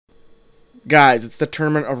Guys, it's the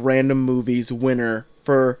Tournament of Random Movies winner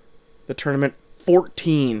for the Tournament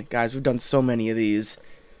 14. Guys, we've done so many of these.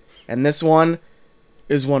 And this one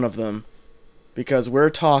is one of them. Because we're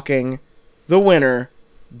talking the winner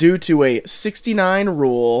due to a 69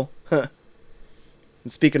 rule. And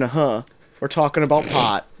speaking of we're talking about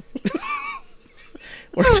pot.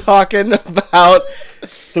 We're talking about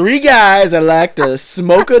 3 guys that like to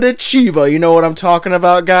smoke a chiba. You know what I'm talking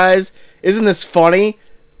about, guys? Isn't this funny?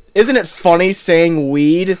 Isn't it funny saying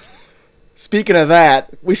weed? Speaking of that,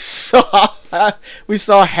 we saw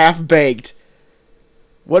Half Baked.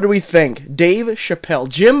 What do we think? Dave Chappelle,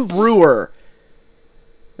 Jim Brewer,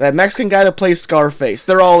 that Mexican guy that plays Scarface.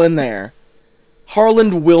 They're all in there.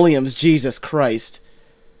 Harland Williams, Jesus Christ.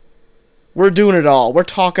 We're doing it all. We're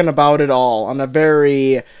talking about it all on a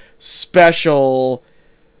very special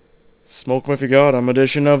Smoke 'em if you got 'em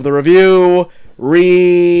edition of the review.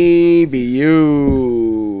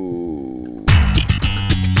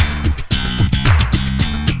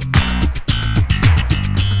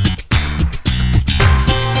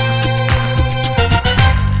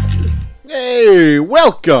 Hey,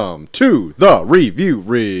 welcome to the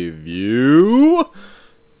review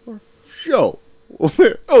show.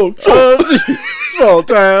 Small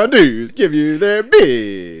town dudes give you their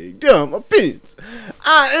big dumb opinions.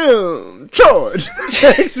 I am George.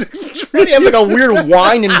 You have like a weird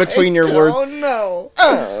whine in between your words. Oh no.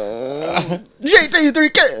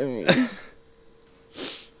 JT3K.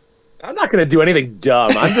 I'm not going to do anything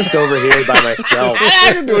dumb. I'm just over here by myself.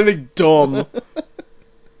 I didn't do anything dumb.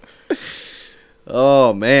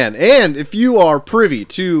 Oh man, and if you are privy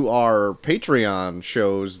to our Patreon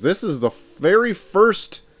shows, this is the very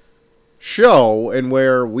first show and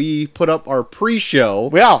where we put up our pre-show.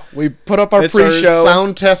 Yeah, we put up our It's pre-show. our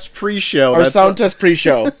sound test pre-show. Our sound test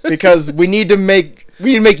pre-show. Because we need to make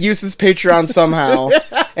use of this Patreon somehow.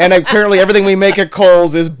 And apparently everything we make at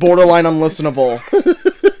Kohl's is borderline unlistenable.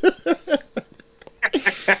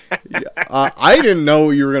 I didn't know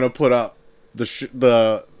you were gonna put up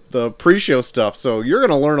the pre-show stuff, so you're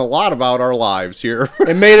gonna learn a lot about our lives here.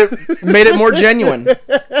 It made it more genuine.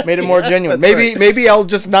 Made it more genuine. Maybe I'll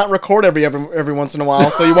just not record every once in a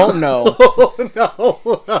while, so you won't know. Oh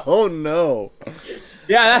no! Oh no!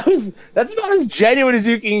 Yeah, that's about as genuine as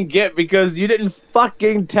you can get because you didn't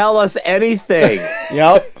fucking tell us anything.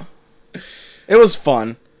 Yep. It was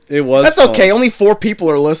fun. It was. That's okay. Only 4 people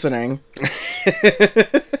are listening.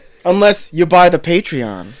 Unless you buy the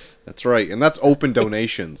Patreon. That's right, and that's open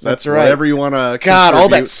donations. That's right. Whatever you want to. God, all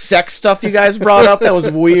that sex stuff you guys brought up, that was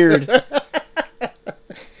weird.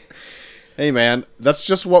 Hey, man, that's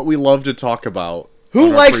just what we love to talk about. Who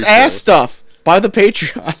likes ass stuff? Buy the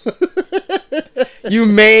Patreon. You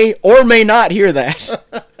may or may not hear that.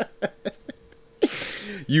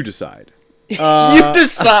 You decide. You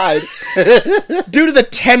decide. Due to the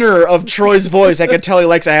tenor of Troy's voice, I can tell he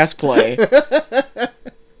likes ass play.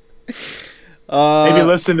 Maybe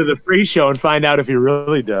listen to the pre-show and find out if he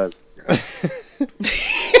really does.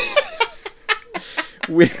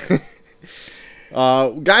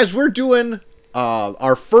 Guys, we're doing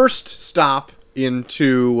our first stop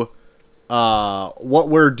into what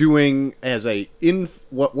we're doing as a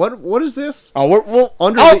what is this? Oh, we'll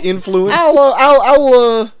Under the influence.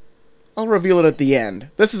 I'll reveal it at the end.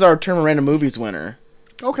 This is our Tournament of Random Movies winner.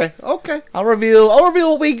 Okay. I'll reveal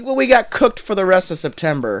what we got cooked for the rest of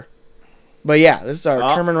September. But yeah, this is our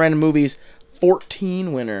Tournament of Random Movies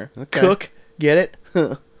 14 winner. Okay. Cook, get it?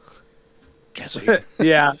 Jesse.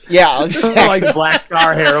 Yeah. Yeah, exactly. Like black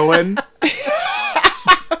tar heroin.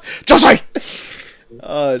 Jesse!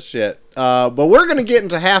 Oh, shit. But we're going to get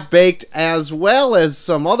into Half Baked as well as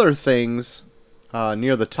some other things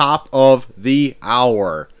near the top of the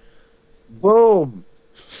hour. Boom.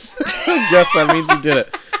 I guess that means he did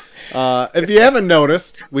it. If you haven't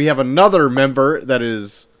noticed, we have another member that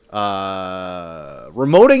is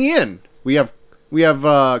remoting in. We have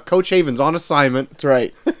Coach Havens on assignment. That's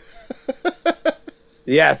right.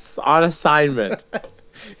 Yes, on assignment.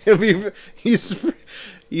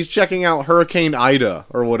 He's checking out Hurricane Ida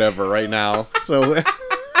or whatever right now. So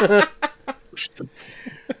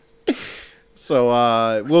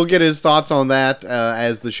we'll get his thoughts on that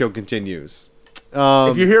as the show continues.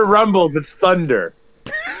 If you hear rumbles, it's thunder.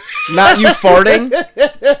 Not you farting?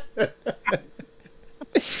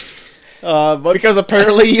 Because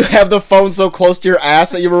apparently you have the phone so close to your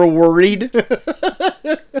ass that you were worried.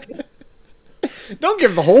 Don't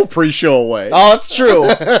give the whole pre-show away. Oh, that's true.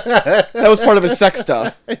 That was part of his sex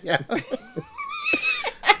stuff. Yeah.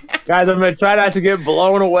 Guys, I'm going to try not to get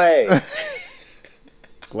blown away.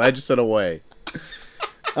 Glad you said away.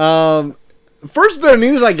 First bit of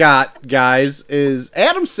news I got, guys, is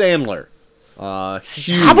Adam Sandler Huge.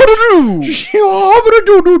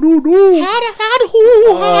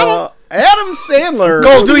 Adam Sandler.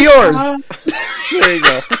 Go do yours. There you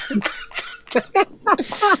go.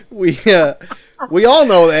 We all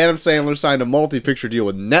know that Adam Sandler signed a multi-picture deal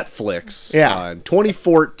with Netflix in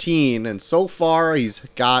 2014, and so far he's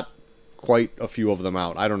got quite a few of them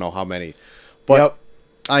out. I don't know how many, but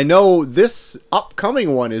I know this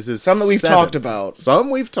upcoming one is his Some that we've 7th. talked about. Some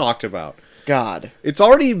we've talked about. God. It's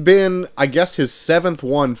already been, I guess, his 7th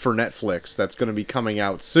one for Netflix that's going to be coming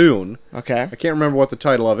out soon. Okay. I can't remember what the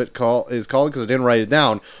title of it is called because I didn't write it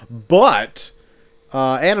down. But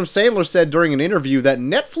Adam Sandler said during an interview that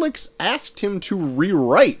Netflix asked him to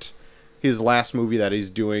rewrite his last movie that he's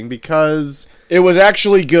doing because... It was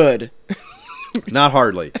actually good. Not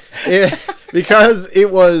hardly. Because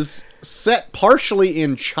it was set partially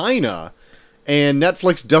in China, and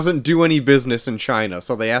Netflix doesn't do any business in China,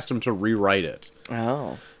 so they asked him to rewrite it.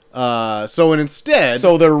 Oh. So instead...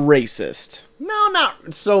 So they're racist. No,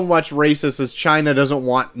 not so much racist as China doesn't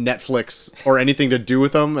want Netflix or anything to do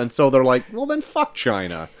with them, and so they're like, well, then fuck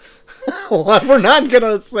China. We're not going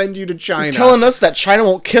to send you to China. You're telling us that China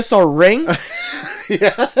won't kiss our ring?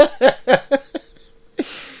 Yeah.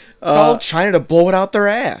 Tell China to blow it out their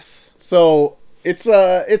ass. So it's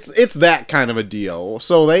that kind of a deal.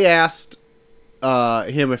 So they asked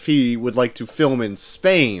him if he would like to film in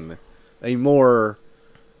Spain, a more,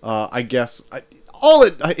 I guess,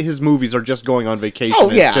 his movies are just going on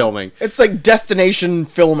vacation and filming. It's like destination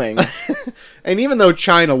filming. And even though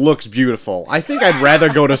China looks beautiful, I think I'd rather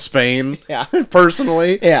go to Spain. Yeah.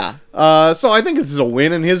 Personally. Yeah. So I think this is a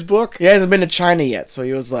win in his book. He hasn't been to China yet, so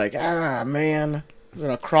he was like, man, I'm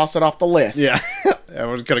going to cross it off the list. Yeah. I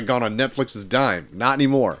was could have gone on Netflix's dime. Not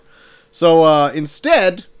anymore. So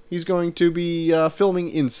instead, he's going to be filming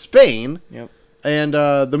in Spain. Yep. And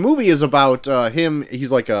the movie is about him.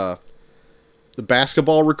 He's like the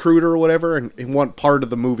basketball recruiter or whatever. And one part of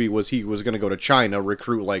the movie was he was going to go to China,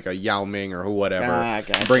 recruit like a Yao Ming or whatever,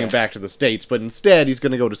 Gotcha. and bring him back to the States. But instead, he's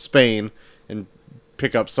going to go to Spain and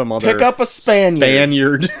pick up some other... Pick up a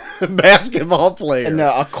Spaniard. basketball player. And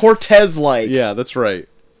a Cortez-like. Yeah, that's right.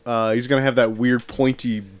 He's going to have that weird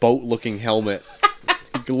pointy boat-looking helmet.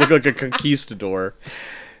 He could look like a conquistador.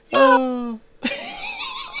 I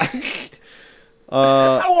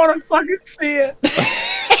want to fucking see it.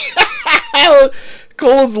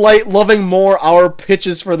 Cole's loving more our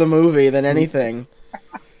pitches for the movie than anything.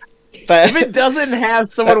 If it doesn't have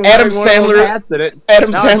someone Adam wearing one of those hats in it,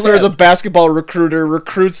 Adam Sandler is a basketball recruiter,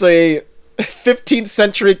 recruits a 15th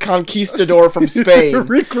century conquistador from Spain.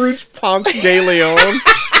 Recruits Ponce de Leon.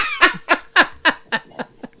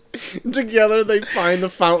 Together they find the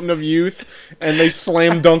Fountain of Youth and they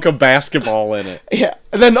slam dunk a basketball in it. Yeah,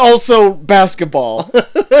 and then also basketball.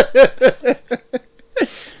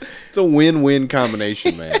 It's a win-win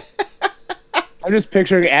combination, man. I'm just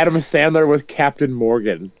picturing Adam Sandler with Captain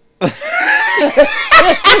Morgan.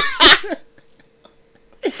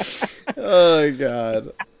 Oh,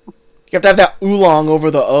 God. You have to have that oolong over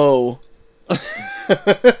the O.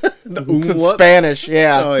 It's Spanish,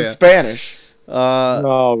 yeah. Oh, it's yeah. in Spanish.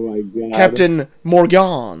 Oh my God. Captain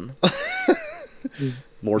Morgan.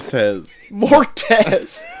 Mortez.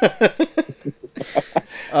 Mortez.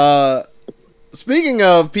 Speaking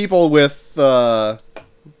of people with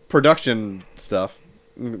production stuff,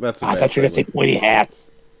 that's a I bad thought you were going to say segue. pointy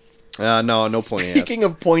hats. No pointy hats. Speaking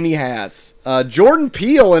of pointy hats. Jordan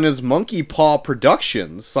Peele and his Monkey Paw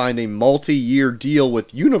Productions signed a multi-year deal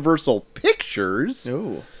with Universal Pictures.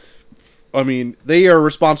 Ooh. I mean, they are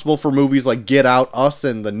responsible for movies like Get Out, Us,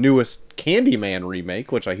 and the newest Candyman remake,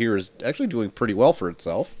 which I hear is actually doing pretty well for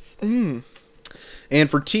itself. And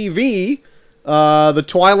for TV, the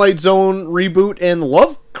Twilight Zone reboot and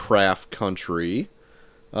Lovecraft Country.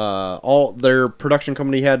 All their production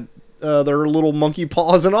company had their little monkey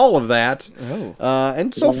paws and all of that. Oh.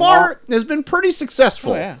 And so far, has been pretty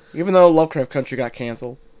successful. Oh, yeah. Even though Lovecraft Country got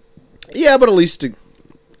canceled. Yeah, but at least it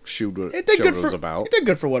showed what It did it good was for about. It did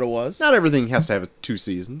good for what it was. Not everything has to have 2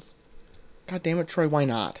 seasons. God damn it, Troy, why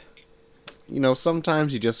not? You know,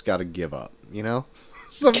 sometimes you just gotta give up, you know?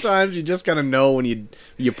 Sometimes you just gotta know when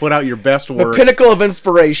you put out your best The work. pinnacle of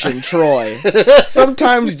inspiration, Troy.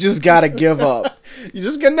 Sometimes you just gotta give up. You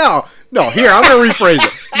just gotta know. No, here, I'm gonna rephrase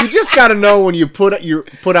it. You just gotta know when you put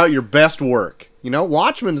out your best work. You know,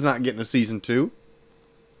 Watchmen's not getting a season 2.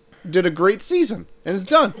 Did a great season, and it's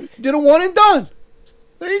done. Did a 1 and done.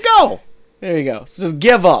 There you go. There you go. So just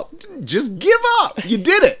give up. Just give up. You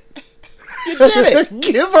did it. You did it.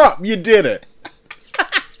 Give up. You did it.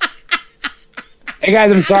 Hey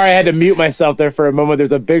guys, I'm sorry I had to mute myself there for a moment.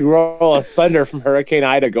 There's a big roll of thunder from Hurricane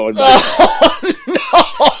Ida going by.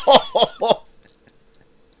 Oh, no.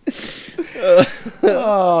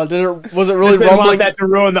 Oh, was it really Didn't want rumbling? that to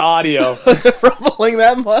ruin the audio. Was it rumbling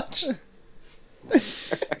that much?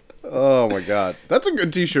 Oh my god. That's a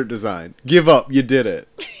good t-shirt design. Give up, you did it.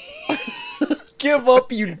 Give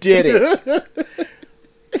up, you did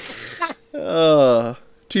it.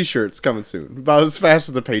 T-shirts coming soon. About as fast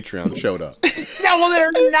as the Patreon showed up. No, well,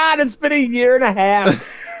 they're not. It's been a year and a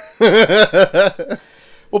half.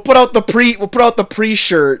 We'll put out the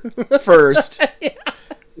pre-shirt first.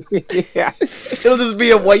 Yeah. It'll just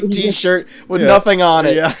be a white T-shirt with Yeah. nothing on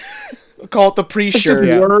it. Yeah. We'll call it the pre-shirt.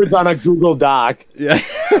 Just words on a Google Doc. Yeah.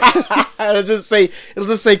 It'll just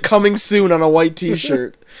say coming soon on a white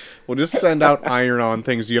T-shirt. We'll just send out iron-on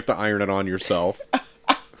things. You have to iron it on yourself.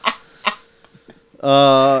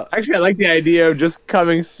 Actually, I like the idea of just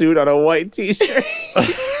coming soon on a white T-shirt.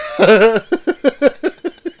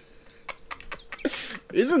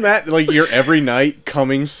 Isn't that like your every night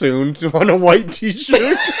coming soon on a white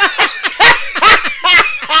T-shirt?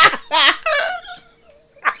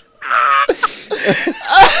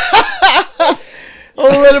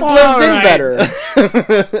 Oh, then it blends in Alright.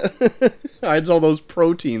 better. Hides all those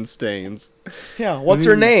protein stains. Yeah, what's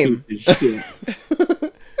her name? Piece of shit.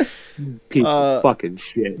 Piece of fucking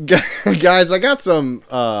shit. Guys, I got some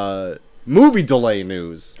movie delay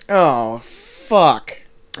news. Oh, fuck.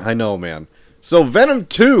 I know, man. So Venom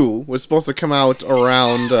 2 was supposed to come out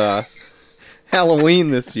around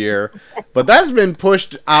Halloween this year, but that's been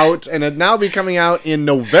pushed out and it now be coming out in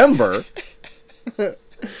November.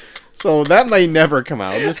 So that may never come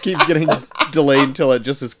out. It just keeps getting delayed until it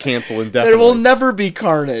just is canceled indefinitely. There will never be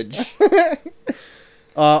Carnage.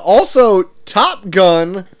 Also, Top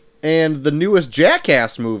Gun and the newest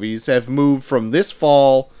Jackass movies have moved from this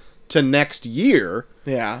fall to next year.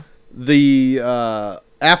 Yeah. The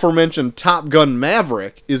aforementioned Top Gun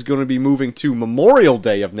Maverick is going to be moving to Memorial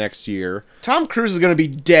Day of next year. Tom Cruise is going to be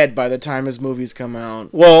dead by the time his movies come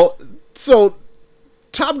out. Well, so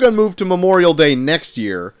Top Gun moved to Memorial Day next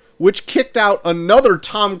year, which kicked out another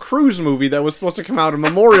Tom Cruise movie that was supposed to come out on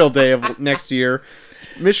Memorial Day of next year,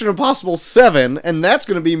 Mission Impossible 7, and that's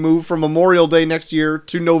going to be moved from Memorial Day next year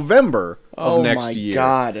to November of next year. Oh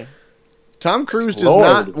my god. Tom Cruise does Lord.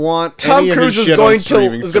 not want Tom any Cruise of his is shit going on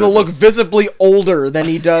streaming to look service. visibly older than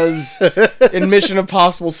he does in Mission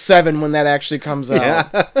Impossible 7 when that actually comes out.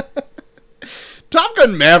 Yeah. Top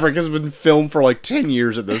Gun Maverick has been filmed for like 10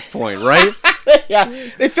 years at this point, right? Yeah.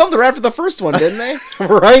 They filmed it right after the first one, didn't they?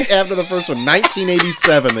 Right after the first one.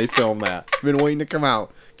 1987 they filmed that. Been waiting to come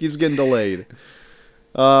out. Keeps getting delayed.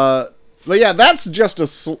 But yeah, that's just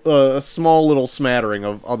a small little smattering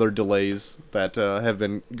of other delays that have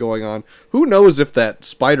been going on. Who knows if that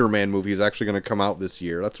Spider-Man movie is actually going to come out this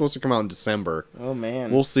year? That's supposed to come out in December. Oh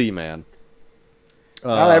man. We'll see, man.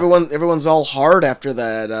 Now everyone's all hard after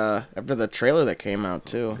that after the trailer that came out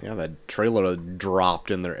too. Yeah, that trailer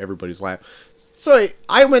dropped in there. Everybody's lap. So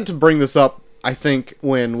I meant to bring this up, I think,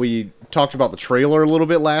 when we talked about the trailer a little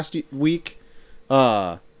bit last week.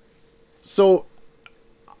 So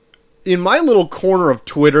in my little corner of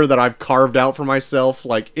Twitter that I've carved out for myself,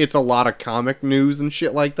 like, it's a lot of comic news and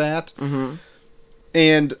shit like that. Mm-hmm.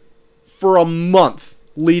 And for a month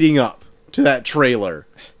leading up to that trailer,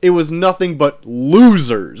 it was nothing but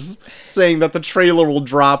losers saying that the trailer will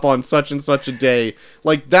drop on such and such a day.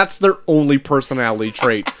 Like, that's their only personality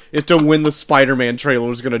trait, is to when the Spider-Man trailer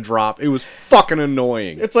was going to drop. It was fucking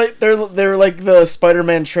annoying. It's like they're like the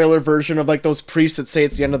Spider-Man trailer version of like those priests that say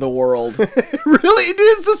it's the end of the world. Really, it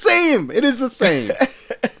is the same. It is the same.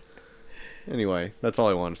 Anyway, that's all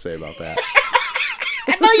I want to say about that.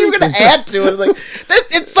 I thought you were gonna add to it. It's like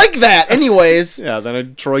it's like that. Anyways, Yeah, then I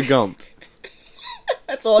Troy Gumped.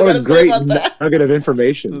 that's all I What gotta a say great about that. nugget of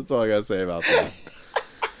information. That's all I gotta say about that.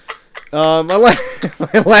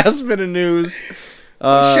 My last bit of news.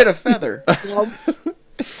 Shit, a feather.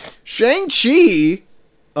 Shang-Chi.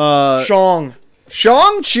 Shong.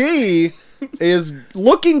 Shang-Chi is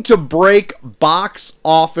looking to break box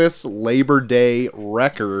office Labor Day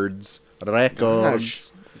records.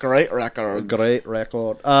 Gosh, great records. Great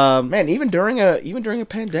record. Man, even during a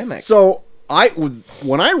pandemic. So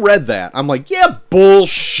when I read that, I'm like, yeah,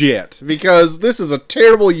 bullshit, because this is a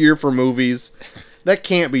terrible year for movies. That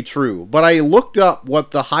can't be true. But I looked up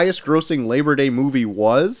what the highest grossing Labor Day movie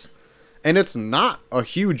was, and it's not a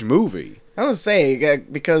huge movie. I was say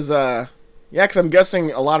because I'm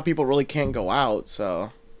guessing a lot of people really can't go out,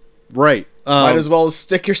 so Right. might as well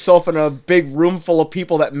stick yourself in a big room full of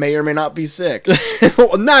people that may or may not be sick.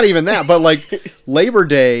 Well, not even that, but like Labor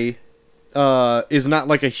Day is not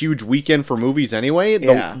like a huge weekend for movies anyway.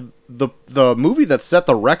 The movie that set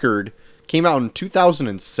the record came out in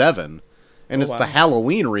 2007, and it's the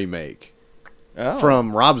Halloween remake. Oh.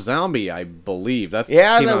 from Rob Zombie, I believe. That's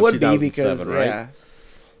Yeah, came out that in would be because 2007, right?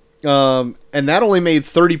 yeah. And that only made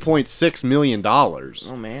 $30.6 million.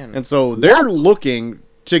 Oh man. And so they're looking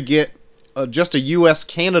to get just a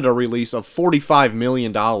U.S.-Canada release of $45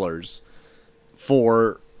 million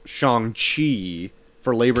for Shang-Chi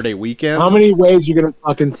for Labor Day weekend. How many ways you gonna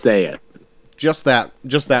fucking say it? Just that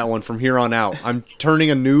one from here on out. I'm turning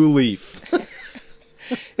a new leaf.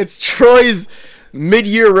 It's Troy's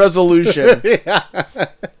mid-year resolution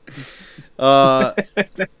to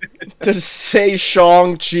say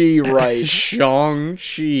Shang-Chi right.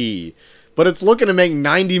 Shang-Chi. But it's looking to make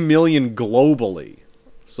 90 million globally.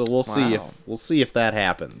 So we'll see if that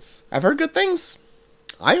happens. I've heard good things.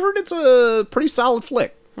 I heard it's a pretty solid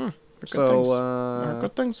flick. Good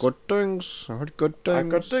things. Good things. I heard good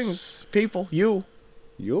things. Good things. People, you.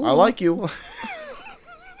 You. I like you.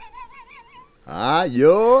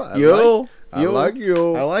 You. You. I like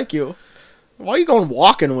you. I like you. Why are you going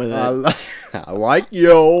walking with it? I like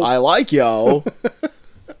you. I like yo.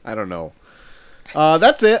 I don't know.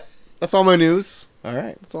 That's it. That's all my news. All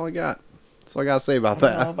right. That's all I got. That's all I got to say about I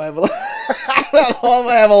don't know that. if I have a lot. I don't know if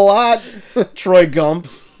I have a lot, Troy Gump,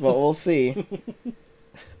 but we'll see.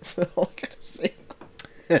 That's all I gotta say.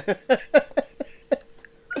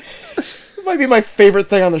 It might be my favorite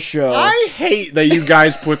thing on the show. I hate that you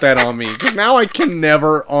guys put that on me, because now I can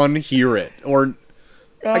never unhear it. Or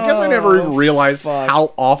I guess I never even realized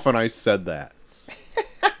how often I said that.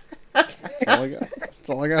 That's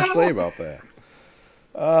all I got to say about that.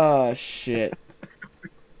 Oh, shit. You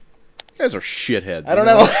guys are shitheads. I don't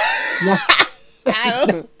know.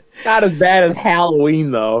 Not as bad as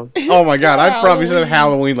Halloween though. Oh my god, I've probably said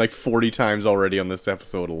Halloween like 40 times already on this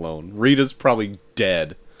episode alone. Rita's probably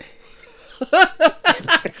dead.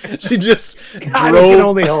 She just God, we can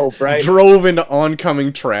only hope, right? drove into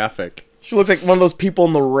oncoming traffic. She looks like one of those people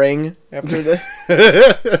in the ring after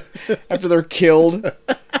they're killed.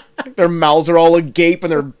 Their mouths are all agape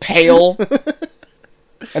and they're pale.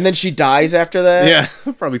 And then she dies after that. Yeah,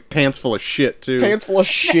 probably pants full of shit too. Pants full of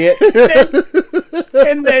shit.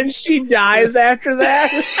 And then she dies after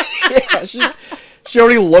that. Yeah, she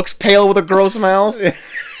already looks pale with a gross mouth.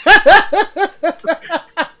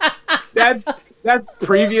 That's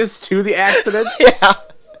previous to the accident. Yeah.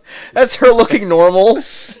 That's her looking normal.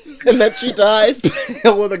 And then she dies.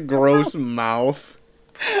 With a gross mouth.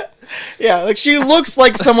 Yeah, like she looks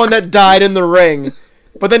like someone that died in the ring.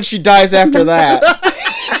 But then she dies after that.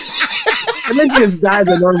 And then she just dies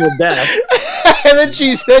a normal death. And then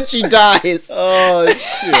she dies. Oh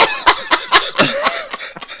shit.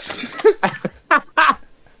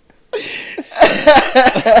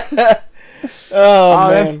 Oh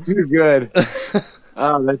man. That's too good.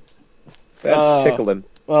 That's tickling.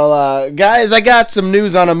 Well, guys, I got some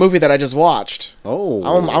news on a movie that I just watched. Oh.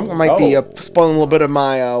 I might be spoiling a little bit of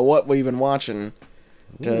my what we've been watching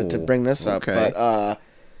to bring this up. Okay. But,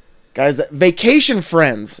 guys, Vacation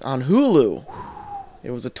Friends on Hulu.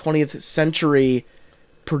 It was a 20th century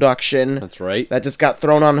production. That's right. That just got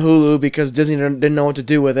thrown on Hulu because Disney didn't know what to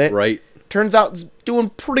do with it. Right. Turns out it's doing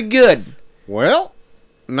pretty good. Well,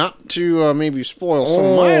 not to maybe spoil some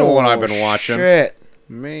of mine what I've been watching. Shit.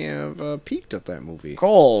 May have peeked at that movie.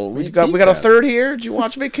 Cole, we got a third here. Did you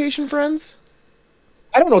watch Vacation Friends?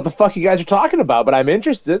 I don't know what the fuck you guys are talking about, but I'm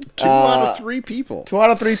interested. 2 out of 3 people. 2 out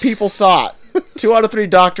of 3 people saw it. 2 out of 3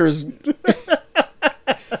 doctors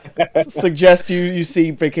suggest you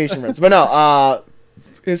see Vacation Friends. But no,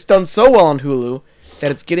 it's done so well on Hulu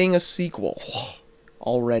that it's getting a sequel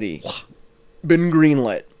already. Been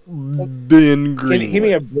greenlit. Can you give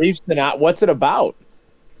me a brief synopsis? What's it about?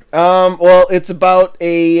 Well, it's about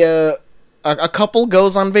a couple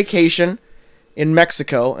goes on vacation in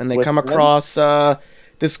Mexico, and they come across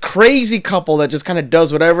this crazy couple that just kind of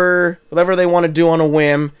does whatever they want to do on a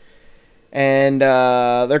whim, and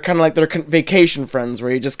they're kind of like their vacation friends,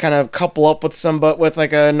 where you just kind of couple up with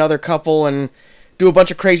like another couple and do a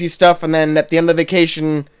bunch of crazy stuff, and then at the end of the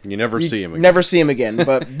vacation, you never see him again. Never see him again.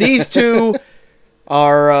 But these two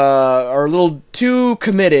are a little too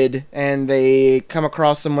committed, and they come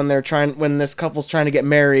across them when this couple's trying to get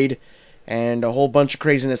married, and a whole bunch of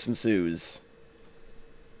craziness ensues.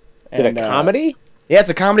 Is it a comedy? Yeah, it's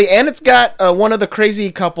a comedy, and it's got one of the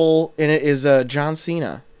crazy couple in it is John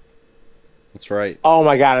Cena. That's right. Oh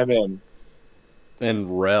my god, I'm in.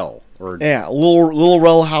 And Rel. Yeah, Lil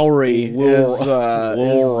Rel Howery is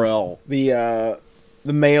Rel. the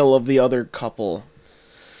male of the other couple.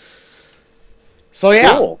 So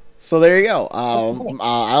yeah, Cool. So there you go.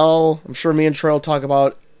 I'm sure me and Troy will talk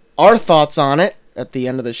about our thoughts on it at the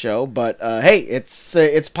end of the show. But hey,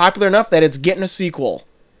 it's popular enough that it's getting a sequel.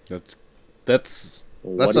 That's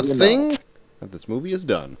a thing. that this movie is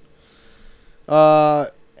done.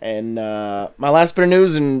 And my last bit of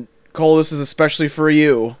news, and Cole, this is especially for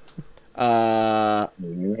you.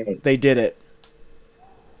 They did it.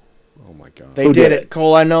 Oh my god. They Who did did it. it?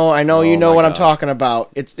 Cole, I know you Oh know my what I'm God. talking about.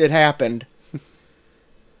 It happened.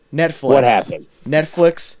 Netflix. What happened?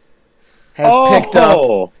 Netflix has picked up.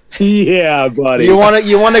 Oh, yeah, buddy. You want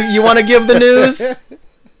to give the news?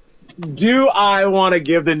 Do I want to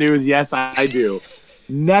give the news? Yes, I do.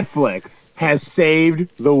 Netflix has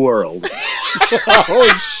saved the world.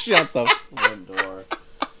 Oh, shut the front door.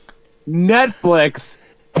 Netflix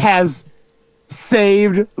has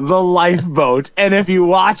saved the lifeboat. And if you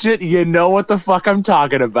watch it, you know what the fuck I'm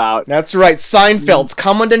talking about. That's right. Seinfeld's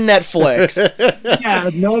coming to Netflix. Yeah,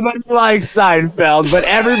 nobody likes Seinfeld, but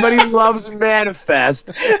everybody loves Manifest.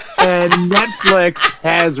 And Netflix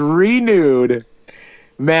has renewed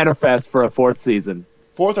Manifest for a 4th season.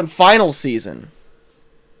 4th and final season.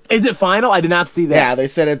 Is it final? I did not see that. Yeah, they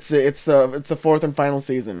said it's the 4th and final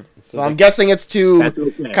season. So I'm guessing it's to That's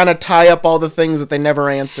okay. kind of tie up all the things that they never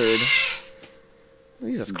answered.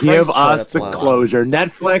 Jesus Christ. Give Troy, us that's the loud. closure.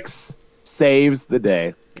 Netflix saves the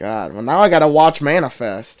day. God, well now I gotta watch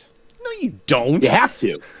Manifest. No, you don't. You have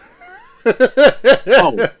to.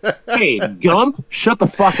 Oh, hey, Gump, shut the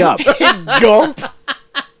fuck up. Gump.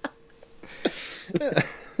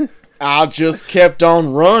 I just kept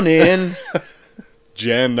on running.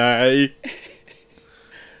 Jenny.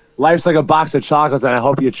 Life's like a box of chocolates, and I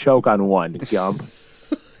hope you choke on one, Gump.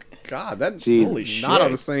 God, that Jeez. holy shit. not how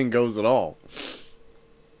the saying goes at all.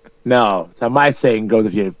 No, it's how my saying goes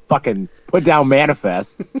if you fucking put down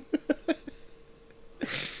Manifest.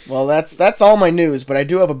 Well, that's all my news, but I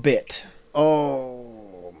do have a bit.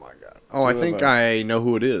 Oh my god. Oh, I think I know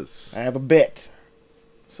who it is. I have a bit.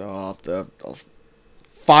 So I'll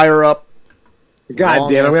fire up. God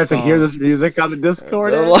damn, I'm gonna have to song. hear this music on the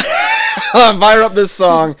Discord. Fire up this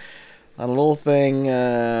song on a little thing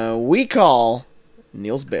we call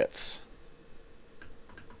Neil's Bits.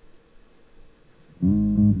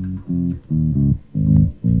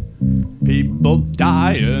 People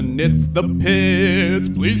dying, it's the pits.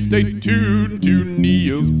 Please stay tuned to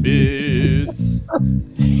Neil's Bits. I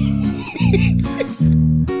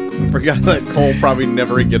forgot that Cole probably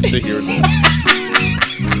never gets to hear this.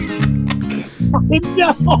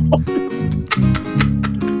 No!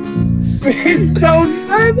 It's so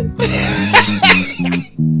good!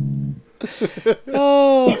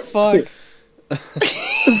 Oh fuck!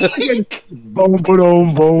 Boom,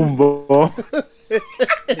 boom, boom, boom.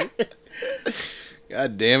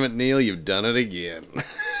 God damn it, Neil, you've done it again.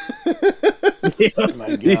 My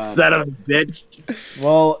You God. son of a bitch.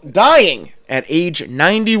 Well, dying at age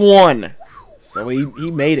 91, so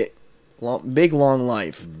he made it. Big long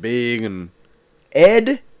life. Big and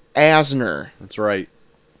Ed Asner. that's right.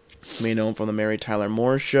 You may know him from the Mary Tyler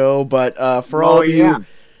Moore Show, but for all of you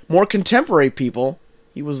more contemporary people,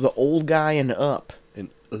 he was the old guy in Up. And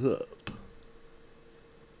up.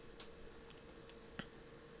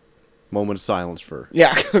 Moment of silence for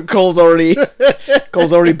Yeah, Cole's already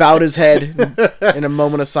bowed his head in a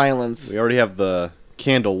moment of silence. we already have the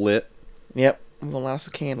candle lit. Yep, I'm gonna light us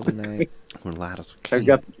a candle tonight. We're loud as I've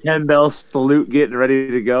got the 10 bell salute getting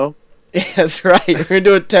ready to go. Yeah, that's right. We're gonna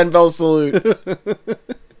do a 10-bell salute.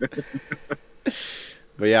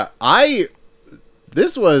 But yeah,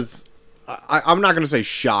 this was I'm not gonna say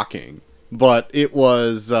shocking, but it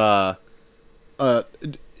was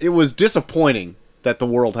disappointing that the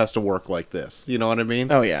world has to work like this. You know what I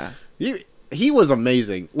mean? Oh yeah. He was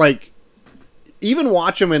amazing. Like, even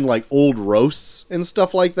watch him in like old roasts and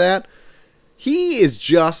stuff like that. He is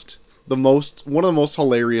just one of the most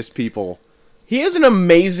hilarious people. He is an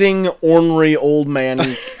amazing ornery old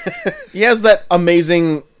man. He has that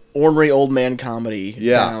amazing ornery old man comedy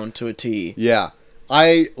down to a T. Yeah,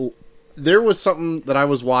 there was something that I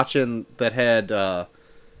was watching that had I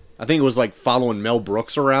think it was like following Mel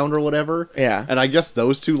Brooks around or whatever. Yeah. And I guess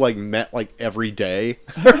those two like met like every day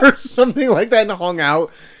or something like that and hung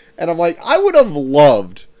out. And I'm like, I would have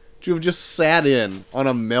loved to have just sat in on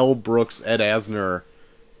a Mel Brooks, Ed Asner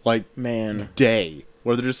like Man. day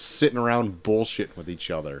where they're just sitting around bullshitting with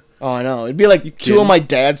each other. Oh, I know. It'd be like two kidding? of my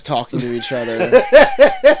dads talking to each other.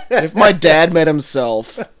 If my dad met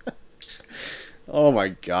himself. Oh my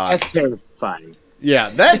god. That's terrifying. Yeah,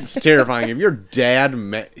 that's terrifying. If your dad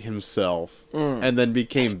met himself and then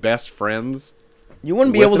became best friends, You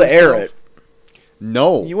wouldn't be with able to air himself? it.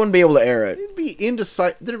 No. You wouldn't be able to air it. It'd be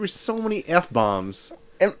indecisive. There were so many F-bombs.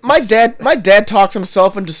 And my dad talks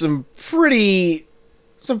himself into some pretty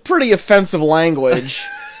offensive language.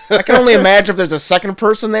 I can only imagine if there's a second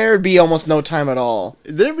person there, it'd be almost no time at all.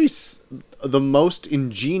 There'd be the most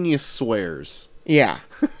ingenious swears, Yeah.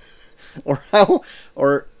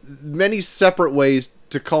 or many separate ways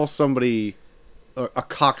to call somebody a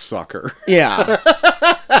cocksucker. Yeah.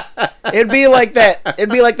 It'd be like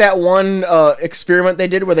that one experiment they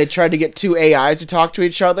did where they tried to get two AIs to talk to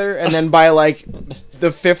each other, and then by like the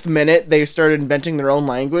 5th minute they started inventing their own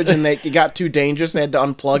language, and it got too dangerous. They had to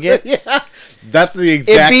unplug it. Yeah, that's the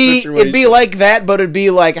exact situation. It'd be like that, but it'd be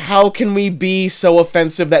like, how can we be so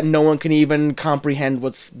offensive that no one can even comprehend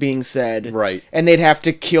what's being said? Right. And they'd have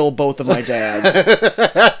to kill both of my dads.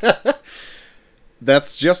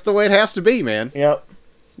 That's just the way it has to be, man. Yep.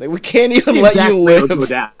 Like, we can't even let you live. Go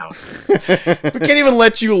down. We can't even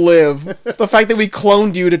let you live. The fact that we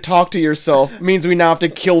cloned you to talk to yourself means we now have to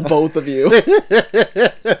kill both of you.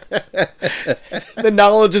 The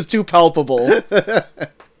knowledge is too palpable.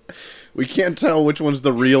 We can't tell which one's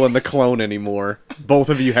the real and the clone anymore. Both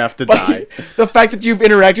of you have to die. The fact that you've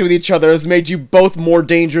interacted with each other has made you both more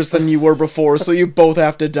dangerous than you were before, so you both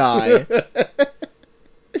have to die.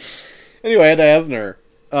 Anyway, Ed Asner.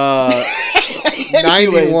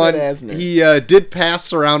 91. Ed Asner. He did pass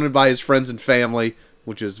surrounded by his friends and family,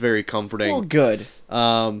 which is very comforting. Oh, good.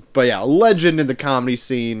 But yeah, a legend in the comedy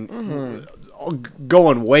scene,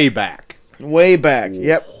 going way back. Way back.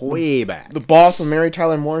 Yep. Way back. The boss of Mary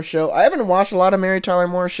Tyler Moore Show. I haven't watched a lot of Mary Tyler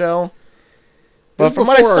Moore Show, but was from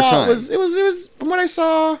what I before our saw, time. it was from what I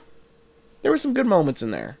saw, there were some good moments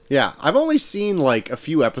in there. Yeah, I've only seen like a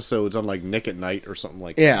few episodes on like Nick at Night or something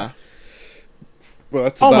like that. Yeah. Well,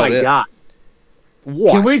 that's Oh about my it. god!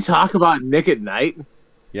 What? Can we talk about Nick at Night?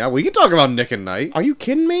 Yeah, we can talk about Nick at Night. Are you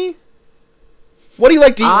kidding me? What do you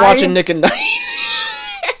like to eat watching Nick at Night?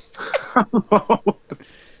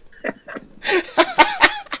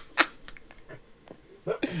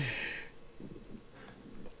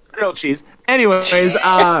 Grilled cheese. Anyways,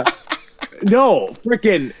 no,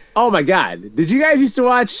 freaking. Oh my god! Did you guys used to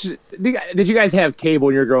watch? Did you guys have cable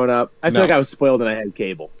when you were growing up? I feel No. like I was spoiled and I had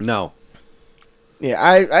cable. No. Yeah,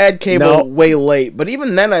 I had cable No. way late, but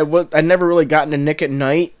even then I never really got into Nick at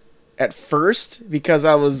Night at first because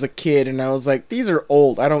I was a kid and I was like, these are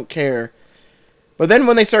old, I don't care. But then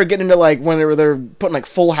when they started getting into like when they're putting like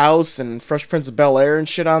Full House and Fresh Prince of Bel-Air and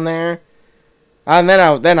shit on there, and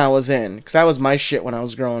then I was in because that was my shit when I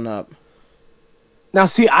was growing up. Now,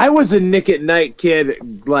 see, I was a Nick at Night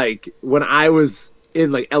kid, like when I was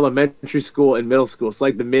in like elementary school and middle school, so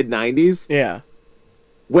like the mid '90s. Yeah.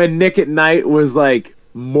 When Nick at Night was like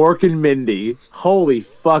Mork and Mindy. Holy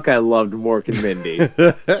fuck, I loved Mork and Mindy.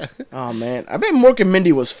 Oh man, I bet Mork and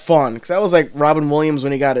Mindy was fun because that was like Robin Williams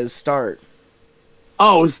when he got his start.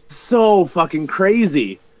 Oh, it was so fucking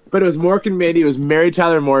crazy. But it was Mork and Mindy. It was Mary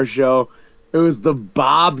Tyler Moore Show. It was the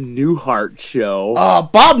Bob Newhart Show. Oh,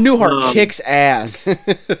 Bob Newhart kicks ass.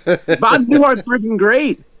 Bob Newhart's freaking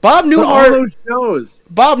great. Bob For all Newhart. those shows.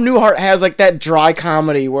 Bob Newhart has like that dry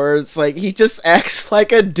comedy where it's like he just acts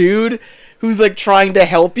like a dude who's like trying to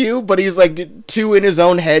help you, but he's like too in his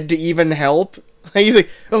own head to even help. Like, he's like,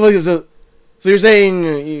 oh, so you're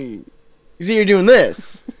saying you're doing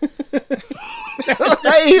this?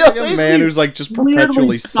 Like a man who's like just perpetually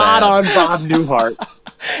Weirdly spot sad. on Bob Newhart.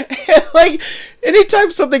 Like anytime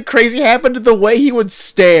something crazy happened, the way he would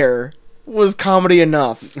stare was comedy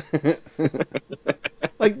enough.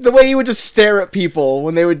 Like the way he would just stare at people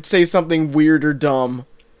when they would say something weird or dumb.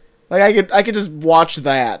 Like I could just watch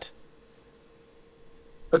that.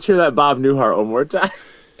 Let's hear that Bob Newhart one more time.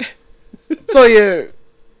 So you're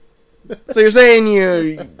saying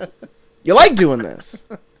you like doing this?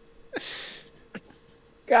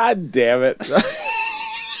 God damn it.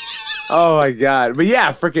 Oh my god. But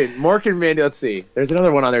yeah, freaking Mork and Mindy, let's see. There's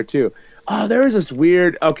another one on there too. Oh, there was this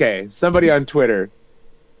weird, okay, somebody on Twitter,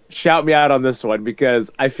 shout me out on this one because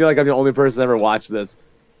I feel like I'm the only person that ever watched this.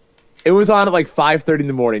 It was on at like 5:30 in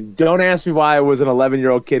the morning. Don't ask me why I was an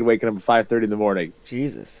 11-year-old kid waking up at 5:30 in the morning.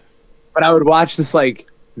 Jesus. But I would watch this like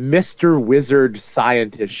Mr. Wizard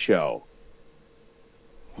scientist show.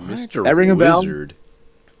 Mr. That ring a bell? Wizard.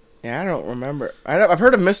 Yeah, I don't remember. I've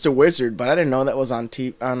heard of Mr. Wizard, but I didn't know that was on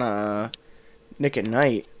Nick at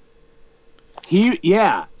Night.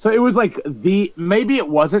 Yeah. So it was like maybe it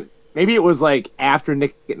was like after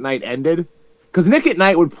Nick at Night ended. Because Nick at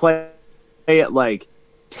Night would play at like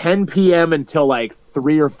 10 p.m. until like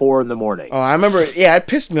 3 or 4 in the morning. Oh, I remember. Yeah, it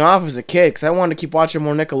pissed me off as a kid because I wanted to keep watching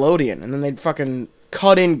more Nickelodeon, and then they'd fucking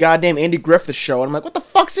cut in goddamn Andy Griffith show, and I'm like, what the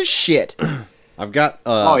fuck's this shit? I've got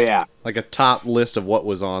Oh yeah. like a top list of what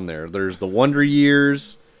was on there. There's the Wonder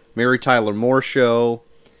Years, Mary Tyler Moore Show,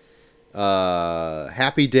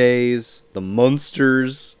 Happy Days, The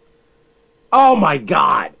Munsters, Oh my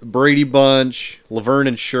god. Brady Bunch, Laverne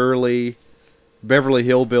and Shirley, Beverly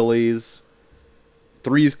Hillbillies,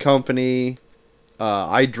 Three's Company,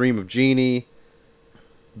 I Dream of Jeannie,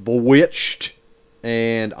 Bewitched,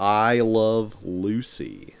 and I Love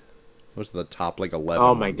Lucy. Those are the top, like, 11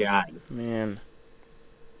 Oh my ones. god. Man.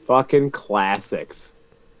 Fucking classics.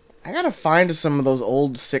 I gotta find some of those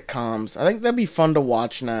old sitcoms. I think that'd be fun to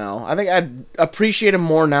watch now. I think I'd appreciate them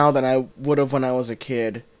more now than I would have when I was a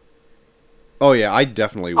kid. Oh, yeah, I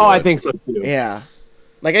definitely would. Oh, I think so too. Yeah.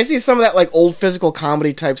 Like, I see some of that, like, old physical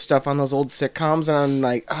comedy type stuff on those old sitcoms, and I'm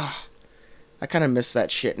like, ah, I kind of miss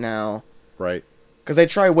that shit now. Right. Because I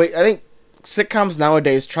think sitcoms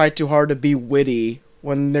nowadays try too hard to be witty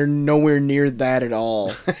when they're nowhere near that at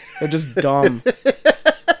all. They're just dumb.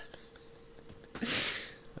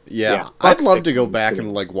 Yeah. I'd love to go back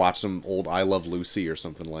and, like, watch some old I Love Lucy or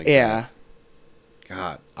something like Yeah.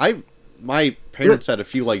 that. God. My parents had a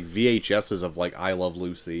few, like, VHSs of, like, I Love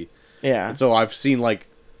Lucy. Yeah. And so I've seen, like,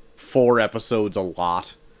 4 episodes a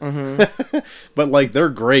lot. Mm-hmm. But, like, they're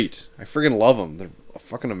great. I freaking love them. They're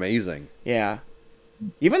fucking amazing. Yeah.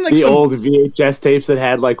 Even, like, The some... old VHS tapes that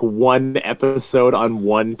had like one episode on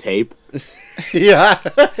one tape. Yeah.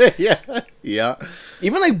 Yeah.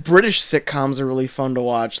 Even, like, British sitcoms are really fun to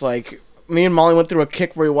watch. Like, me and Molly went through a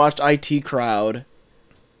kick where we watched IT Crowd.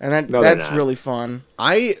 And No, they're that's not. really fun.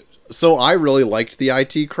 So I really liked the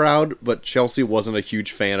IT Crowd, but Chelsea wasn't a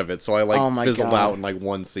huge fan of it, so I, like, Oh my fizzled God. out in, like,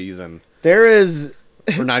 one season. There is...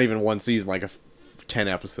 Or not even one season, like 10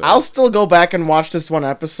 episodes. I'll still go back and watch this one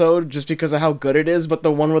episode just because of how good it is, but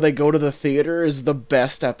the one where they go to the theater is the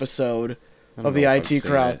best episode don't of the know if I've IT seen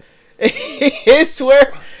Crowd. It's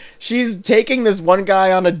where she's taking this one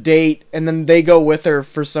guy on a date, and then they go with her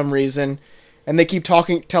for some reason, and they keep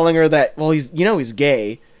telling her that, well, he's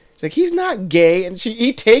gay. She's like, he's not gay, and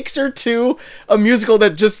he takes her to a musical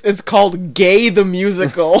that just is called Gay the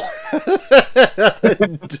Musical.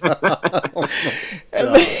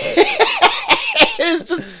 It's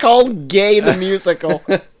just called Gay the Musical.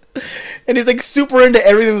 And he's like super into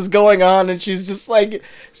everything that's going on, and she's like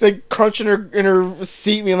crunching her in her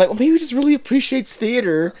seat, being like, well, maybe he just really appreciates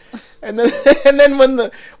theater. And then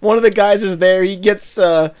when one of the guys is there, he acts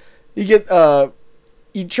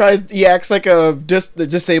like the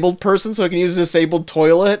disabled person so he can use a disabled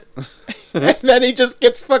toilet. And then he just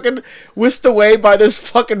gets fucking whisked away by this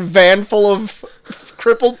fucking van full of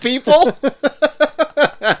crippled people.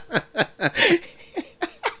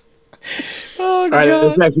 Oh, All right,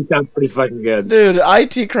 God. this actually sounds pretty fucking good. Dude,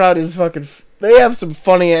 IT Crowd is fucking... They have some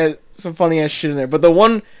funny ass shit in there. But the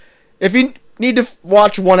one... If you need to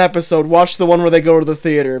watch one episode, watch the one where they go to the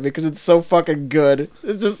theater, because it's so fucking good.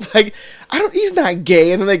 It's just like, he's not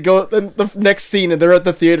gay, and then then the next scene, and they're at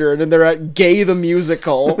the theater, and then they're at Gay the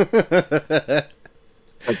Musical. That's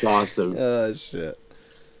awesome. Oh, shit.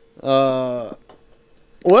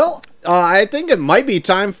 Well, I think it might be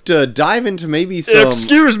time to dive into maybe some...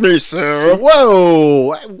 Excuse me, sir.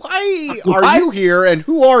 Whoa! Why are you here, and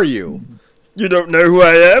who are you? You don't know who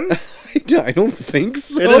I am? I don't think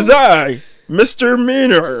so. It is I, Mr.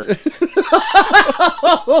 Meaner.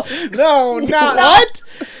 No, not...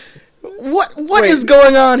 What is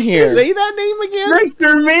going on here? Say that name again?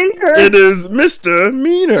 Mr. Meeker! It is Mr.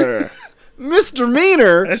 Meaner. Mr.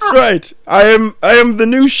 Meaner? That's right. I am the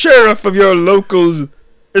new sheriff of your local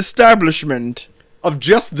establishment. Of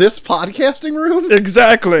just this podcasting room?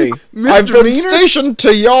 Exactly. Mr. I've been Meaner? stationed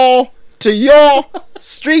to your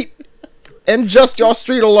street and just your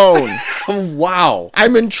street alone. Wow.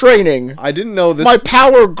 I'm in training. I didn't know this. My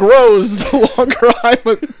power grows the longer I'm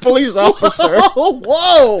a police officer.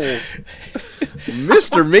 Whoa!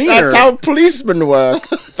 Mr. Meaner. That's how policemen work.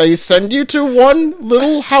 They send you to one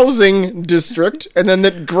little housing district, and then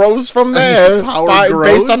it grows from there Power grows?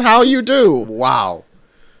 based on how you do. Wow.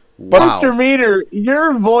 But Wow. Mr. Meter,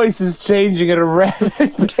 your voice is changing at a rapid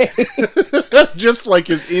pace. Just like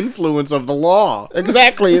his influence of the law.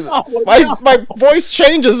 Exactly. Oh, My voice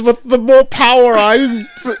changes with the more power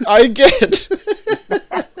I get.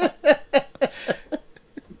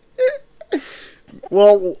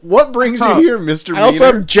 Well, what brings you here, Mr. I also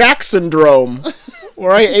Meaner? have Jack syndrome,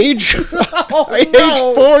 where I age. I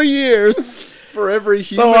no. age 4 years. For every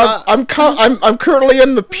So human... I'm currently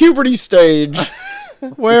in the puberty stage,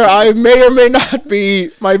 where I may or may not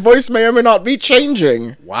be. My voice may or may not be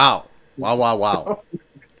changing. Wow. Wow.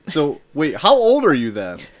 So, wait, how old are you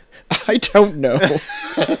then? I don't know.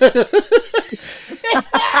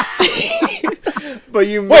 But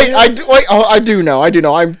you Wait, I do know.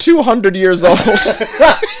 I'm 200 years old.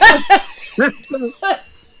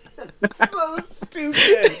 So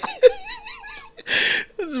stupid.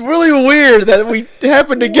 It's really weird that we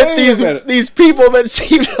happen to get Wait a minute. these people that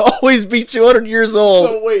seem to always be 200 years old.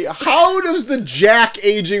 So wait, how does the Jack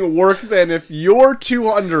aging work then if you're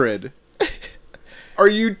 200? Are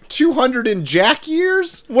you 200 in Jack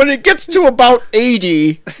years? When it gets to about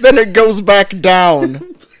 80, then it goes back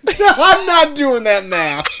down. I'm not doing that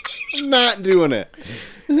math. I'm not doing it.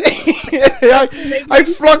 I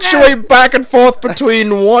fluctuate back and forth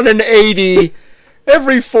between 1 and 80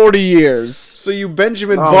 every 40 years. So you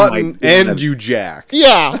Benjamin Oh my Button and goodness. you Jack.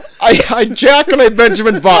 Yeah, I Jack and I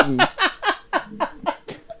Benjamin Button.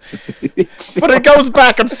 But it goes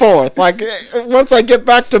back and forth. Like, once I get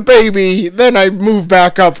back to baby, then I move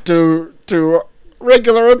back up to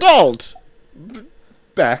regular adult.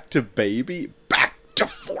 Back to baby. Back to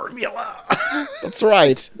formula. That's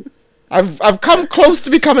right. I've come close to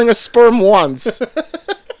becoming a sperm once.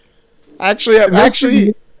 Actually, I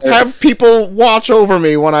actually have people watch over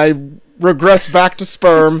me when I regress back to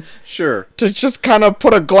sperm Sure. to just kind of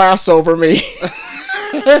put a glass over me.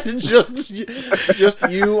 just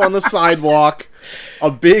you on the sidewalk.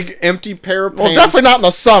 A big empty pair of pants. Well, definitely not in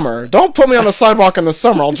the summer. Don't put me on the sidewalk in the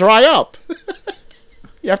summer. I'll dry up.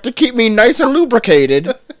 You have to keep me nice and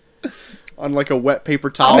lubricated. On like a wet paper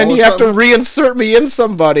towel. And then or you have to something? reinsert me in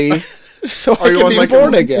somebody so I can be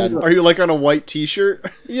born again. Are you like on a white t-shirt?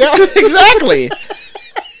 Yeah, exactly.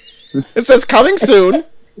 It says coming soon.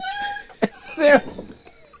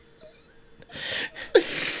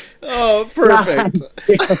 Oh, perfect.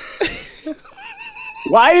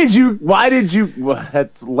 Why did you, well,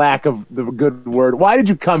 that's lack of the good word. Why did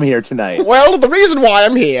you come here tonight? Well, the reason why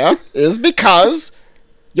I'm here is because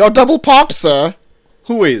you're double parked, sir.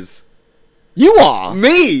 Who is? You are.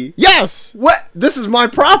 Me? Yes. What? This is my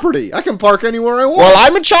property. I can park anywhere I want. Well,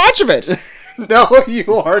 I'm in charge of it. No,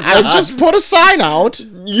 you are I not. just put a sign out.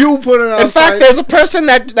 You put it outside. In fact, there's a person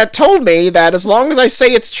that told me that as long as I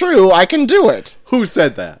say it's true, I can do it. Who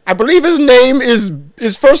said that? I believe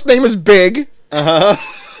his first name is Big. Uh-huh.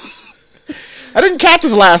 I didn't catch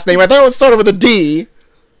his last name. I thought it started with a D.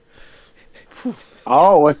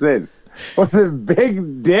 Oh, what's it? What's it,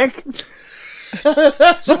 Big Dick?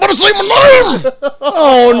 Somebody say my name!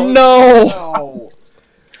 Oh no! Oh.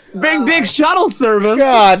 Big Dick Shuttle Service.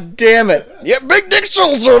 God damn it! Yeah, Big Dick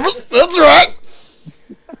Shuttle Service. That's right.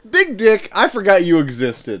 Big Dick, I forgot you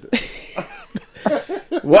existed.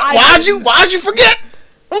 Why'd you forget?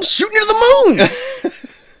 I'm shooting you to the moon.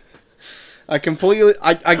 I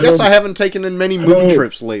guess I haven't taken in many moon Hey.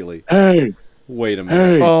 trips lately. Hey, Wait a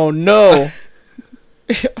minute. hey, Oh no!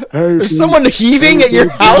 hey, Is someone heaving at your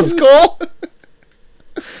house, Cole?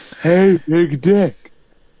 hey, Big Dick.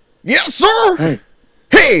 Yes, sir. Hey,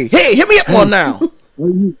 Hey, hit me up one now. are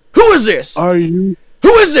you? Who is this? Are you?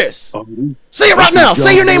 Who is this? Are you? Say it right now.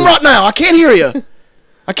 Say your name right now. I can't hear you.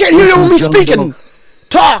 I can't hear you with me speaking.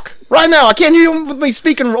 Talk right now. I can't hear you with me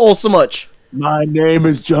speaking all so much. My name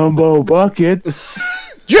is Jumbo Buckets.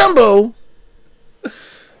 Jumbo.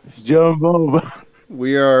 Jumbo.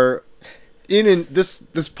 We are this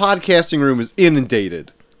podcasting room is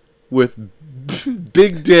inundated with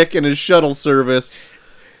Big Dick and his shuttle service,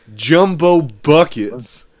 Jumbo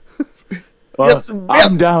Buckets,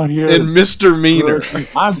 I'm down here. and Mr. Meaner.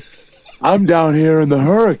 I'm down here in the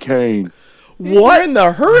hurricane. What in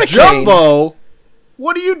the hurricane? Jumbo,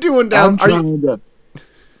 what are you doing down?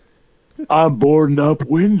 I'm boarding up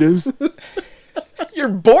windows, You're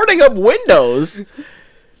boarding up windows.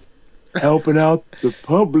 helping out the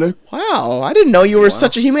public. Wow, I didn't know you were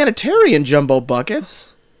such a humanitarian, Jumbo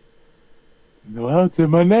Buckets. Well, it's in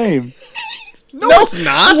my name. No, it's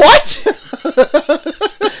not. What?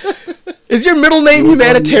 Is your middle name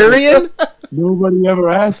humanitarian? Nobody ever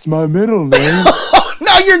asked my middle name.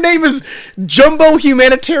 Now your name is Jumbo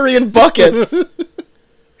Humanitarian Buckets.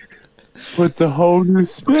 Puts a whole new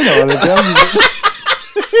spin on it, doesn't it?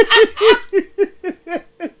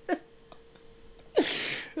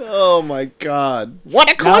 Oh my God. What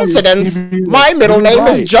a Now you're coincidence! giving me My the middle green name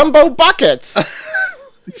is light. Jumbo Buckets.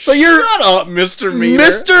 So you're Shut up, Mr. Meaner.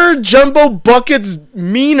 Mr. Jumbo Buckets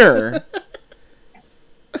Meaner.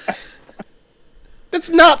 That's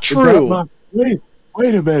not Is that true.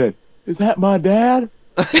 wait a minute. Is that my dad?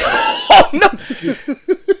 Oh no,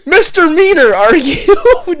 Mr. Meaner, are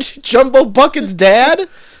you Jumbo Bucket's dad?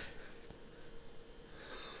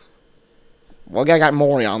 Well, I got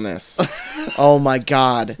Maury on this. Oh my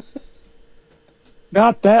God.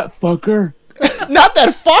 Not that fucker. Not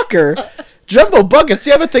that fucker. Jumbo Buckets,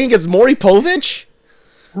 you have a thing against Maury Povich?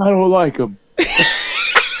 I don't like him.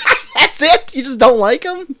 That's it? You just don't like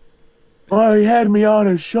him? Well, he had me on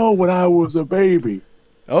his show when I was a baby.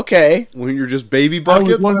 Okay. When you're just baby I was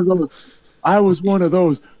buckets. one of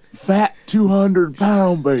those fat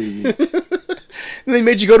 200-pound babies. And they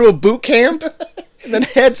made you go to a boot camp, and then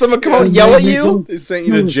had someone come out and yell at you. They sent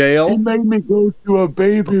you to He jail. made me go to a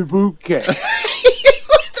baby boot camp.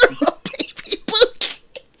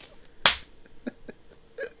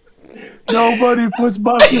 Nobody puts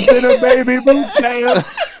buckets in a baby boot camp.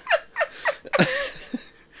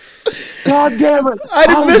 God damn it! I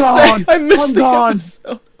didn't miss gone. that. I missed I'm the gone.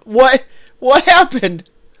 episode. What happened?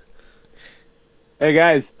 Hey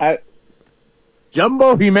guys,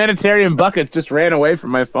 Jumbo Humanitarian Buckets just ran away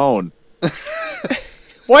from my phone.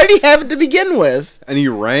 Why did he have it to begin with? And he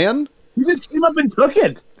ran? He just came up and took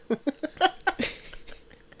it.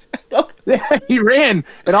 Yeah, he ran,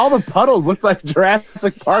 and all the puddles looked like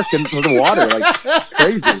Jurassic Park into the water, like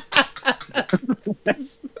crazy.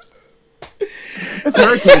 This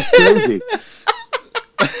hurricane's crazy.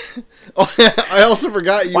 Oh, I also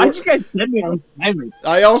forgot you. Why'd you guys send me on timing?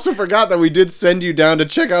 I also forgot that we did send you down to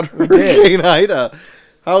check out Hurricane Ida.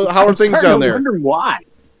 How are things down there? I wonder why.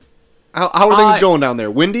 How are things going down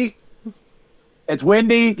there? Windy? It's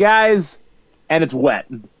windy, guys, and it's wet.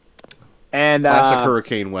 And Classic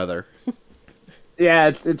hurricane weather.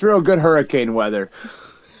 yeah, it's real good hurricane weather.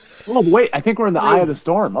 Oh wait, I think we're in the eye of the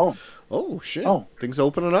storm. Oh shit! Oh. Things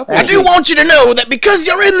opening up. I do want you to know that because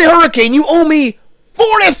you're in the hurricane, you owe me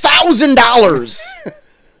 $40,000.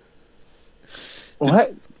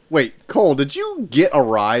 What? Wait, Cole, did you get a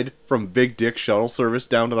ride from Big Dick Shuttle Service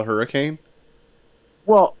down to the hurricane?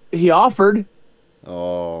 Well, he offered.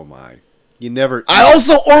 Oh my! You never. I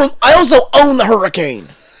also own the hurricane.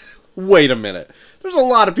 Wait a minute. There's a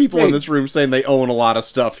lot of people in Wait. this room saying they own a lot of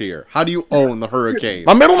stuff here. How do you own the hurricane?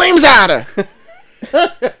 My middle name's Ida.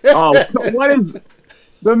 Oh, what is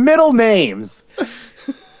the middle names?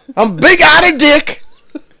 I'm Big Ida Dick.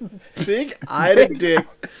 Big Ida Dick.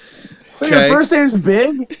 So Okay. your first name's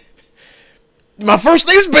Big? My first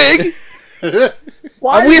name's Big.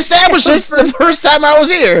 Why? We established this the first time I was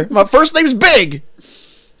here. My first name's Big.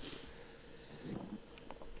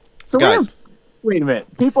 So we Guys. have, wait a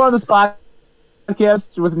minute. People on this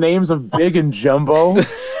podcast with names of Big and Jumbo.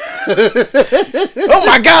 Oh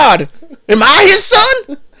my God! Am I his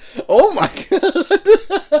son? Oh my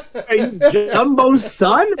god. Are you Jumbo's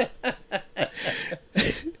son?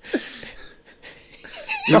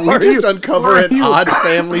 Did we just uncover an odd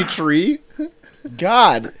family tree?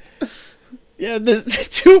 God. Yeah, there's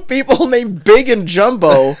two people named Big and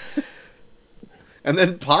Jumbo. And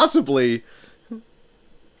then possibly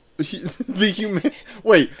the human.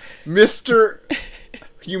 Wait, Mr.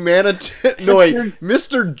 Humanity. No wait,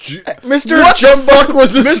 Mr. Mr. What the Jumbo fuck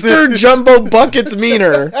was this Mr. name? Jumbo Buckets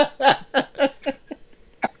Meaner.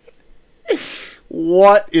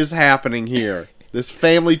 What is happening here? This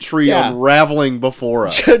family tree Yeah. unraveling before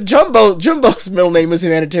us. Jumbo's middle name is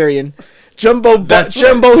Humanitarian. That's right.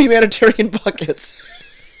 Jumbo Humanitarian Buckets.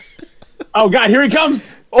 Oh God, here he comes.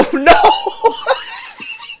 Oh no!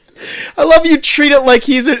 I love you treat it like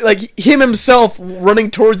he's like him himself running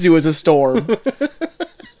towards you as a storm.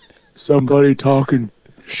 Somebody talking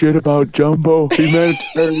shit about Jumbo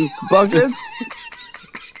Humanitarian Buckets?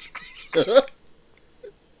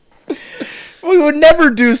 We would never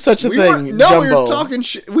do such a thing, No, Jumbo. we were talking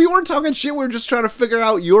shit. We weren't talking shit. We were just trying to figure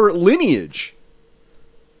out your lineage.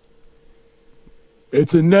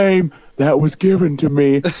 It's a name that was given to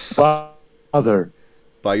me by father.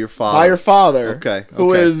 By your father. By your father. Okay,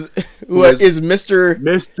 Who okay. is Who is- is Mr.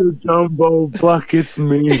 Mr. Jumbo Buckets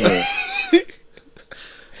Meaner.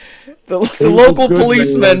 the a local good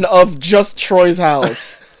policeman of Just Troy's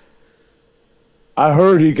house. I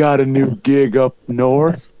heard he got a new gig up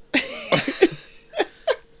north.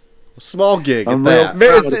 Small gig at I'm that.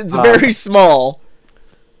 It's very small.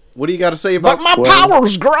 What do you got to say about? But my Well-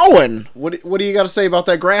 power's growing. What do you got to say about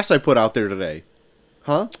that grass I put out there today?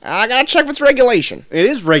 Huh? I gotta check with regulation. It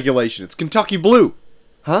is regulation. It's Kentucky blue.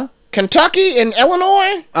 Huh? Kentucky and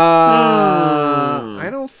Illinois? I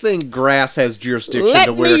don't think grass has jurisdiction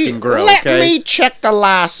to where it can grow. let Okay. me check the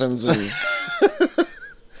licensing.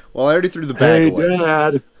 Well, I already threw the bag Hey, away.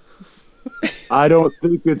 Dad. I don't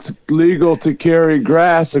think it's legal to carry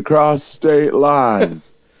grass across state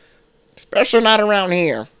lines. Especially not around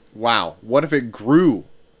here. Wow. What if it grew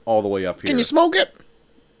all the way up here? Can you smoke it?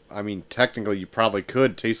 I mean, technically, you probably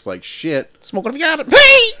could. Tastes like shit. Smoke it if you got it.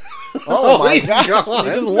 Hey! Oh my he's God. gone.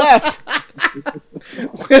 He just left.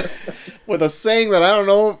 With a saying that I don't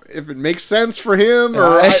know if it makes sense for him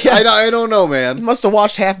or Yeah. I don't know, He man. must have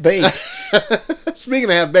watched Half Baked. Speaking of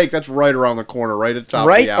half baked, that's right around the corner, right at the top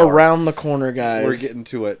Right of the hour. around the corner, guys. We're getting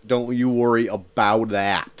to it. Don't you worry about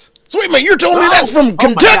that. So wait a minute, you're telling me that's from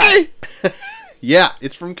Kentucky? Yeah,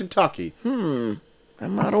 it's from Kentucky. I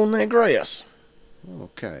might own that grass.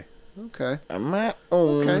 Okay. Okay. I might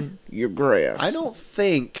own Okay. your grass. I don't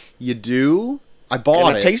think you do. I Can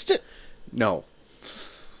bought I it. taste it? No.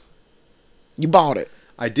 You bought it.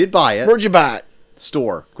 I did buy it. Where'd you buy it?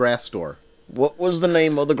 Store. Grass store. What was the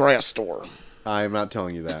name of the grass store? I'm not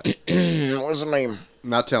telling you that. What was the name? I'm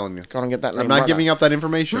not telling you. Gonna get that name. I'm not right giving now. up that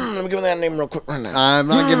information. Let me give me that name real quick right now. I'm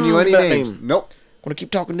not giving you any that names. name. Nope. Gonna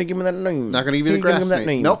keep talking to give me that name. Not gonna give you the Hey, grass give me that name.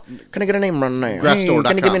 name. Nope. Can I get a name right now? Grassstore.com.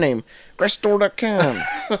 Can you give me a name? Grassstore.com.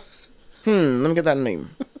 Let me get that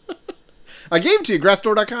name. I gave it to you.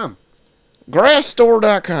 Grassstore.com.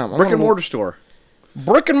 Grassstore.com. Brick and mortar store.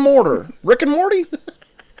 Brick and mortar. Rick and Morty?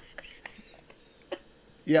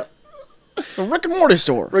 Yep. The Rick and Morty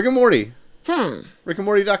store. Rick and Morty. Hmm.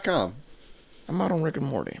 RickandMorty.com. I'm out on Rick and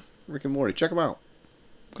Morty. Rick and Morty. Check them out.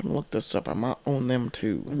 I'm gonna look this up. I might own them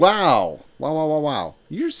too. Wow. Wow.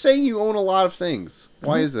 You're saying you own a lot of things.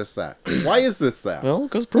 Why is this that? Why is this that? Well,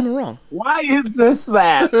 because prove me wrong. Why is this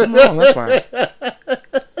that? I'm wrong, that's why.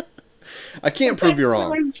 I can't prove you're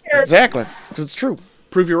wrong. Exactly. Because it's true.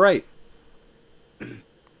 Prove you're right.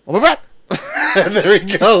 I'll be back. There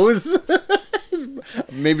he goes.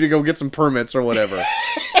 Maybe to go get some permits or whatever.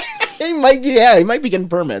 He might be getting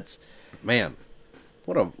permits. Man.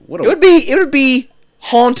 What It a would be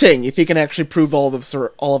haunting if he can actually prove all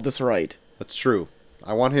of this right. That's true.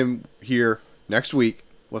 I want him here next week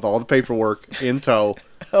with all the paperwork in tow.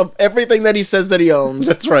 Of everything that he says that he owns.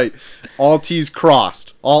 That's right. All T's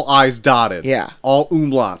crossed, all I's dotted. Yeah. All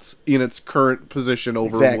umlauts in its current position over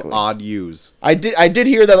Exactly. odd U's. I did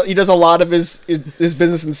hear that he does a lot of his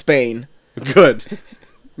business in Spain. Good.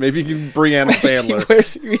 Maybe you can bring Adam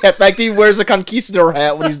Sandler. In fact, he wears a conquistador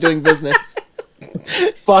hat when he's doing business.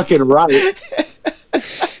 Fucking right.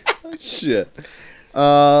 Shit.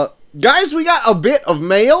 Guys, we got a bit of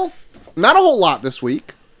mail. Not a whole lot this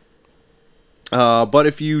week. But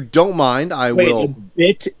if you don't mind, I Wait, a will...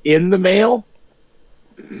 bit in the mail?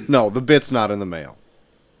 No, the bit's not in the mail.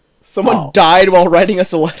 Someone died while writing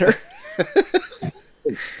us a letter.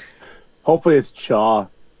 Hopefully it's Chaw.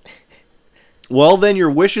 Well, then your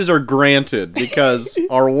wishes are granted, because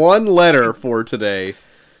our one letter for today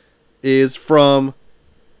is from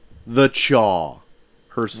the Chaw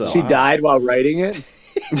herself. She died while writing it?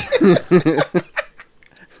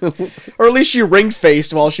 Or at least she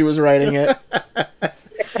ring-faced while she was writing it.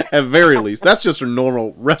 At very least. That's just her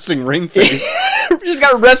normal resting ring face. She's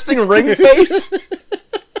got a resting ring face.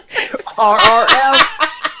 RRF?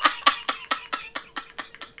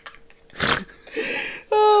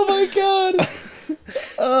 Oh my god.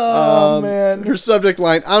 Oh man. Her subject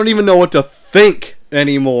line, I don't even know what to think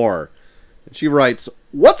anymore. And she writes,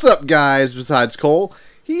 what's up, guys, besides Cole?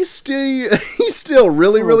 He's still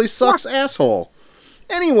really sucks asshole.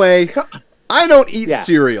 Anyway, I don't eat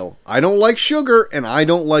cereal. I don't like sugar, and I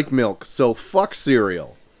don't like milk, so fuck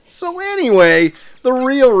cereal. So anyway, the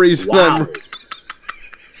real reason I'm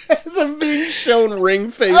being shown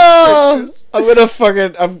ring face pictures. I'm gonna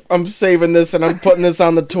fucking I'm saving this and I'm putting this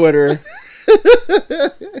on the Twitter.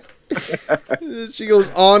 She goes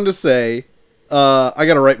on to say, I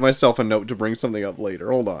gotta write myself a note to bring something up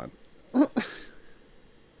later. Hold on.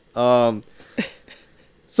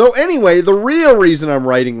 So anyway, the real reason I'm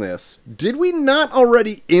writing this, did we not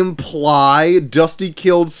already imply Dusty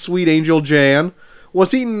killed Sweet Angel Jan?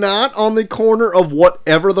 Was he not on the corner of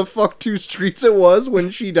whatever the fuck 2 streets it was when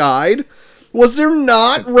she died? Was there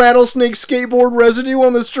not rattlesnake skateboard residue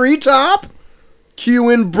on the street top?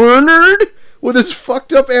 Q Bernard with his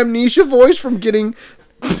fucked up amnesia voice from getting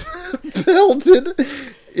pelted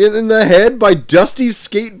in the head by Dusty's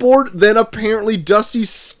skateboard, then apparently Dusty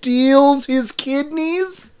steals his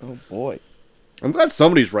kidneys? Oh boy. I'm glad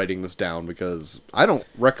somebody's writing this down because I don't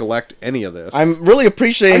recollect any of this. I'm really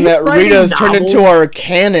appreciating you that writing Rita's turned novels? into our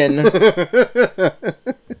canon.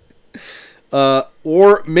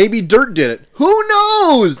 Or maybe Dirt did it. Who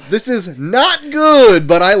knows? This is not good,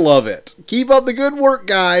 but I love it. Keep up the good work,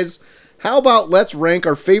 guys. How about let's rank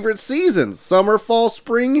our favorite seasons? Summer, fall,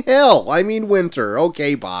 spring, hell. I mean winter.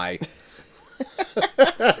 Okay, bye.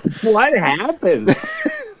 What happened?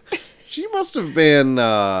 She must have been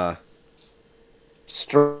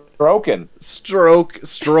Stroking.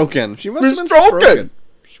 stroking. She must have been Stroking.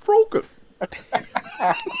 Stroking.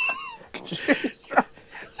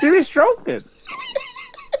 She was stroking.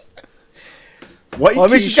 White Well,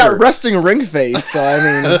 I mean, she's got t-shirt. resting ring face, so I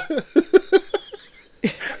mean,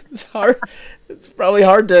 it's hard. It's probably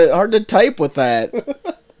hard to type with that.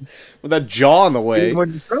 with that jaw in the way.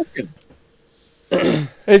 When stroking.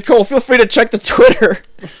 Hey, Cole, feel free to check the Twitter.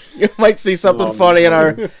 You might see something funny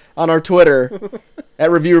on our Twitter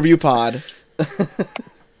at Review Pod.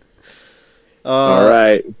 All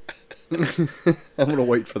right. I'm gonna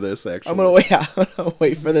wait for this. Actually, I'm gonna wait. I'm gonna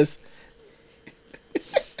wait for this.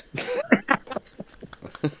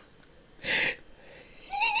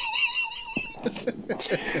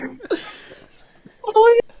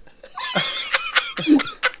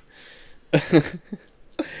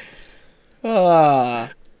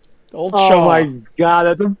 Old Oh Shaw. my god,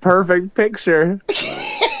 that's a perfect picture.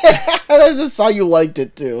 I just saw you liked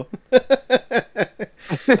it too. Is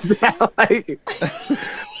that like?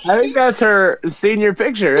 I think that's her senior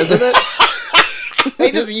picture, isn't it?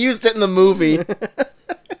 They just used it in the movie.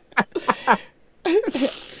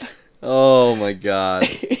 oh my god.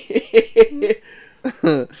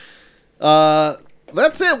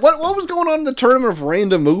 That's it. What was going on in the tournament of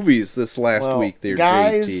random movies this last Well, week there,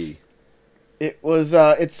 guys, JT? It was.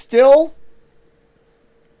 It's still.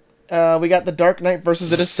 We got The Dark Knight versus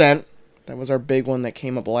The Descent. That was our big one that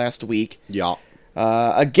came up last week. Yeah.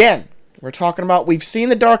 Again, we're talking about. We've seen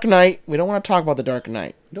The Dark Knight. We don't want to talk about The Dark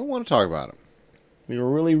Knight. Don't want to talk about him. We were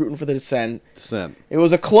really rooting for The Descent. Descent. It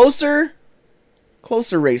was a closer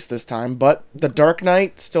race this time, but The Dark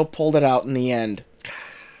Knight still pulled it out in the end.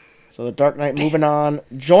 So The Dark Knight moving on,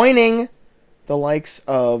 joining the likes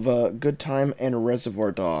of Good Time and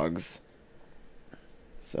Reservoir Dogs.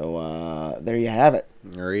 So there you have it.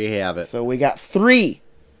 There you have it. So we got 3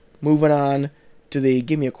 moving on to the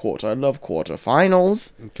Give Me a Quarter, I Love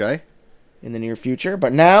quarterfinals Okay. in the near future.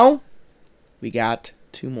 But now we got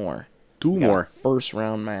 2 more. Two We got a more. first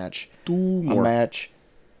round match. Two A more. match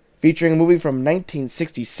featuring a movie from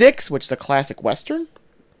 1966, which is a classic Western,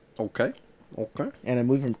 Okay. Okay. and a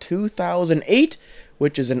movie from 2008,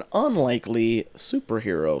 which is an unlikely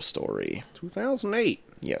superhero story. 2008.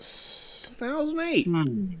 Yes. 2008.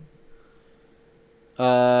 Hmm.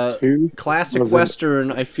 Classic Was it-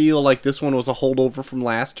 Western. I feel like this one was a holdover from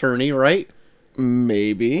last tourney, right?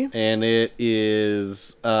 Maybe. And it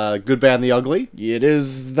is Good, Bad, and the Ugly. It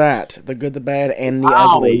is that. The Good, the Bad, and the You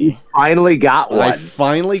Ugly. finally got I one.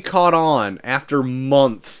 finally caught on after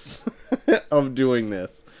months of doing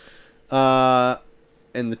this.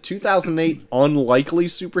 And the 2008 unlikely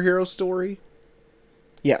superhero story,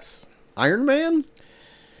 Yes. Iron Man,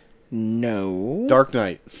 No. Dark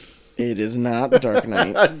Knight. It is not The Dark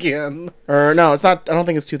Knight. Again. Or, no, it's not. I don't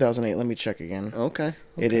think it's 2008. Let me check again. Okay.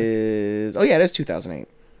 It is. Oh, yeah, it is 2008.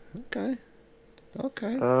 Okay.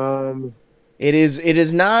 Okay. It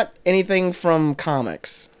is not anything from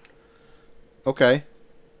comics. Okay.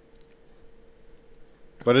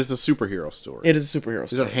 But it's a superhero story. It is a superhero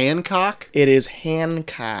Is story. it Hancock? It is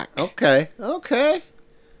Hancock. Okay. Okay.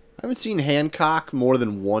 I haven't seen Hancock more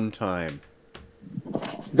than one time.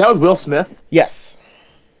 That was Will Smith. Yes.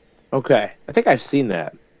 Okay, I think I've seen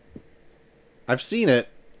that. I've seen it,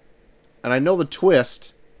 and I know the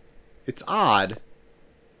twist. It's odd.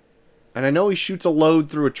 And I know he shoots a load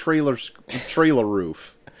through a trailer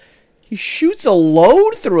roof. He shoots a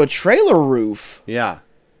load through a trailer roof. Yeah.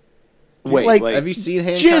 Wait, Like- like, Have you seen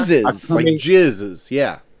Hancock? Jizzes. Like jizzes,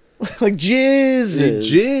 yeah. Like jizzes.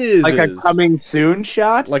 Jizzes. like a coming soon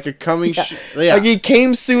shot? Like a coming... Yeah. Yeah. Like he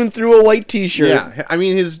came soon through a white t-shirt. Yeah. I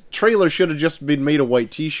mean, his trailer should have just been made of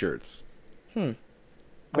white t-shirts. Hmm. Yeah,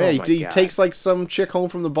 Oh he, my he God. takes, like, some chick home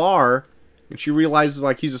from the bar, and she realizes,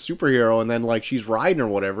 like, he's a superhero, and then, like, she's riding or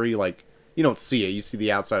whatever. You don't see it. You see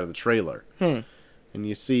the outside of the trailer. And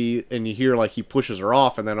you see, and you hear, like, he pushes her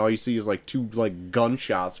off, and then all you see is, like, 2, like,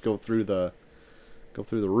 gunshots go through the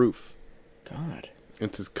roof. God.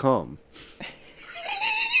 It's his cum.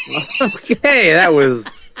 Okay, that was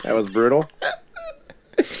brutal.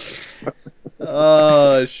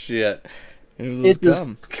 Oh, shit. It was his It's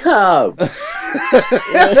cum. Cub.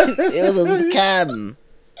 It was his cum.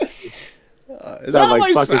 Is that how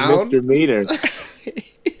like I fucking sound? Mr. Meter.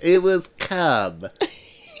 It was cub.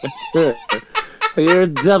 You're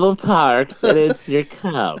double parked, but it's your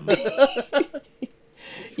cum.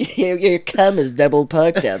 Your cum is double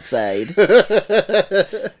parked outside.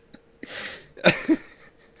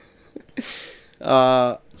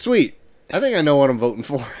 Sweet. I think I know what I'm voting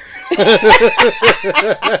for.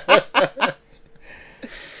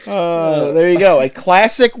 There you go. A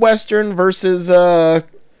classic Western versus a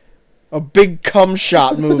big cum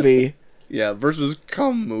shot movie. Yeah, versus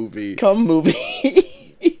cum movie. Cum movie.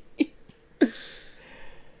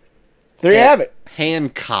 There you have it.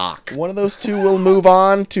 Hancock. One of those two will move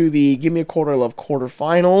on to the Give Me a Quarter I Love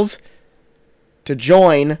quarterfinals to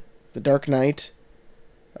join The Dark Knight,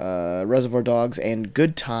 Reservoir Dogs, and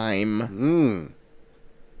Good Time.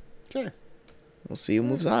 Okay. We'll see who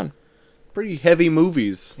moves on. Pretty heavy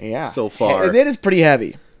movies Yeah. so far. It is pretty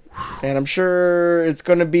heavy. And I'm sure it's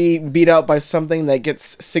going to be beat out by something that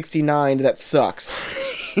gets 69 that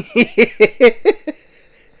sucks.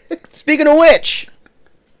 Speaking of which,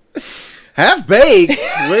 Half Baked,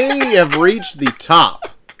 we have reached the top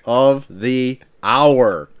of the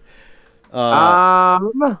hour. We're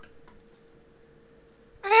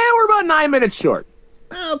about 9 minutes short.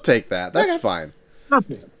 I'll take that. That's fine. Not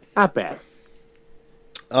bad. Not bad.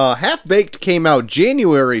 Half Baked came out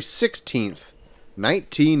January 16th,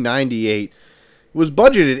 1998. It was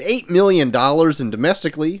budgeted $8 million and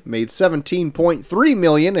domestically made $17.3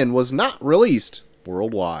 million and was not released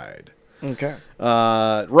worldwide. okay,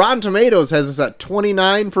 Rotten Tomatoes has this at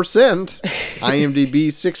 29%. IMDb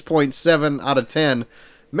 6.7 out of 10.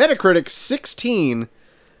 Metacritic 16.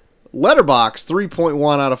 Letterboxd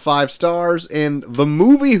 3.1 out of 5 stars. And The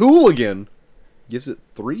Movie Hooligan gives it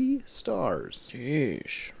 3 stars.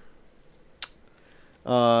 jeez,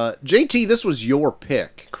 JT, this was your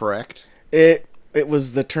pick, correct? it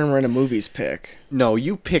was the Turn Random Movies pick. No,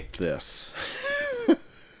 you picked this.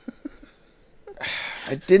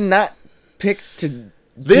 I did not pick to do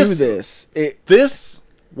This- this. This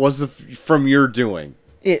was from your doing.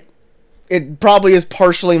 It probably is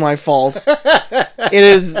partially my fault. It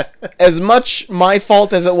is as much my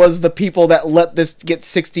fault as it was the people that let this get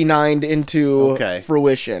 69'd into Okay.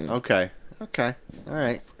 fruition. Okay. All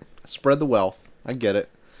right. Spread the wealth. I get it.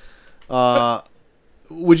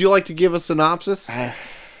 Would you like to give a synopsis?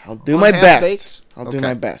 I'll do On my Half-Baked? best. I'll do Okay.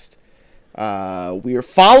 my best. We are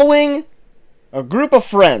following a group of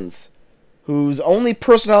friends whose only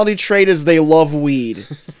personality trait is they love weed.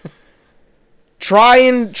 Try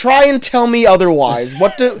and tell me otherwise.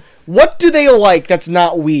 What do they like that's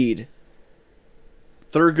not weed?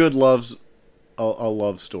 Thurgood loves a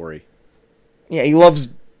love story, Yeah, he loves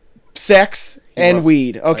sex and loves-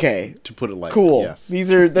 weed. Okay. to put it lightly. Cool. Yes.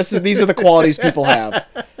 These are the qualities people have.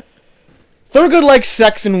 Thurgood likes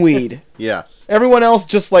sex and weed. Yes. Everyone else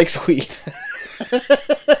just likes weed.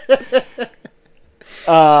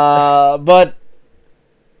 But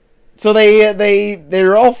so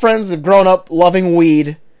they're all friends. They've grown up loving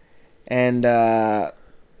weed, and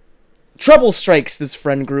trouble strikes this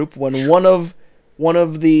friend group when one of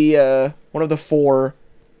the four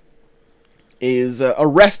is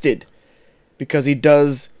arrested because he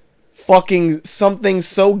does fucking something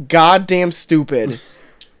so goddamn stupid.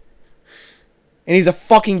 And he's a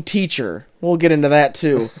fucking teacher. We'll get into that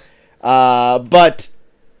too. But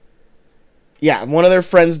yeah, one of their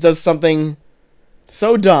friends does something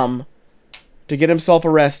so dumb to get himself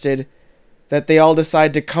arrested that they all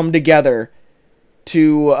decide to come together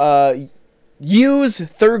to use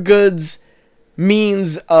Thurgood's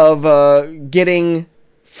means of getting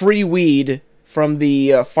free weed from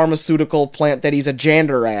the pharmaceutical plant that he's a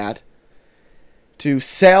janitor at to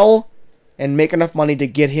sell and make enough money to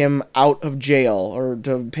get him out of jail or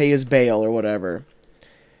to pay his bail or whatever.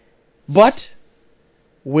 But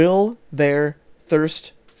will their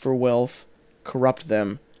thirst for wealth corrupt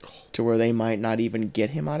them to where they might not even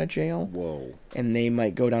get him out of jail? Whoa. And they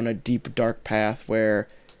might go down a deep, dark path where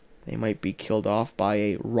they might be killed off by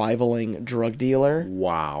a rivaling drug dealer.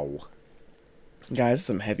 Wow. Guys,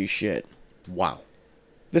 some heavy shit. Wow.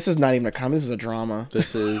 This is not even a comedy, this is a drama.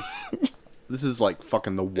 This is like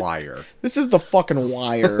fucking The Wire. This is the fucking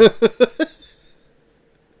Wire.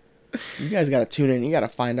 You guys gotta tune in. You gotta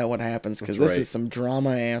find out what happens, because That's this right. is some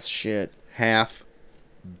drama-ass shit. Half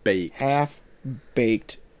baked.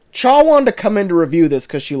 Half-baked. Chaw wanted to come in to review this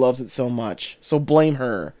because she loves it so much. So blame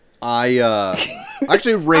her. I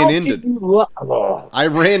actually ran into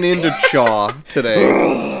Chaw today,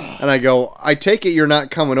 and I go, I take it you're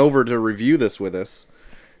not coming over to review this with us.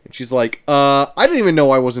 And she's like, I didn't even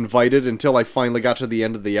know I was invited until I finally got to the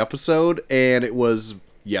end of the episode, and it was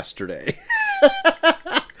yesterday.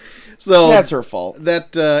 So That's her fault.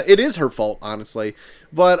 That it is her fault, honestly.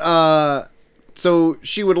 But so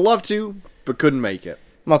she would love to, but couldn't make it.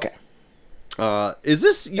 Okay. Is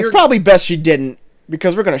this your? It's probably best she didn't,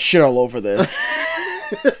 because we're gonna shit all over this.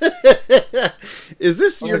 Is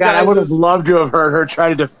this Oh your my God, I would have guys'? loved to have heard her try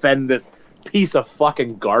to defend this piece of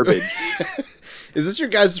fucking garbage. Is this your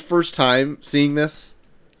guys' first time seeing this?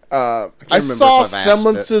 I remember saw if I've asked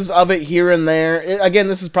semblances of it here and there. Again,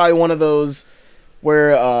 this is probably one of those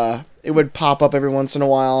where it would pop up every once in a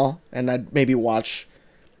while, and I'd maybe watch.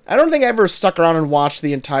 I don't think I ever stuck around and watched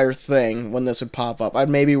the entire thing when this would pop up. I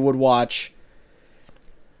maybe would watch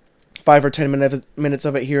 5 or 10 minutes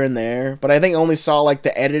of it here and there, but I think I only saw like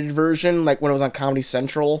the edited version, like when it was on Comedy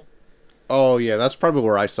Central. Oh yeah, that's probably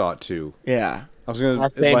where I saw it too. Yeah, I was gonna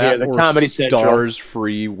Same here, the or Comedy Central. Stars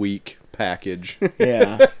free week package.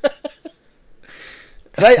 yeah.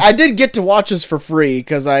 'Cause I did get to watch this for free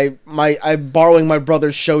because I'm borrowing my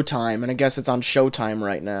brother's Showtime, and I guess it's on Showtime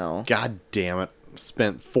right now. God damn it!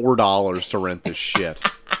 spent $4 to rent this shit.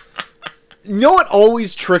 You know what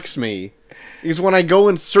always tricks me is when I go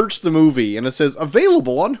and search the movie and it says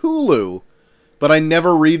available on Hulu, but I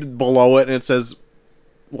never read below it and it says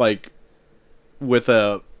like with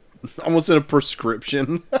a almost in a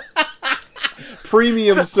prescription.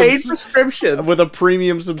 Premium Paid prescription. with a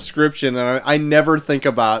premium subscription, and I never think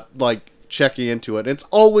about like checking into it. It's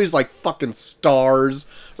always like fucking Stars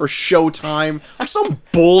or Showtime or some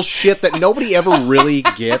bullshit that nobody ever really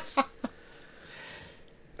gets.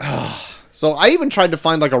 So I even tried to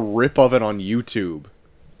find like a rip of it on YouTube,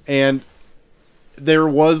 and there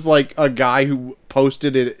was like a guy who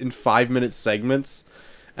posted it in 5-minute segments,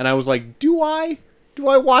 and I was like, do I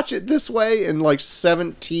watch it this way in like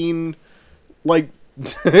 17 like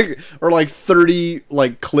or like 30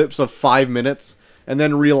 like clips of 5 minutes, and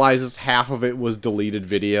then realizes half of it was deleted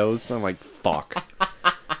videos. I'm like, fuck.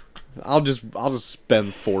 I'll just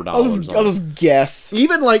spend $4 I'll just guess.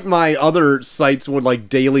 Even like my other sites with like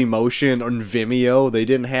Daily Motion and Vimeo, they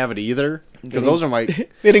didn't have it either, because those are my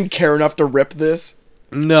They didn't care enough to rip this.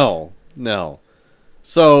 no.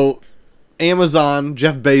 So Amazon,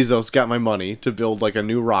 Jeff Bezos got my money to build like a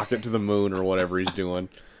new rocket to the moon or whatever he's doing.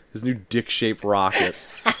 His new dick-shaped rocket.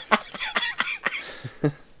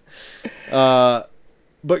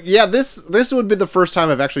 But yeah, this would be the first time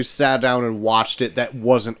I've actually sat down and watched it that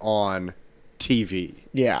wasn't on TV.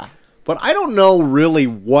 Yeah. But I don't know really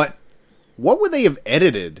what would they have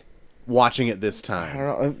edited watching it this time. I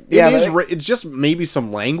don't know. Yeah, It's just maybe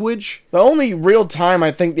some language. the only real time I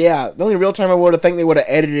would have think they would have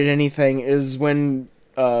edited anything is when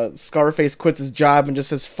Scarface quits his job and just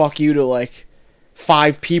says fuck you to like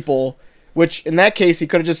 5 people, which in that case he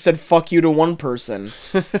could have just said fuck you to 1 person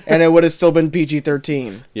and it would have still been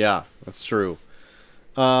PG-13. Yeah, that's true.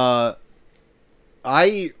 I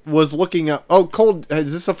was looking up. Oh, Cole,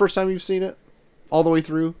 is this the first time you've seen it all the way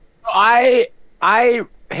through? I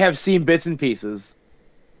have seen bits and pieces,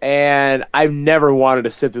 and I've never wanted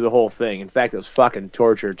to sit through the whole thing. In fact, it was fucking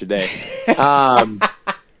torture today.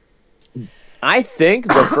 I think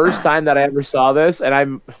the first time that I ever saw this,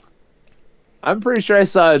 and I'm pretty sure I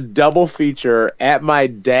saw a double feature at my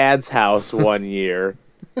dad's house one year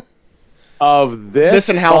of this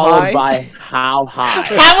and How followed High? by How High.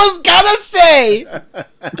 I was gonna say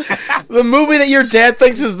the movie that your dad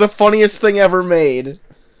thinks is the funniest thing ever made.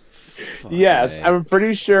 Yes, man. I'm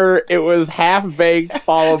pretty sure it was Half Baked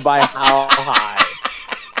followed by How High.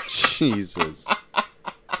 Jesus.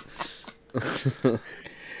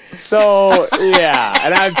 So, yeah,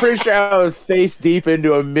 and I'm pretty sure I was face deep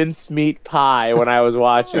into a mincemeat pie when I was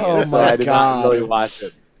watching it, Oh so my I did God. not really watch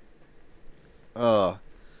it.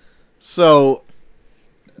 So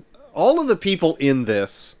all of the people in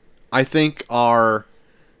this, I think, are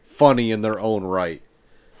funny in their own right.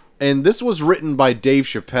 And this was written by Dave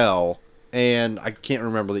Chappelle, and I can't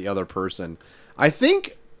remember the other person. I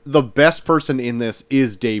think the best person in this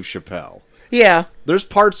is Dave Chappelle. Yeah. There's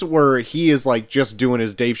parts where he is like just doing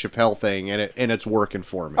his Dave Chappelle thing, and it's working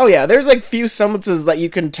for me. Oh yeah, there's like few sentences that you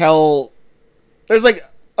can tell. There's like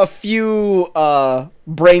a few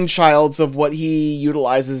brainchilds of what he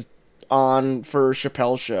utilizes on for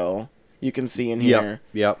Chappelle's show. You can see in here.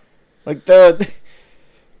 Yep. Like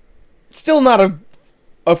still not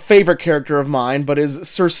a favorite character of mine, but is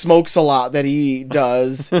Sir Smokes-a-Lot that he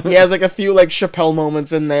does. He has like a few like Chappelle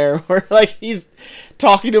moments in there where like he's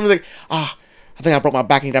talking to him like, I think I broke my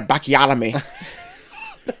back and need a bacchiotomy.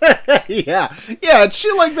 Yeah,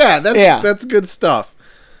 shit like that. That's good stuff.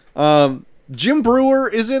 Jim Brewer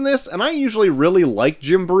is in this, and I usually really like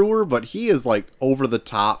Jim Brewer, but he is like over the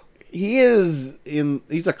top. He's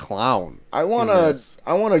a clown. I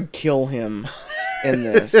wanna kill him in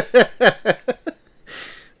this.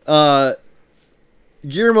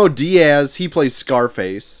 Guillermo Diaz, he plays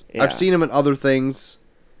Scarface. Yeah. I've seen him in other things.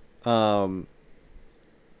 I'm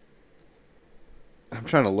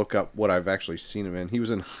trying to look up what I've actually seen him in. He was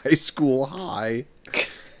in High School High.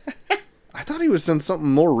 I thought he was in something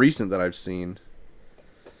more recent that I've seen.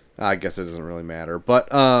 I guess it doesn't really matter. But,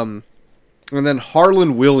 and then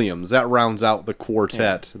Harlan Williams, that rounds out the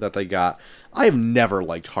quartet that they got. I have never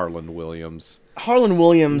liked Harlan Williams. Harlan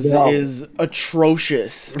Williams is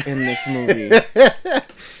atrocious in this movie.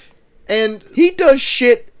 And he does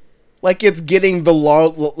shit like it's getting the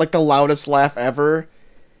loudest laugh ever.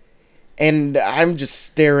 And I'm just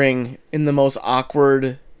staring in the most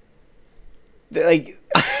awkward, like,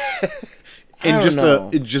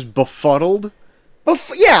 just befuddled.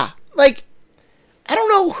 Yeah, like, I don't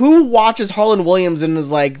know who watches Harlan Williams and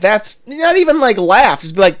is like, that's not even like laugh,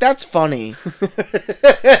 just be like, that's funny.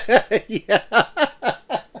 Yeah.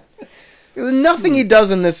 Nothing he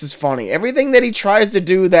does in this is funny. Everything that he tries to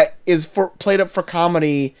do that is played up for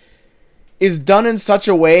comedy is done in such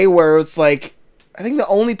a way where it's like, I think the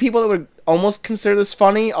only people that would almost consider this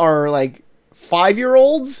funny are like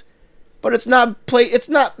 5-year-olds, but it's not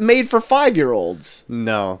made for 5-year-olds.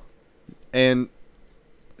 No. And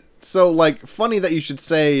so, like, funny that you should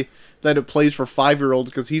say that it plays for 5-year-olds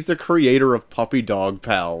because he's the creator of Puppy Dog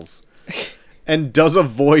Pals and does a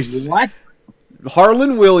voice. What?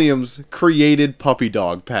 Harlan Williams created Puppy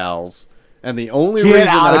Dog Pals. And the only Get reason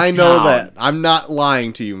out of I know town. that, I'm not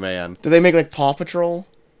lying to you, man. Do they make like Paw Patrol?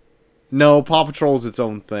 No, Paw Patrol is its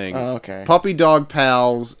own thing. Oh, okay. Puppy Dog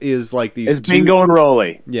Pals is like these It's Bingo and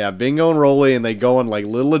Rolly. Yeah, Bingo and Rolly, and they go on like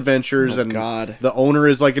little adventures, Oh, and God. the owner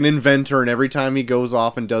is like an inventor, and every time he goes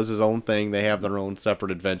off and does his own thing, they have their own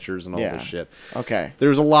separate adventures and all Yeah. this shit. Okay.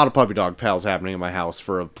 There's a lot of Puppy Dog Pals happening in my house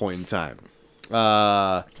for a point in time.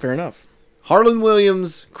 Fair enough. Harlan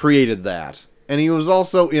Williams created that, and he was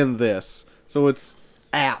also in this, so it's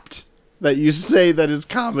apt that you say that his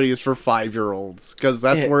comedy is for 5-year-olds, because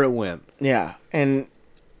that's where it went. Yeah, and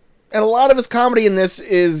a lot of his comedy in this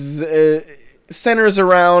is centers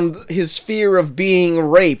around his fear of being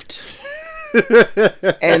raped.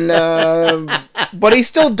 And but he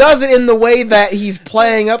still does it in the way that he's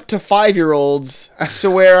playing up to 5-year-olds,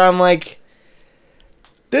 to where I'm like,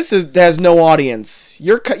 this has no audience.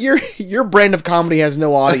 Your brand of comedy has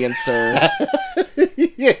no audience, sir.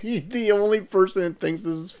 Yeah, the only person that thinks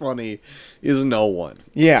this is funny is no one.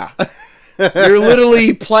 Yeah. You're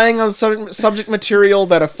literally playing on subject material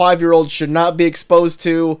that a 5-year-old should not be exposed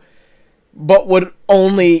to, but would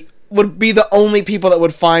be the only people that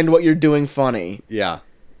would find what you're doing funny. Yeah.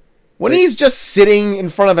 When he's just sitting in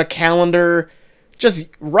front of a calendar, just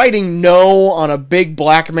writing no on a big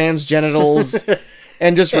black man's genitals,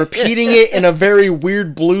 and just repeating it in a very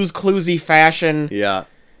weird Blues Cluesy fashion, Yeah.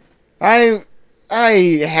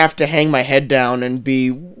 I have to hang my head down and be,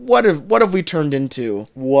 what have we turned into?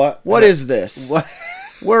 What is this? What?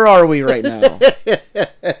 Where are we right now?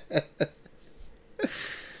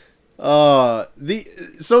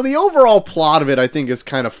 The overall plot of it, I think, is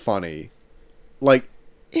kind of funny. Like,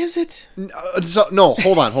 Is it? no,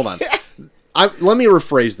 hold on. Let me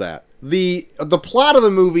rephrase that. The plot of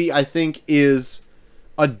the movie, I think, is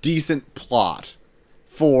a decent plot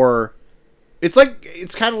for. It's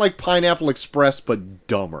kind of like Pineapple Express, but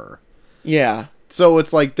dumber. Yeah. So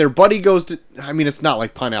it's like their buddy goes to. I mean, it's not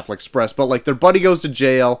like Pineapple Express, but like their buddy goes to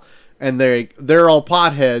jail, and they're all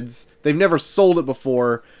potheads. They've never sold it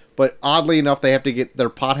before, but oddly enough, they have to get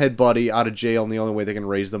their pothead buddy out of jail, and the only way they can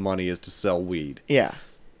raise the money is to sell weed. Yeah.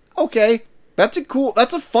 Okay, that's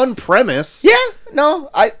a fun premise. Yeah,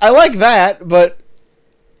 no, I like that, but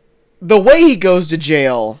the way he goes to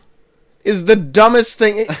jail is the dumbest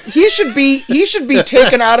thing. He should be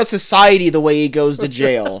taken out of society the way he goes to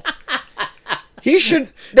jail. They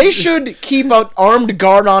should keep an armed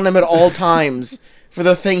guard on him at all times for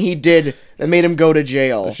the thing he did that made him go to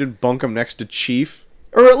jail. They should bunk him next to Chief.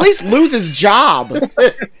 Or at least lose his job.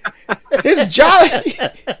 His job.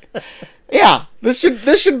 Yeah, this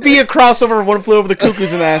should be a crossover of One Flew Over the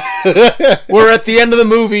Cuckoo's Nest, where at the end of the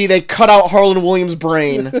movie they cut out Harlan Williams'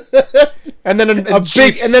 brain, and then and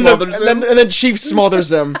then Chief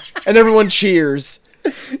smothers him, and everyone cheers.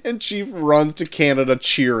 And Chief runs to Canada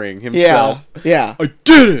cheering himself. Yeah. I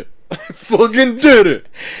did it! I fucking did it!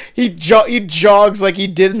 He jogs like he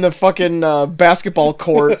did in the fucking basketball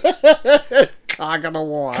court. Cock of the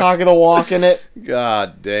walk. Cock of the walk in it.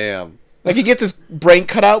 God damn. Like he gets his brain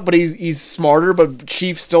cut out, but he's smarter, but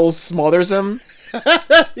Chief still smothers him.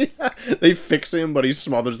 Yeah. They fix him, but he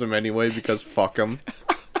smothers him anyway because fuck him.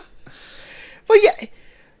 But yeah,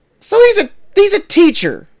 so he's a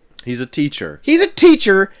teacher. He's a teacher. He's a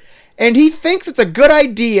teacher, and he thinks it's a good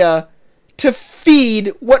idea to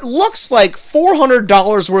feed what looks like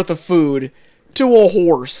 $400 worth of food to a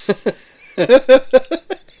horse.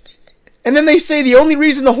 And then they say the only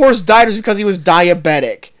reason the horse died was because he was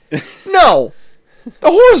diabetic. No.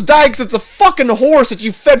 The horse died because it's a fucking horse that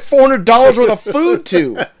you fed $400 worth of food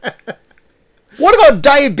to. What about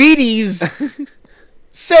diabetes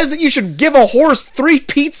says that you should give a horse 3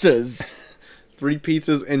 pizzas? 3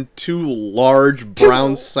 pizzas and 2 large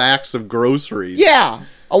brown sacks of groceries. Yeah.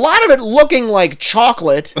 A lot of it looking like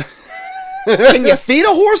chocolate. Can you feed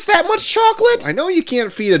a horse that much chocolate? I know you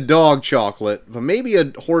can't feed a dog chocolate, but maybe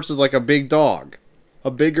a horse is like a big dog. A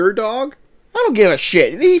bigger dog? I don't give a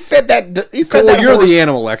shit. He fed that. He fed Well, that you're horse. the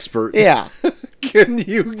animal expert. Yeah. Can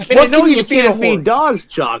you? I What know can you you feed a can't horse? feed dogs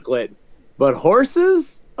chocolate, but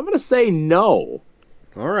horses? I'm gonna say no.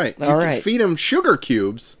 All right. You All can right. feed them sugar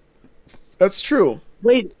cubes. That's true.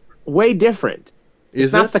 Way different.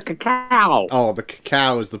 Is Not it? the cacao. Oh, the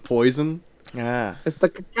cacao is the poison? Ah, It's the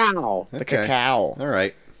cacao. the Okay. cacao. All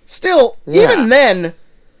right. Still, Yeah. even then,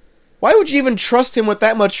 why would you even trust him with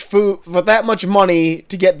that much food, with that much money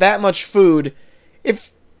to get that much food,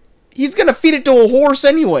 if he's gonna feed it to a horse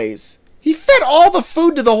anyways? He fed all the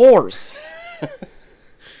food to the horse.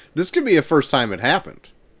 This could be the first time it happened.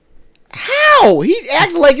 How? He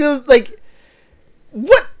acted like it was like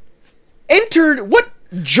what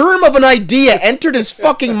germ of an idea entered his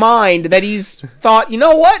fucking mind that he's thought, you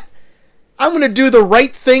know what? I'm gonna do the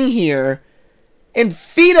right thing here and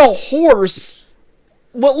feed a horse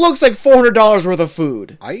what looks like $400 worth of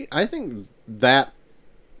food. I think that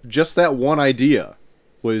just that one idea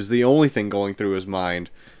was the only thing going through his mind.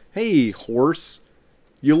 Hey, horse,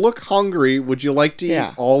 you look hungry. Would you like to Yeah.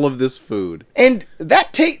 eat all of this food? And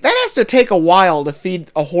that has to take a while to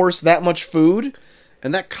feed a horse that much food.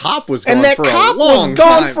 And that cop was gone And that for cop a long was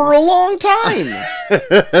gone time. for a long time.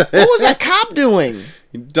 What was that cop doing?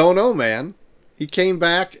 Don't know, man. He came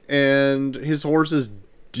back and his horse is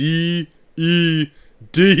D-E-D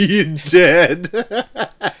dead.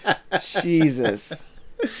 Jesus.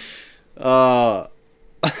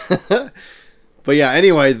 But yeah,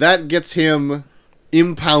 anyway, that gets him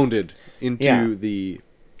impounded into Yeah. the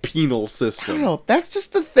penal I system. don't know. That's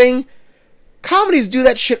just the thing. Comedies do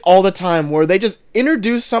that shit all the time where they just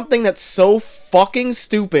introduce something that's so fucking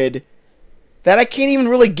stupid that I can't even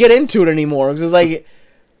really get into it anymore. Because it's like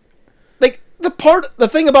the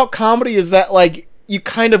thing about comedy is that like you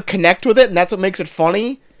kind of connect with it and that's what makes it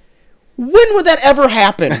funny. When would that ever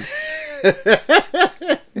happen?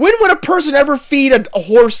 When would a person ever feed a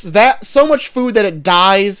horse that so much food that it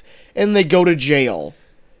dies and they go to jail?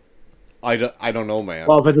 I don't know, man.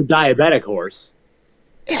 Well, if it's a diabetic horse.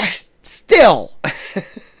 Yes, still.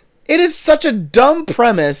 It is such a dumb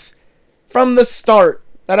premise from the start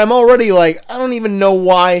that I'm already like, I don't even know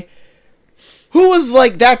why. Who was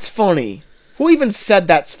like, that's funny? Who even said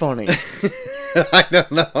that's funny? I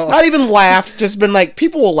don't know. Not even laughed, just been like,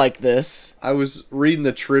 people will like this. I was reading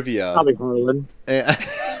the trivia. Probably Harlan.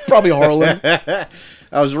 Probably Harlan.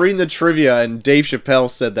 I was reading the trivia, and Dave Chappelle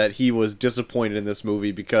said that he was disappointed in this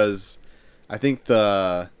movie because I think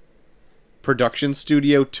the production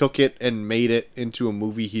studio took it and made it into a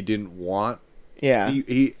movie he didn't want. Yeah.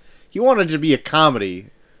 He wanted it to be a comedy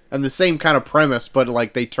and the same kind of premise, but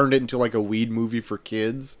like they turned it into like a weed movie for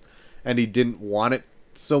kids, and he didn't want it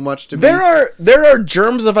so much to be. There are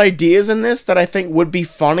germs of ideas in this that I think would be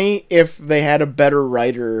funny if they had a better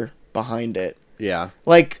writer behind it. Yeah.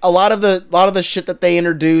 Like a lot of the shit that they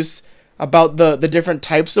introduce about the different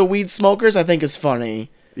types of weed smokers, I think is funny.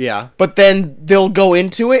 Yeah. But then they'll go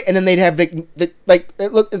into it, and then they'd have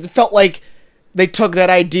it felt like they took that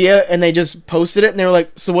idea and they just posted it, and they were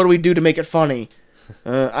like, "So what do we do to make it funny?"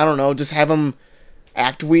 I don't know, just have them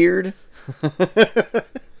act weird.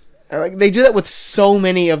 Like they do that with so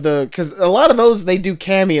many of because a lot of those they do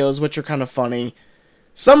cameos, which are kind of funny.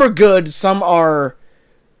 Some are good, some are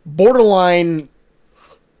borderline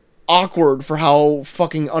awkward for how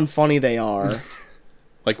fucking unfunny they are.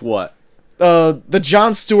 Like what? The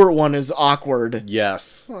Jon Stewart one is awkward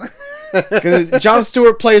Yes. because Jon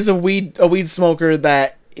Stewart plays a weed smoker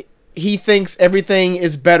that he thinks everything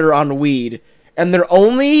is better on weed, and their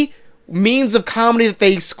only means of comedy that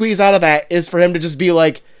they squeeze out of that is for him to just be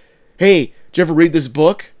like, "Hey, did you ever read this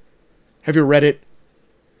book? Have you read it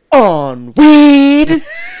on weed?"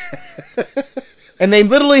 And they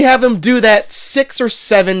literally have him do that 6 or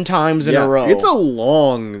 7 times in a row. It's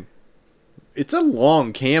a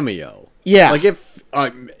long cameo. Yeah. Like if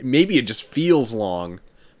maybe it just feels long,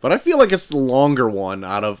 but I feel like it's the longer one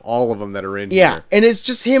out of all of them that are in Yeah, here. and it's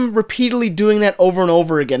just him repeatedly doing that over and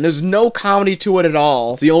over again. There's no comedy to it at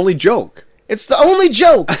all. It's the only joke. It's the only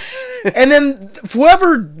joke. And then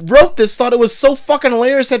whoever wrote this thought it was so fucking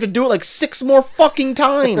hilarious they had to do it like 6 more fucking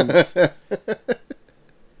times.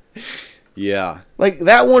 Yeah. Like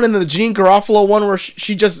that one and the Jean Garofalo one where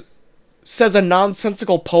she just says a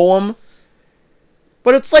nonsensical poem.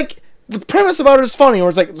 But it's like, the premise about it is funny, where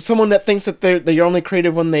it's like someone that thinks that they're only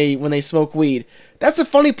creative when they smoke weed. That's a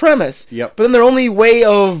funny premise. Yep. But then their only way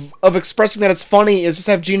of expressing that it's funny is just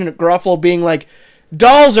have Jean Garofalo being like,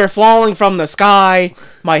 "Dolls are falling from the sky.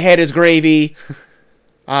 My head is gravy.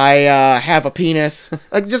 I have a penis."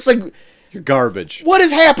 Like, just like, You're garbage. what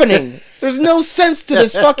is happening? There's no sense to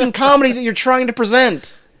this fucking comedy that you're trying to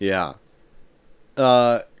present. Yeah.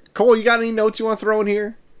 Cole, you got any notes you want to throw in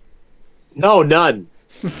here? No, none.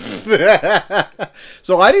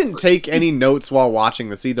 So I didn't take any notes while watching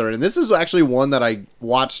this either, and this is actually one that I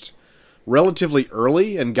watched relatively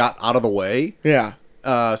early and got out of the way. Yeah.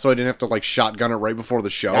 so I didn't have to like shotgun it right before the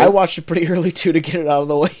show. I watched it pretty early too to get it out of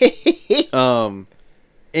the way.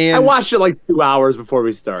 And I watched it like 2 hours before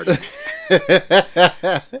we started.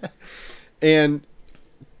 and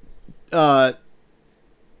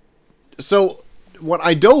so when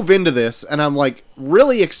I dove into this, and I'm like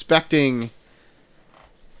really expecting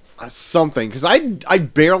something, because I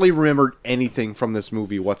barely remembered anything from this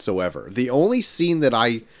movie whatsoever. The only scene that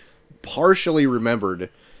I partially remembered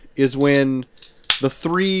is when the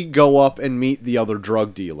three go up and meet the other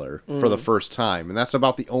drug dealer for the first time, and that's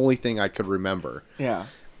about the only thing I could remember. Yeah.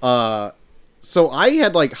 So I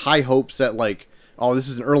had like high hopes that like, oh, this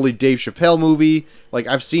is an early Dave Chappelle movie. Like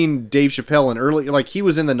I've seen Dave Chappelle in early, like he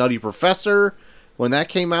was in The Nutty Professor when that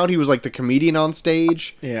came out. He was like the comedian on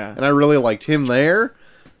stage. Yeah. And I really liked him there.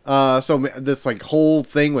 So this like whole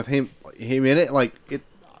thing with him in it, like it,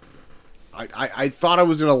 I thought I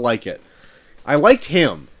was gonna like it. I liked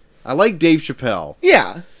him. I like Dave Chappelle.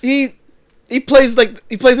 Yeah. He plays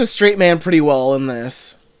a straight man pretty well in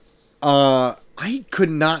this. I could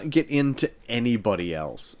not get into anybody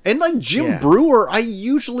else. And like Jim Yeah. Brewer, I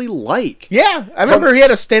usually like. Yeah, I remember he had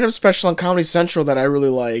a stand-up special on Comedy Central that I really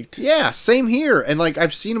liked. Yeah, same here. And like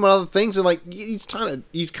I've seen him on other things, and like he's kind of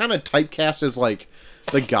typecast as like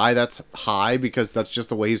the guy that's high because that's just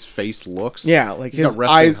the way his face looks. Yeah, like He's his got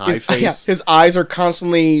resting eyes, high face. yeah, his eyes are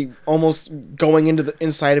constantly almost going into the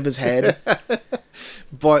inside of his head.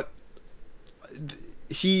 But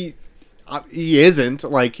he isn't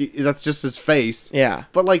like that's just his face. Yeah,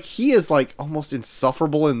 But like he is like almost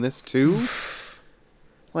insufferable in this too.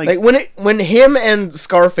 like when him and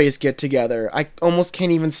Scarface get together, I almost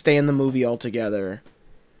can't even stay in the movie altogether.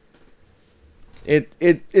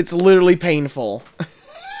 It's literally painful.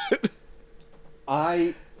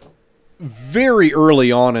 I very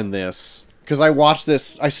early on in this, because I watched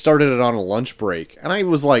this, I started it on a lunch break, and I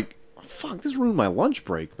was like, "Fuck, this ruined my lunch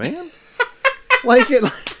break, man!"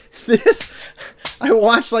 This. I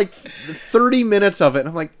watched like 30 minutes of it, and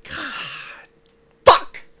I'm like, "God,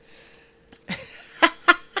 fuck!"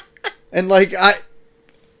 And like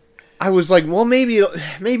I was like, well, maybe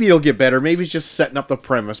it'll get better. Maybe it's just setting up the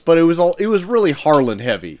premise, but it was really Harlan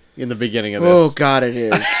heavy in the beginning of this. Oh God, it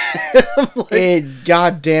is.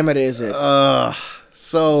 God damn it, is it?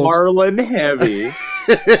 So Harlan heavy.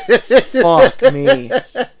 Fuck me.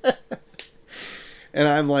 And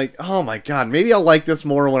I'm like, oh my God, maybe I'll like this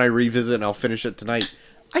more when I revisit and I'll finish it tonight.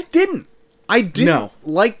 I didn't No.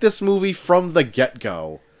 like this movie from the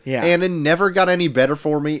get-go. Yeah. And it never got any better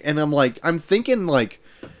for me. And I'm thinking like,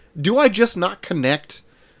 do I just not connect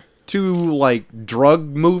to like drug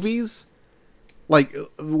movies? Like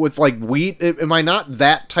with like weed? Am I not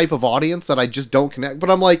that type of audience that I just don't connect? But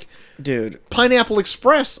I'm like, Dude, Pineapple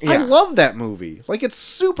Express. I Yeah. love that movie. Like it's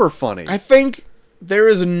super funny. I think there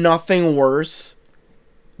is nothing worse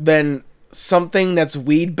than something that's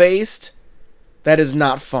weed based that is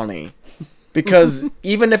not funny. Because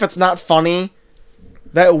even if it's not funny,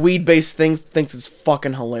 that weed based thing thinks it's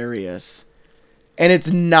fucking hilarious. And it's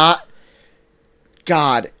not.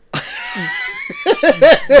 God.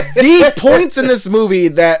 The points in this movie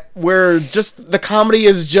where just the comedy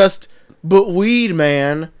is just, but weed,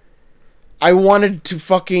 man. I wanted to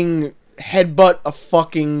fucking headbutt a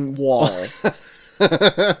fucking wall.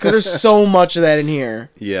 Because there's so much of that in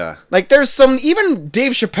here. yeah. Like, there's some... Even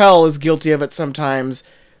Dave Chappelle is guilty of it sometimes.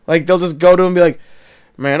 Like, they'll just go to him and be like,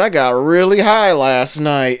 man, I got really high last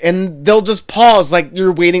night. And they'll just pause, like,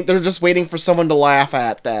 they're just waiting for someone to laugh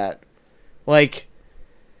at that. Like...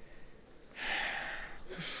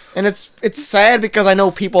 And it's sad because I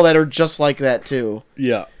know people that are just like that, too.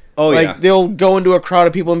 Yeah. Oh, Like, yeah. they'll go into a crowd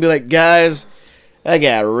of people and be like, guys, I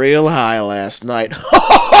got real high last night.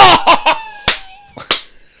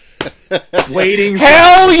 Waiting.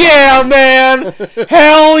 Hell yeah, man!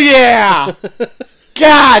 Hell yeah!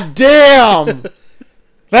 God damn!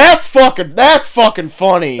 That's fucking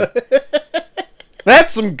funny.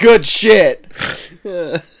 That's some good shit.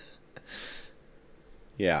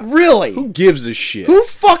 Yeah. Really? Who gives a shit? Who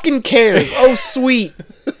fucking cares? Oh, sweet.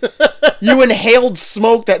 You inhaled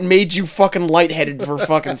smoke that made you fucking lightheaded for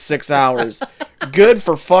fucking 6 hours. Good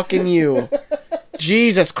for fucking you.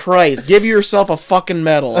 Jesus Christ. Give yourself a fucking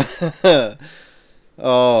medal.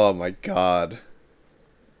 Oh my God.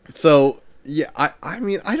 So yeah, I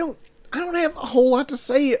mean I don't have a whole lot to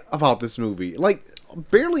say about this movie. Like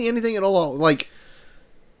barely anything at all. Like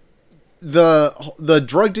the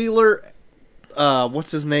drug dealer,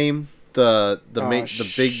 what's his name? The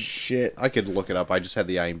big shit. I could look it up. I just had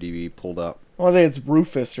the IMDb pulled up. I want to say it's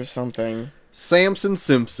Rufus or something. Samson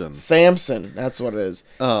Simpson. Samson. That's what it is.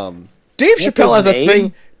 Dave What's Chappelle his has a name?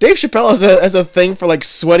 thing. Dave Chappelle has a thing for like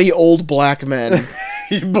sweaty old black men.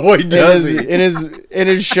 Boy, does he. in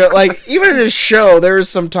his show. Like even in his show, there's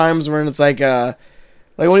some times when it's like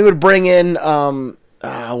when he would bring in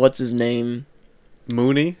what's his name?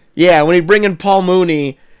 Mooney? Yeah, when he'd bring in Paul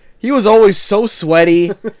Mooney, he was always so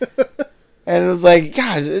sweaty. And it was like,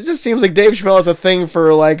 God, it just seems like Dave Chappelle has a thing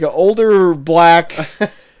for like older black,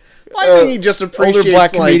 I think he just appreciates older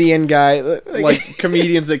black comedian guy, like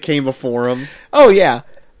comedians that came before him. Oh yeah,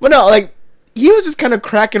 but no, like he was just kind of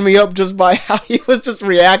cracking me up just by how he was just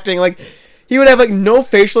reacting. Like he would have like no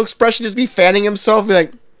facial expression, just be fanning himself, be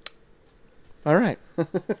like, "All right."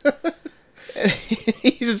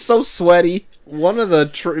 He's just so sweaty. One of the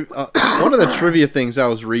trivia things I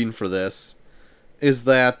was reading for this is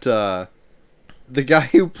that the guy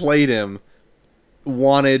who played him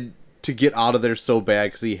wanted to get out of there so bad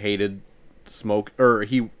because he hated smoke, or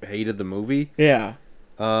he hated the movie. Yeah.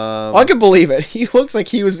 I can believe it. He looks like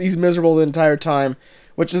he's miserable the entire time,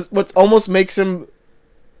 which is what almost makes him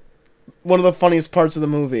one of the funniest parts of the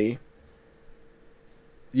movie.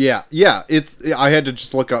 Yeah. I had to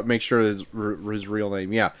just look up, make sure his real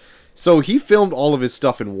name. Yeah. So he filmed all of his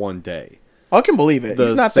stuff in one day. I can believe it.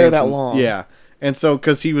 He's not there that long. Yeah. And so,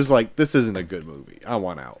 because he was like, this isn't a good movie. I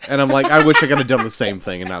want out. And I'm like, I wish I could have done the same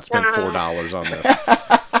thing and not spent $4 on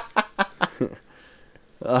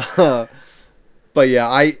this. But yeah,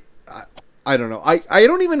 I don't know. I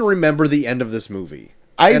don't even remember the end of this movie.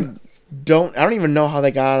 I don't even know how they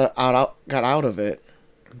got out of it.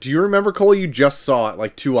 Do you remember, Cole? You just saw it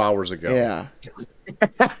like 2 hours ago. Yeah.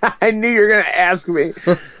 I knew you were gonna ask me.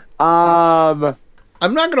 I'm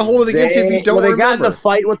not gonna hold it against you if you don't they remember. got in the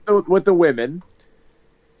fight with the women.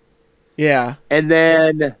 Yeah. And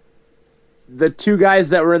then the two guys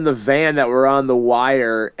that were in the van that were on the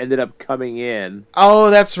wire ended up coming in.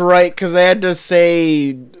 Oh, that's right, because they had to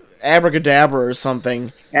say abracadabra or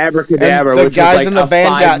something. Abracadabra, And the which guys was like in the a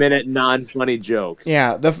van got- 5-minute non-funny joke.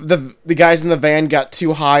 Yeah, the guys in the van got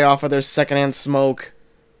too high off of their secondhand smoke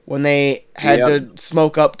when they had to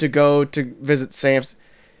smoke up to go to visit Sam's.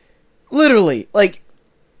 Literally, like,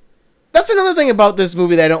 that's another thing about this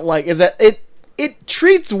movie that I don't like, is that it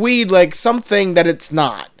treats weed like something that it's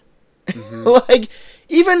not. Like,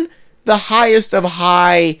 even the highest of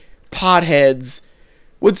high potheads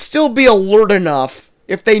would still be alert enough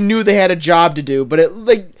if they knew they had a job to do, but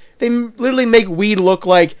they literally make weed look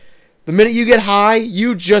like the minute you get high,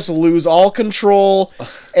 you just lose all control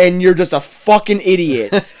and you're just a fucking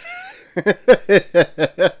idiot.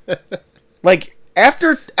 Like,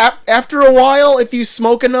 after a while, if you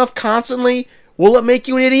smoke enough constantly, will it make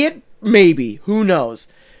you an idiot? Maybe. Who knows?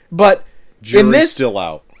 But Jury's still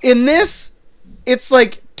out. in this, it's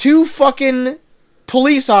like two fucking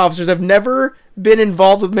police officers have never been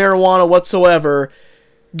involved with marijuana whatsoever,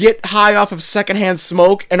 get high off of secondhand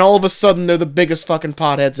smoke, and all of a sudden they're the biggest fucking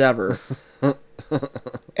potheads ever.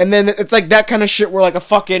 And then it's like that kind of shit where like a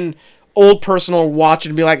fucking old person will watch it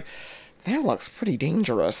and be like, that looks pretty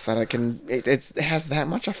dangerous that it has that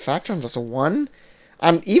much effect on just one,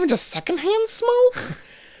 on even just secondhand smoke?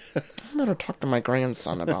 I better talk to my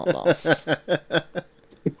grandson about this.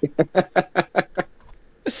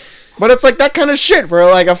 But it's like that kind of shit where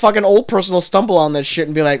like a fucking old person will stumble on this shit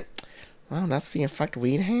and be like, wow, that's the effect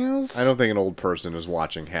weed has? I don't think an old person is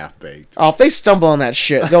watching Half Baked. Oh, if they stumble on that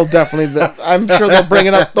shit, they'll definitely, I'm sure they'll bring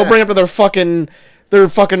it up to their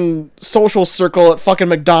fucking social circle at fucking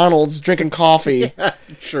McDonald's drinking coffee. Yeah,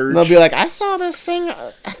 church. And they'll be like, I saw this thing,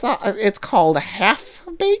 I thought it's called Half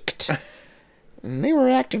Baked. And they were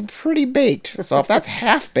acting pretty baked. So if that's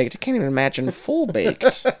half baked, I can't even imagine full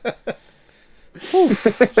baked.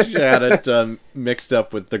 She had it mixed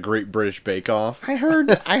up with the Great British Bake Off. I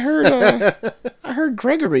heard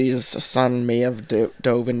Gregory's son may have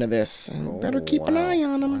dove into this. And better keep an eye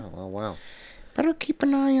on him. Wow. Better keep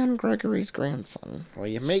an eye on Gregory's grandson. Well,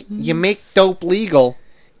 you make dope legal.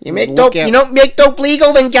 You make dope. You don't make dope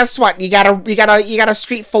legal, then guess what? You got a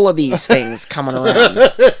street full of these things coming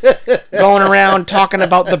around, going around talking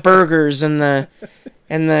about the burgers and the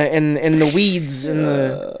weeds and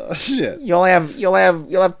the shit. You'll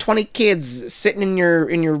have 20 kids sitting in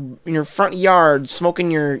your front yard smoking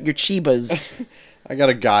your chibas. I got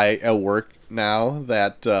a guy at work now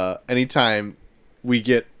that anytime we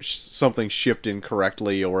get something shipped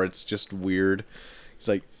incorrectly or it's just weird, he's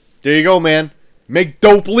like, "There you go, man. Make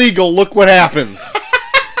dope legal. Look what happens."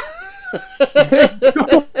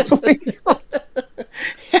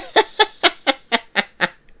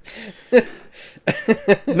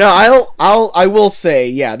 No, I will say,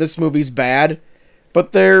 yeah, this movie's bad,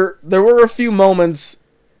 but there were a few moments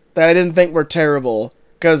that I didn't think were terrible.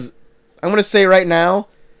 Because I'm gonna say right now,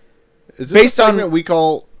 Is this Based a on- segment we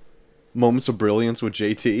call Moments of Brilliance with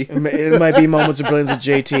JT? It might be moments of brilliance with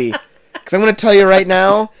JT. Because I'm going to tell you right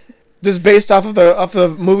now, just based off of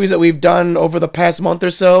the movies that we've done over the past month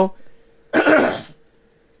or so,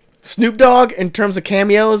 Snoop Dogg, in terms of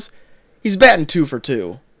cameos, he's batting 2 for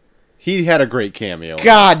 2. He had a great cameo.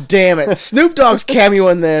 God damn it. Snoop Dogg's cameo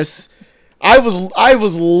in this. I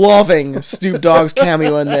was loving Snoop Dogg's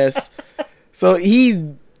cameo in this. So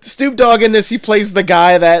Snoop Dogg in this, he plays the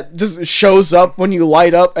guy that just shows up when you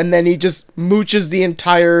light up, and then he just mooches the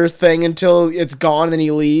entire thing until it's gone, and then he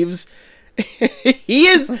leaves. He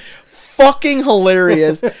is fucking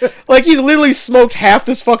hilarious. Like, he's literally smoked half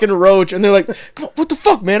this fucking roach, and they're like, "Come on, what the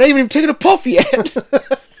fuck, man? I haven't even taken a puff yet."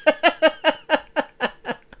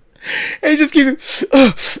 And he just keeps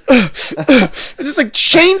just like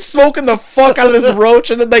chain smoking the fuck out of this roach,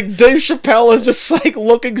 and then like Dave Chappelle is just like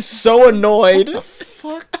looking so annoyed. What the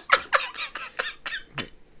fuck?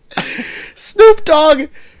 Snoop Dogg,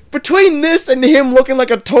 between this and him looking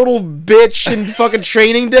like a total bitch in fucking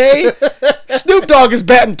Training Day, Snoop Dogg is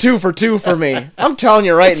batting 2 for 2 for me. I'm telling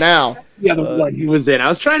you right now. The other one he was in. I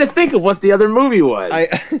was trying to think of what the other movie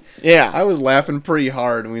was. Yeah. I was laughing pretty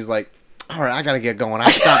hard, and he's like, all right, I gotta get going.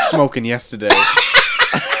 I stopped smoking yesterday.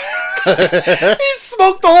 He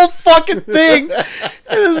smoked the whole fucking thing. And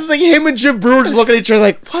this is like him and Jim Brewer just looking at each other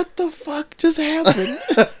like, what the fuck just happened?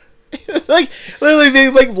 Like, literally, they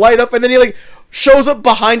like light up, and then he like shows up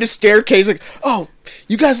behind a staircase like, oh,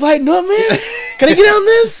 you guys lighting up, man? Can I get on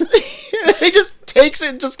this? And he just takes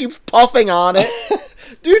it and just keeps puffing on it.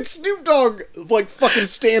 Dude, Snoop Dogg, like, fucking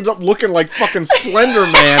stands up looking like fucking Slender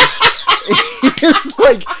Man. He's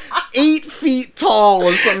like 8 feet tall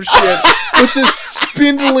or some shit with his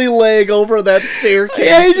spindly leg over that staircase.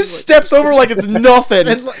 Yeah, he just steps over like it's nothing.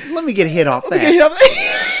 And let me get hit off that.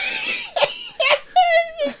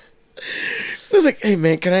 I was like, hey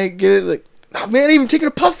man, can I get it? Like, oh, man, I ain't even taken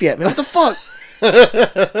a puff yet, man. What the fuck?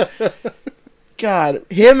 God,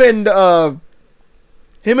 him and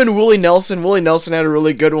Willie Nelson. Willie Nelson had a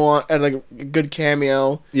really good one, had like a good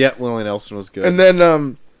cameo. Yeah, Willie Nelson was good. And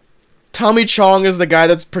then Tommy Chong is the guy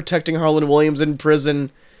that's protecting Harlan Williams in prison.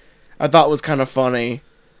 I thought was kind of funny.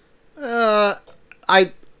 I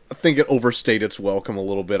think it overstayed its welcome a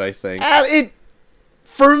little bit. I think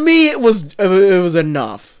For me, it was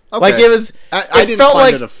enough. Okay. Like it was. I didn't felt find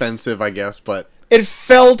like it offensive, I guess, but it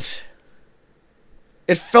felt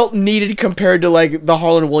needed compared to like the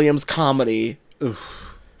Harlan Williams comedy.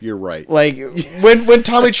 you're right. Like when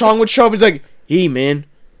Tommy Chong would show up, he's like, "Hey man,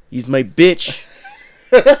 he's my bitch."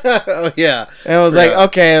 Oh yeah. And I was like,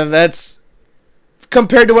 okay, that's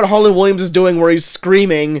compared to what Harlan Williams is doing, where he's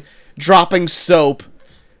screaming, dropping soap,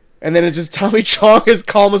 and then it's just Tommy Chong as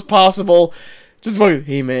calm as possible, just fucking,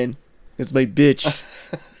 "Hey man, it's my bitch."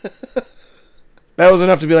 That was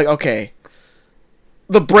enough to be like, okay,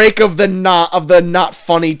 the break of the not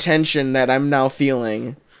funny tension that I'm now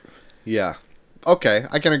feeling. Yeah. Okay,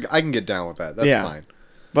 I can get down with that. That's fine.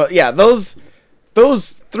 But yeah, those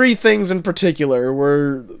 3 things in particular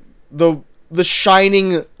were the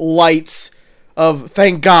shining lights of,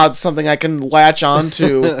 thank God, something I can latch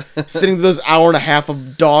onto sitting through those hour and a half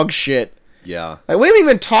of dog shit. Yeah. Like, we haven't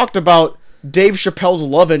even talked about Dave Chappelle's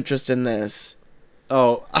love interest in this.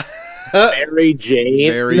 Oh. Mary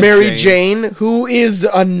Jane. Mary Jane, who is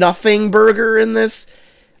a nothing burger in this.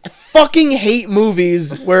 I fucking hate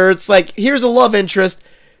movies where it's like, here's a love interest.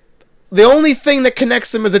 The only thing that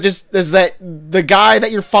connects them is that the guy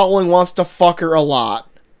that you're following wants to fuck her a lot.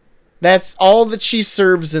 That's all that she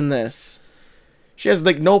serves in this. She has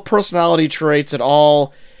like no personality traits at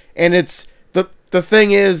all, and it's the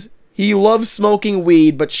thing is, he loves smoking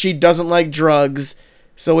weed, but she doesn't like drugs,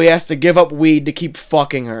 so he has to give up weed to keep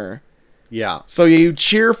fucking her. Yeah. So you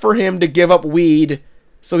cheer for him to give up weed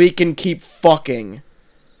so he can keep fucking.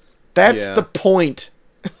 That's the point.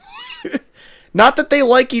 Not that they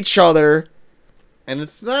like each other. And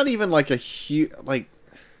it's not even like a huge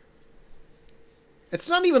it's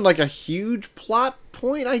not even like a huge plot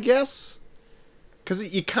point, I guess.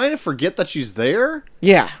 Because you kind of forget that she's there.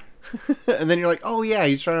 Yeah. And then you're like, oh yeah,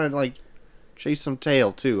 he's trying to like chase some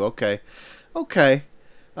tail too. Okay.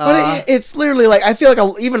 But it's literally like, I feel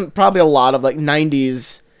like even probably a lot of like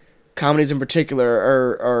 90s comedies in particular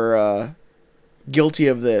are guilty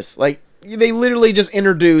of this. Like, they literally just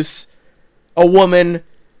introduce a woman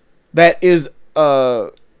that is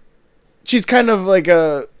she's kind of like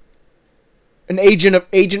an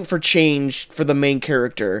agent for change for the main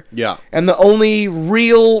character. Yeah. And the only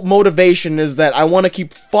real motivation is that I want to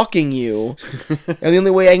keep fucking you. And the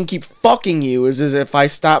only way I can keep fucking you is if I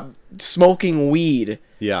stop smoking weed.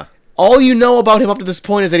 Yeah. All you know about him up to this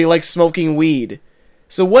point is that he likes smoking weed.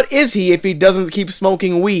 So what is he if he doesn't keep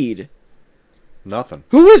smoking weed? Nothing.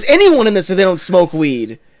 Who is anyone in this if they don't smoke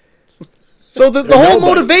weed? So the whole Nobody.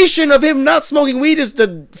 motivation of him not smoking weed is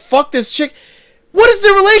to fuck this chick. What is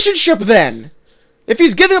the relationship then? If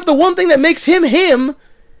he's giving up the one thing that makes him him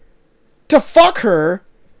to fuck her,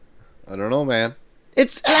 I don't know, man.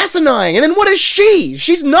 it's asinine. And then what is she?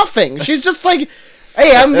 She's nothing. She's just like,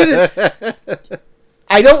 hey,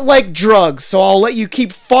 I don't like drugs, so I'll let you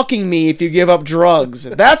keep fucking me if you give up drugs.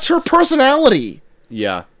 That's her personality.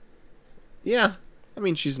 Yeah. Yeah. I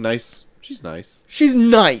mean, she's nice. She's nice. She's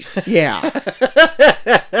nice, yeah.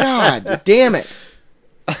 God damn it.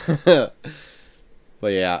 But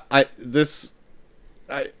yeah, I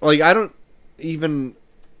don't even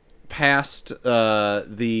past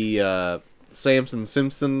the Samson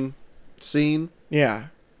Simpson scene. Yeah,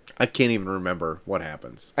 I can't even remember what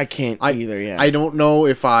happens. I can't either, yeah. I don't know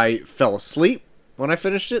if I fell asleep when I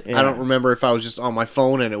finished it. Yeah. I don't remember if I was just on my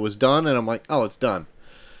phone and it was done and I'm like, oh, it's done.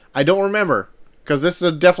 I don't remember. Because this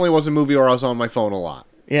definitely was a movie where I was on my phone a lot.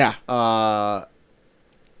 Yeah.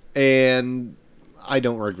 And I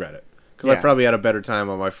don't regret it. Because Yeah. I probably had a better time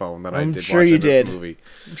on my phone than I I'm did sure watching you this did. movie.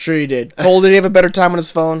 I'm sure you did. Cole, did he have a better time on his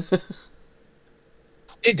phone?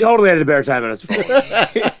 He totally had a better time on his phone.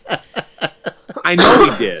 I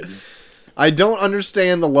know he did. I don't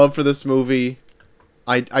understand the love for this movie.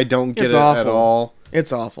 I don't get It's it at awful. all.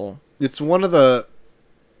 It's awful. It's one of the...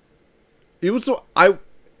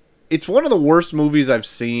 It's one of the worst movies I've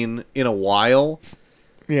seen in a while.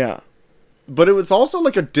 Yeah. But it was also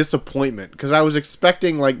like a disappointment because I was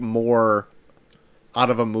expecting like more out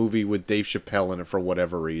of a movie with Dave Chappelle in it for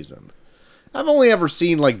whatever reason. I've only ever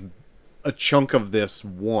seen like a chunk of this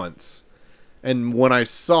once. And when I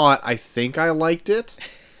saw it, I think I liked it.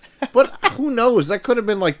 But who knows? That could have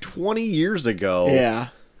been like 20 years ago. Yeah.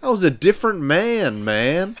 I was a different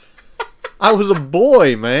man. I was a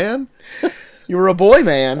boy, man. You were a boy,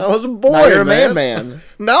 man. I was a boy, Now you're a man. man.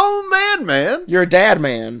 Now I'm a man. You're a dad,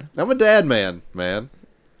 man. I'm a dad man. Man.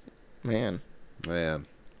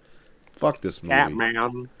 Fuck this movie.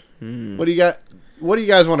 Catman. What do you got? What do you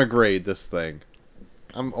guys want to grade this thing?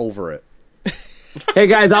 I'm over it. Hey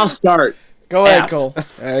guys, I'll start. Go ahead, F. Cole.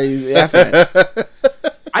 He's effing it.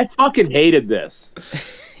 I fucking hated this.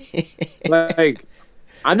 Like,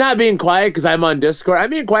 I'm not being quiet because I'm on Discord. I'm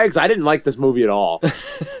being quiet because I didn't like this movie at all.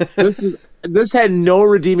 This had no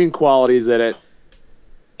redeeming qualities in it.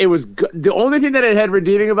 It was the only thing that it had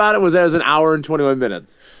redeeming about it was that it was an hour and 21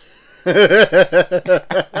 minutes. And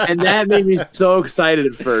that made me so excited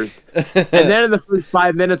at first. And then in the first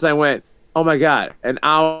 5 minutes, I went, oh my God, an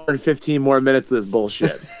hour and 15 more minutes of this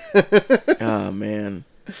bullshit. Oh, man.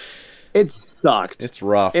 It sucked. It's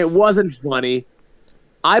rough. It wasn't funny.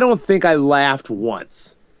 I don't think I laughed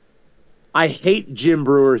once. I hate Jim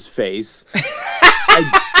Brewer's face.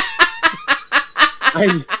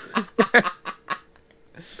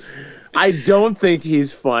 I don't think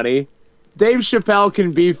he's funny. Dave Chappelle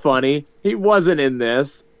can be funny. He wasn't in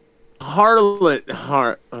this. Harlan. It's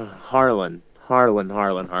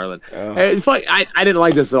funny. I didn't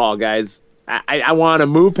like this at all, guys. I want to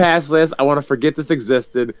move past this. I want to forget this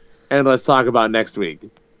existed, and let's talk about next week.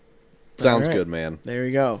 Sounds All right. good, man. There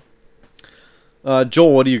you go.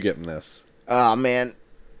 Joel, what are you giving this? Oh, man.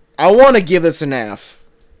 I want to give this an F.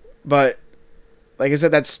 But, like I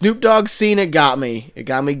said, that Snoop Dogg scene, it got me. It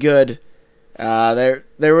got me good.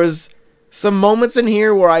 There was some moments in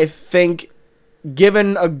here where I think,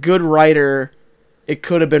 given a good writer, it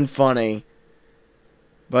could have been funny.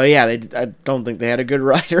 But yeah, I don't think they had a good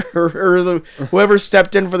writer, or whoever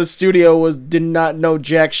stepped in for the studio did not know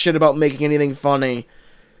jack shit about making anything funny.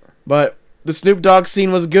 But the Snoop Dogg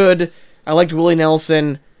scene was good. I liked Willie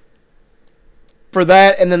Nelson for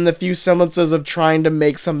that, and then the few semblances of trying to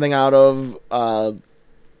make something out of,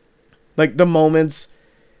 like the moments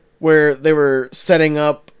where they were setting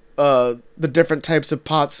up the different types of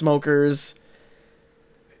pot smokers.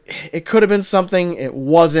 It could have been something. It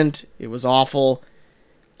wasn't. It was awful.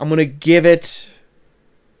 I'm gonna give it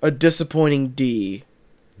a disappointing D.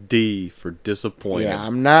 D for disappointed. Yeah,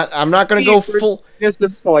 I'm not gonna go full.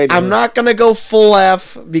 Disappointed. I'm not gonna go full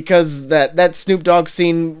F because that Snoop Dogg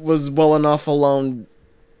scene was well enough alone,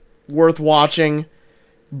 worth watching.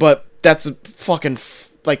 But that's a fucking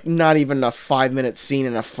like not even a 5-minute scene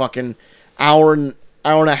in a fucking hour and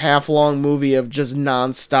a half long movie of just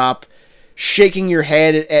nonstop shaking your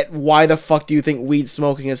head at why the fuck do you think weed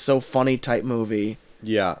smoking is so funny type movie.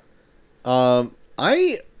 Yeah.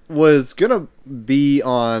 I was gonna be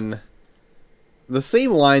on the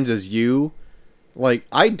same lines as you. Like,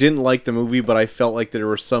 I didn't like the movie, but I felt like there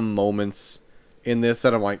were some moments in this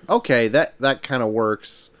that I'm like, okay, that kind of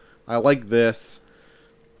works. I like this.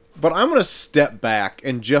 But I'm gonna step back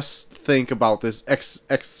and just think about this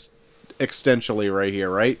extensionally right here,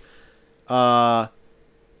 right?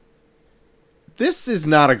 This is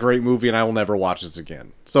not a great movie, and I will never watch this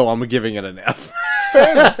again. So I'm giving it an F.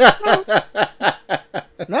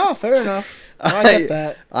 No, fair enough. I get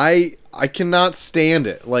that. I cannot stand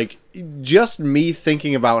it. Like, just me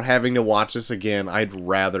thinking about having to watch this again, I'd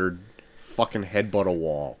rather fucking headbutt a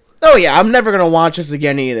wall. Oh yeah, I'm never gonna watch this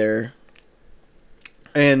again either.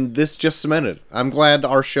 And this just cemented. I'm glad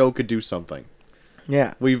our show could do something.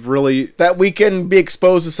 Yeah. We've really... That we can be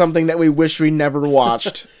exposed to something that we wish we never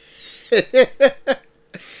watched.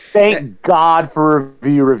 Thank God for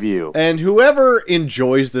review. And whoever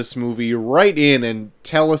enjoys this movie, write in and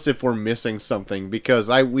tell us if we're missing something, because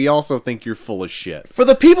we also think you're full of shit. For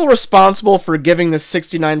the people responsible for giving this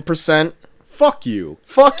 69%, Fuck you.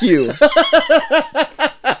 fuck you.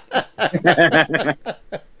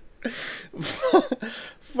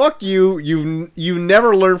 Fuck you. You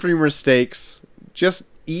never learn from your mistakes. Just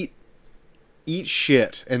eat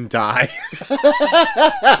shit and die.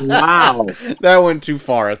 Wow. That went too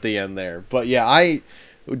far at the end there. But yeah, I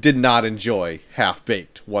did not enjoy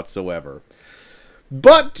Half-Baked whatsoever.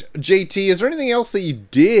 But, JT, is there anything else that you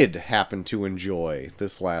did happen to enjoy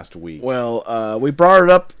this last week? Well, we brought it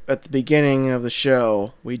up at the beginning of the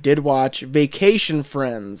show. We did watch Vacation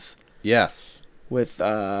Friends Yes. with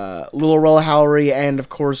Lil Rel Howery and, of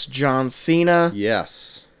course, John Cena.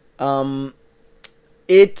 Yes.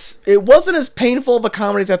 It wasn't as painful of a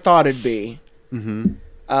comedy as I thought it'd be. Mm-hmm.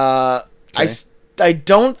 I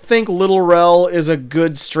don't think Lil Rel is a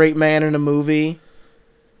good straight man in a movie.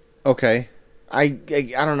 Okay. I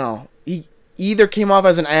don't know. He either came off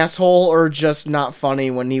as an asshole or just not funny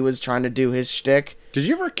when he was trying to do his shtick. Did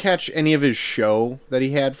you ever catch any of his show that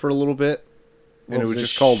he had for a little bit? And What it was was his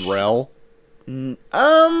just called Rel?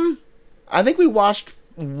 I think we watched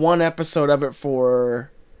one episode of it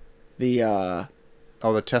for the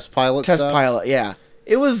Oh, the test pilot test stuff? pilot. Yeah,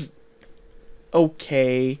 it was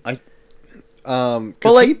okay. Because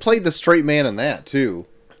But, he played the straight man in that, too.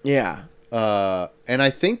 Yeah, And I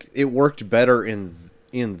think it worked better in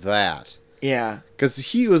that. yeah, Because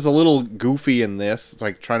he was a little goofy in this,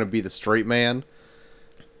 like trying to be the straight man.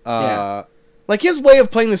 Yeah. Like his way of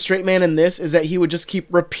playing the straight man in this is that he would just keep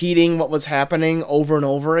repeating what was happening over and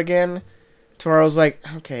over again, to where I was like,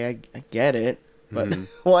 okay, I get it, but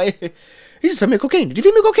why? He just fed me cocaine. Did you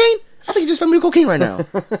feed me cocaine? I think you just fed me cocaine right now.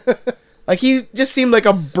 Like he just seemed like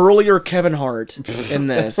a burlier Kevin Hart in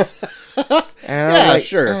this. And I was like,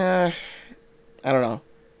 sure. I don't know,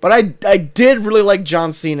 but I did really like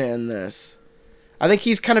John Cena in this. I think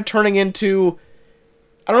he's kind of turning into.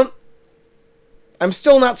 I'm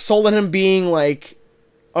still not sold on him being like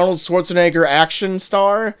Arnold Schwarzenegger action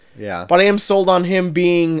star, Yeah. but I am sold on him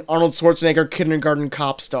being Arnold Schwarzenegger kindergarten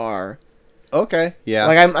cop star. Okay. Yeah.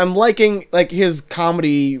 Like I'm liking like his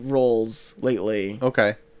comedy roles lately.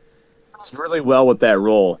 Okay. Does really well with that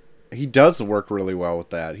role. He does work really well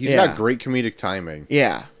with that. He's Yeah. got great comedic timing.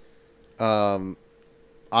 Yeah.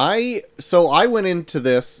 I went into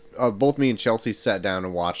this, both me and Chelsea sat down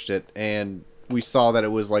and watched it, and we saw that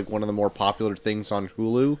it was like one of the more popular things on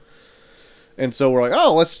Hulu. And so we're like,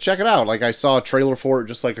 oh, let's check it out. Like I saw a trailer for it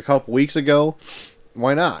just like a couple weeks ago.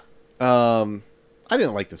 Why not? I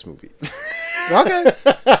didn't like this movie. Okay.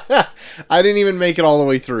 I didn't even make it all the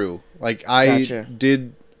way through. Like Gotcha.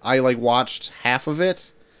 I like watched half of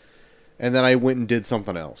it, and then I went and did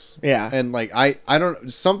something else. Yeah. And like I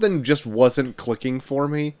don't, something just wasn't clicking for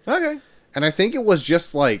me. Okay. And I think it was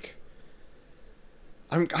just like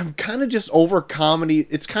I'm kind of just over comedy.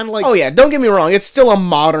 It's kind of like, Oh yeah, don't get me wrong. It's still a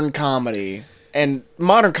modern comedy, and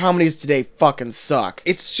modern comedies today fucking suck.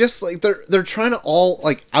 it's just like they're trying to all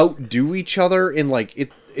like outdo each other in like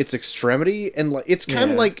its extremity, and like it's kind of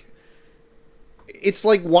Yeah. like, it's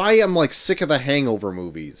like why I'm like sick of the Hangover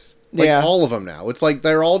movies. Like Yeah. all of them now. It's like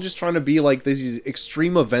they're all just trying to be like these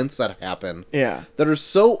extreme events that happen Yeah. that are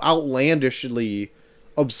so outlandishly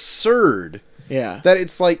absurd Yeah. that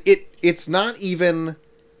it's like it's not even,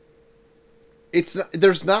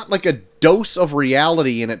 there's not like a dose of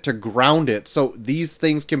reality in it to ground it, so these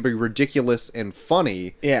things can be ridiculous and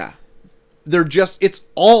funny. Yeah. They're just, it's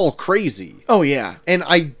all crazy, Oh yeah. and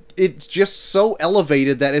it's just so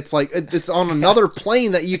elevated that it's like it's on another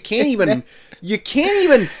plane that you can't even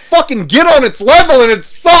fucking get on its level, and it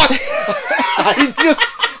sucks.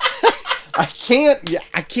 I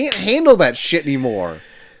can't handle that shit anymore.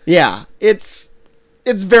 Yeah. It's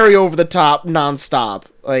very over the top, nonstop.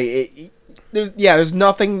 Like there's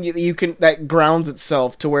nothing you can that grounds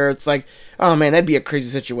itself to where it's like, oh man, that'd be a crazy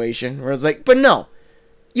situation. Where it's like, but no,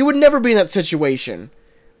 you would never be in that situation.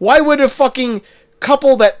 Why would a fucking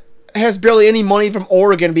couple that has barely any money from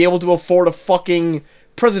Oregon be able to afford a fucking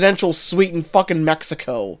presidential suite in fucking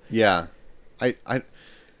Mexico? Yeah.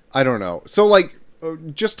 I don't know. So, like,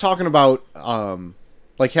 just talking about,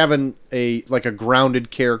 like, having a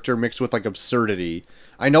grounded character mixed with, like, absurdity.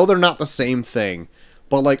 I know they're not the same thing,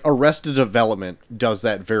 but, like, Arrested Development does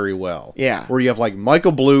that very well. Yeah. Where you have, like,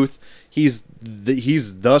 Michael Bluth, he's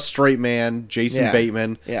the straight man, Jason Yeah.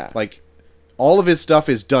 Bateman. Yeah. Like, all of his stuff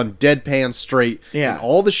is done deadpan straight. Yeah. And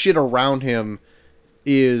all the shit around him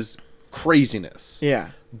is craziness. Yeah.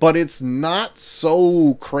 But it's not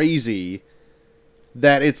so crazy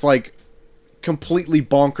that it's like completely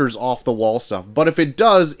bonkers off the wall stuff. But if it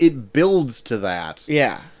does, it builds to that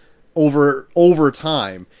Yeah. over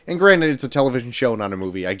time. And granted, it's a television show, not a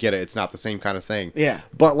movie. I get it. It's not the same kind of thing. Yeah.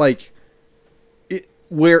 But like,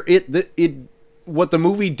 what the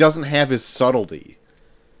movie doesn't have is subtlety.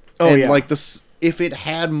 Oh, And yeah. like if it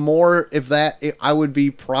had more, I would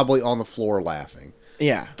be probably on the floor laughing.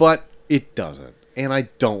 Yeah. But it doesn't, and I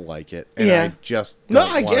don't like it. And Yeah. I just No, don't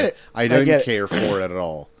I want get it. I I don't get it. care for it at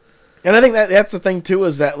all. And I think that's the thing too,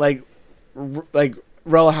 is that like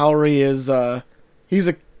Rel Howery is he's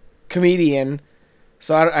a comedian,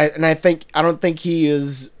 so I don't think he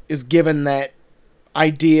is given that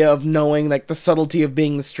idea of knowing like the subtlety of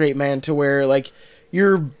being the straight man, to where like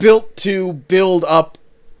you're built to build up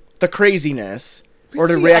the craziness or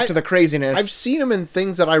to See, react to the craziness. I've seen him in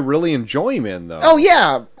things that I really enjoy him in, though. Oh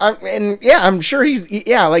yeah, I'm sure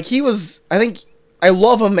like he was. I think I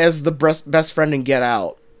love him as the best friend in Get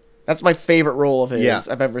Out. That's my favorite role of his Yeah.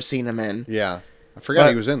 I've ever seen him in. Yeah, I forgot But-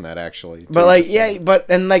 he was in that actually. But like, yeah, but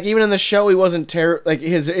and like even in the show, he wasn't like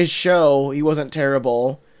his show, he wasn't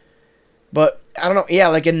terrible. But I don't know, yeah,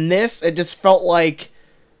 like in this, it just felt like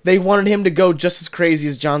they wanted him to go just as crazy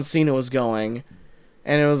as John Cena was going,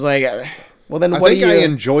 and it was like, well then I what think do you? I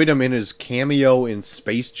enjoyed him in his cameo in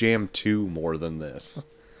Space Jam 2 more than this.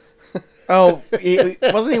 Oh,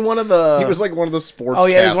 wasn't he one of the? He was like one of the sports. Oh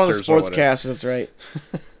yeah, he was one of the casters or whatever. sportscasters. That's right.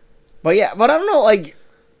 But yeah, but I don't know, like,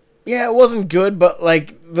 yeah, it wasn't good, but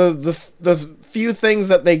like the few things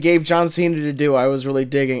that they gave John Cena to do, I was really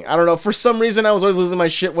digging. I don't know, for some reason, I was always losing my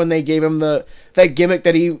shit when they gave him that gimmick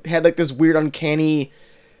that he had, like this weird, uncanny,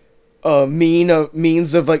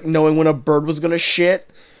 means of like knowing when a bird was gonna shit.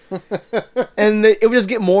 And it would just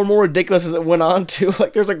get more and more ridiculous as it went on too.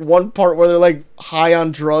 Like there's like one part where they're like high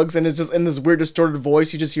on drugs, and it's just in this weird distorted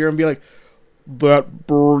voice. You just hear him be like, "That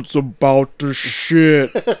bird's about to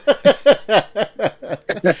shit."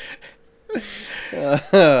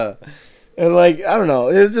 And like, I don't know,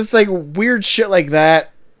 it's just like weird shit like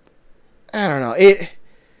that. I don't know.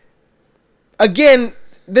 Again,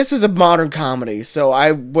 this is a modern comedy, so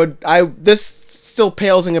this still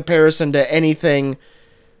pales in comparison to anything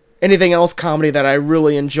else comedy that I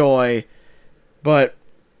really enjoy. But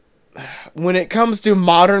when it comes to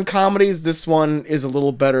modern comedies, this one is a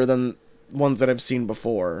little better than ones that I've seen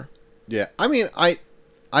before. Yeah, I mean,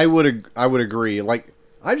 I would agree. Like,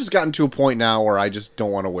 I've just gotten to a point now where I just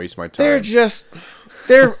don't want to waste my time.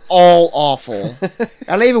 They're all awful.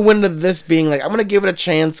 And I even went into this being like, I'm gonna give it a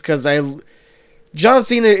chance because John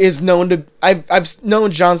Cena is known to. I've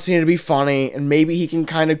known John Cena to be funny, and maybe he can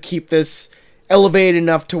kind of keep this elevated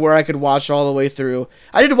enough to where I could watch all the way through.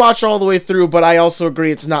 I did watch all the way through, but I also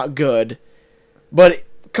agree it's not good. But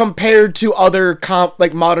compared to other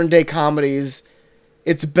like modern day comedies,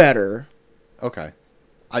 it's better. Okay,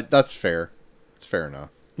 that's fair. That's fair enough.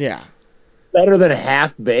 Yeah. Better than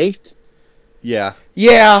Half Baked? Yeah,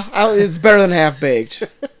 Yeah, it's better than Half Baked.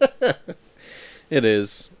 it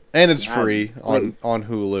is, and it's God, free on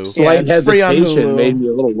Hulu. Slight it's free on hesitation Hulu. made me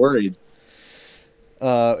a little worried.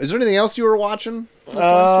 Is there anything else you were watching this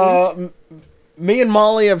last week? Me and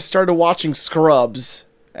Molly have started watching Scrubs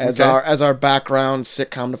as Okay. our background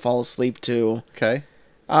sitcom to fall asleep to. Okay.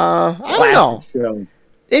 I don't know. Show.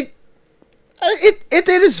 It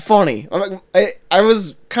is funny. I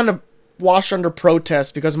was kind of watched under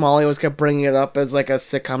protest because Molly always kept bringing it up as like a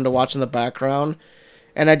sitcom to watch in the background,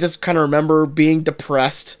 and I just kind of remember being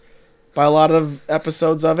depressed by a lot of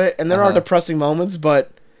episodes of it. And there are depressing moments,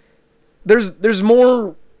 but there's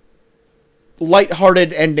more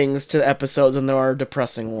lighthearted endings to episodes than there are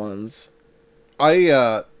depressing ones.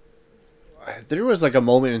 There was like a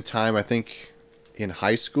moment in time, I think in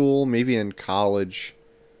high school, maybe in college,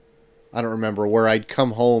 I don't remember, where I'd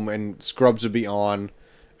come home and Scrubs would be on,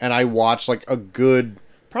 and I watched like a good,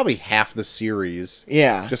 probably half the series.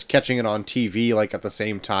 Yeah. Just catching it on TV like at the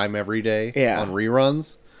same time every day. Yeah. On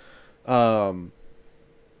reruns.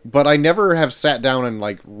 But I never have sat down and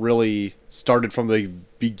like really started from the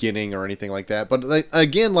beginning or anything like that. But like,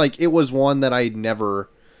 again, like it was one that I never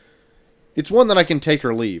it's one that I can take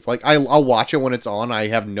or leave. Like I'll watch it when it's on. I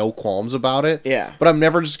have no qualms about it. Yeah. But I'm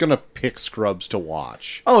never just gonna pick Scrubs to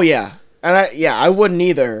watch. Oh yeah, and I wouldn't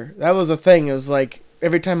either. That was the thing. It was like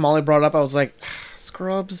every time Molly brought it up, I was like,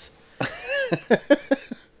 Scrubs.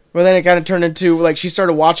 But then it kind of turned into like she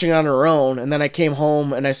started watching it on her own, and then I came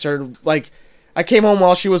home and I started I came home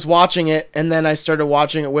while she was watching it, and then I started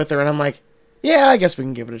watching it with her, and I'm like, yeah, I guess we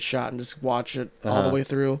can give it a shot and just watch it all the way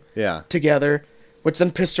through Yeah. together. Which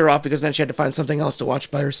then pissed her off because then she had to find something else to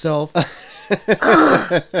watch by herself.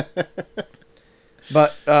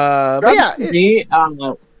 But yeah, me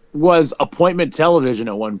was appointment television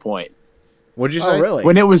at one point What'd you say? oh really?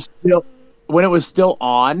 when it was still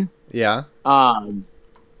on. Yeah. On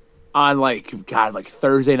like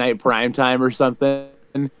Thursday night primetime or something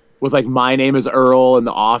with like My Name is Earl and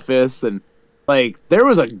The Office, and like there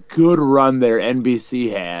was a good run there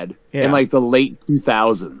NBC had Yeah. in like the late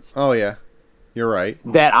 2000s Oh yeah. You're right.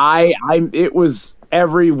 that it was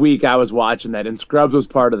every week I was watching that, and Scrubs was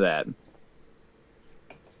part of that.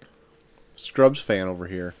 Scrubs fan over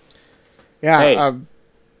here. Yeah, Hey.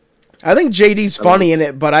 I think JD's funny in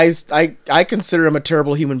it, but I consider him a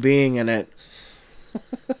terrible human being in it.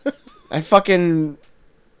 I fucking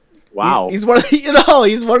Wow. he's one of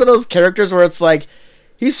he's one of those characters where it's like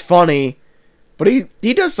he's funny, but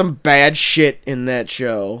he does some bad shit in that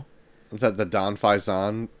show. Is that the Don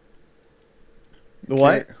Faison?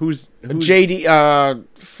 What? Who's JD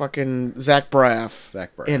fucking Zach Braff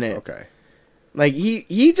Zach Braff? in it. Okay. Like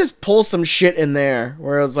he just pulls some shit in there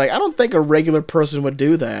where it's like I don't think a regular person would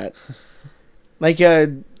do that. Like I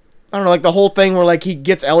don't know, like the whole thing where like he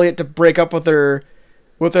gets Elliot to break up with her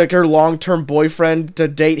long-term boyfriend to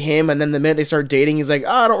date him, and then the minute they start dating, he's like,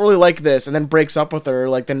 I don't really like this, and then breaks up with her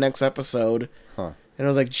like the next episode. Huh. And I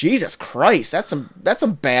was like, Jesus Christ, that's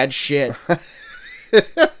some bad shit.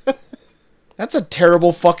 That's a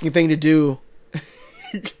terrible fucking thing to do.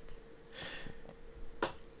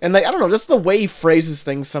 And like I don't know, just the way he phrases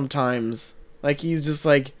things sometimes. Like he's just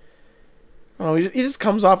like, I don't know, he just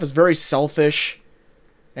comes off as very selfish,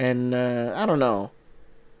 and I don't know.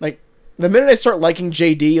 Like the minute I start liking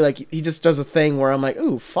JD, like he just does a thing where I'm like,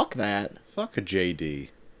 ooh, fuck that. Fuck a JD.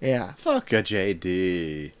 Yeah. Fuck a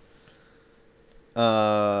JD.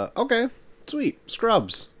 Okay. Sweet.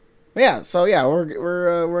 Scrubs. Yeah. So yeah,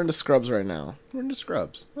 we're into Scrubs right now. We're into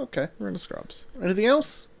Scrubs. Okay. We're into Scrubs. Anything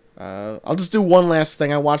else? I'll just do one last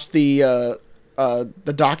thing. I watched the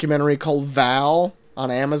documentary called Val on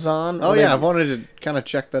Amazon. Oh where yeah, they- I've wanted to kind of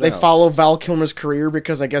check that They out. follow Val Kilmer's career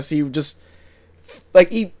because I guess he just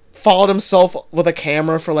like he followed himself with a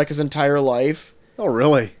camera for like his entire life, Oh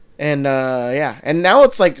really? and yeah, and now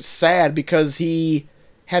it's like sad because he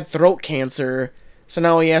had throat cancer, so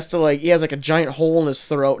now he has like a giant hole in his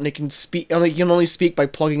throat, and he can only speak by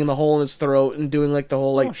plugging in the hole in his throat and doing like the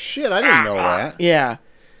whole like Oh shit! I didn't know that. yeah,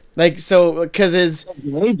 like so because his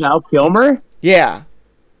Hey, Val Kilmer? yeah.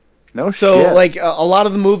 No So, shit. like, a lot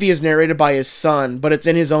of the movie is narrated by his son, but it's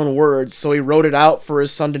in his own words. So he wrote it out for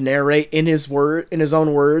his son to narrate in his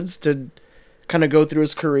own words to kind of go through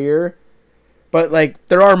his career. But like,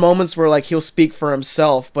 there are moments where like he'll speak for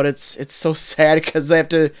himself, but it's so sad because they have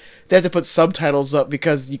to put subtitles up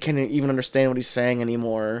because you can't even understand what he's saying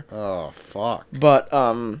anymore. Oh fuck. But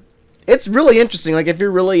it's really interesting. Like, if you're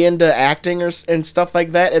really into acting and stuff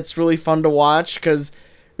like that, it's really fun to watch because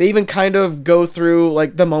they even kind of go through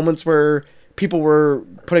like the moments where people were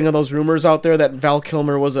putting all those rumors out there that Val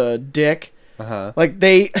Kilmer was a dick. Uh-huh. Like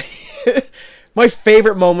they, my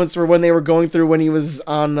favorite moments were when they were going through when he was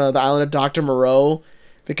on the island of Dr. Moreau,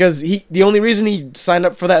 because the only reason he signed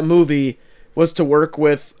up for that movie was to work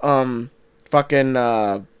with fucking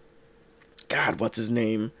God, what's his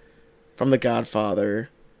name from The Godfather?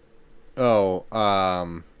 Oh,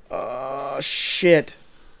 Shit.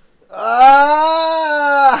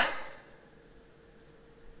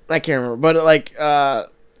 I can't remember, but like, yeah,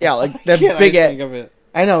 like that big. of it.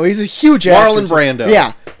 I know he's a huge Marlon actor. Brando.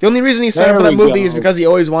 Yeah, the only reason he signed There up for that we movie go. is because he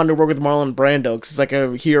always wanted to work with Marlon Brando because it's like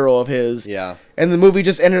a hero of his. Yeah. And the movie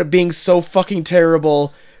just ended up being so fucking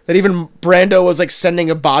terrible that even Brando was like sending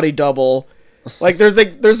a body double. Like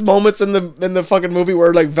there's moments in the fucking movie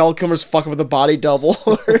where like Val Kilmer's fucking with a body double.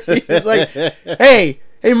 He's like, hey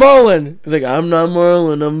Marlon. He's like, I'm not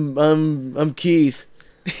Marlon. I'm Keith.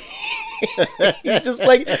 He's just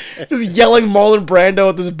yelling Marlon Brando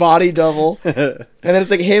with this body double, and then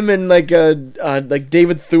it's like him and like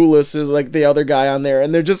David Thewlis is like the other guy on there,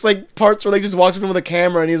 and they're just like parts where like just walks up with a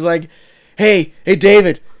camera and he's like, hey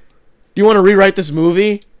David, do you want to rewrite this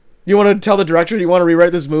movie? You want to tell the director you want to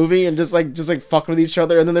rewrite this movie and just like fucking with each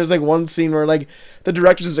other, and then there's like one scene where like the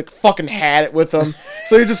director just like fucking had it with them,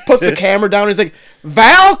 so he just puts the camera down and he's like,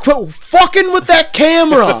 Val, quit fucking with that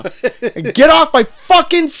camera and get off my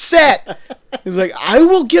fucking set. He's like, I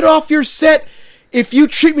will get off your set if you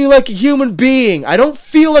treat me like a human being. I don't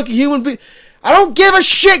feel like a human being. I don't give a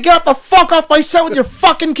shit. Get off the fuck off my set with your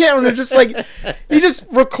fucking camera. And they're just like, he just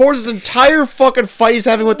records this entire fucking fight he's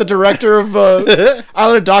having with the director of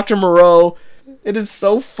Island of Dr. Moreau. It is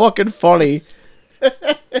so fucking funny.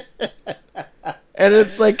 And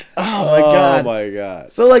it's like, oh my god. Oh my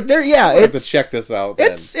god. So like there, yeah, I have to it's check this out.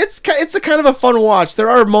 Then. it's a kind of a fun watch. There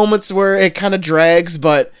are moments where it kind of drags,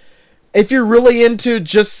 but if you're really into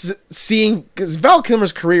just seeing, because Val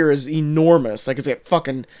Kilmer's career is enormous. Like it's like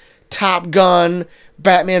fucking Top Gun,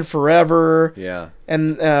 Batman Forever, Yeah.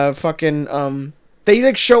 and they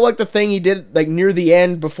like show like the thing he did like near the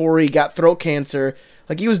end before he got throat cancer.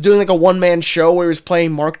 Like he was doing like a one-man show where he was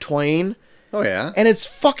playing Mark Twain, Oh yeah. and it's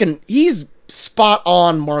fucking, he's spot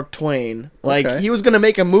on Mark Twain. Like Okay. he was gonna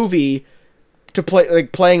make a movie to play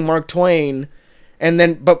like playing Mark Twain, and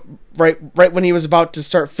then but right when he was about to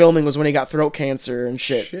start filming was when he got throat cancer and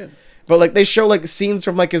shit. But like they show like scenes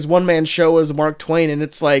from like his one-man show as Mark Twain, and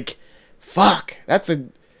it's like, fuck, that's a,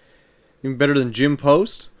 Even better than Jim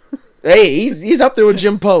Post. hey, he's up there with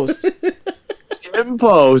Jim Post. Jim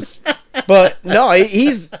Post. But no,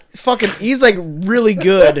 he's like really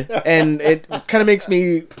good, and it kind of makes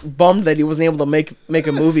me bummed that he wasn't able to make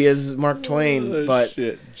a movie as Mark Twain. Oh, But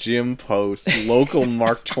shit. Jim Post, local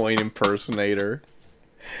Mark Twain impersonator.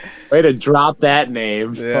 Way to drop that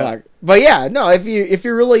name. Yeah. fuck. But yeah, no, if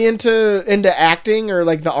you're really into acting or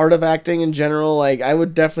like the art of acting in general, like I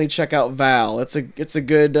would definitely check out Val. It's a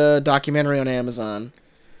good documentary on Amazon,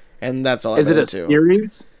 and that's all. Is it a into.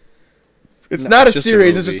 series? It's not a just a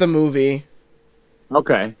series. It's movie. just a movie.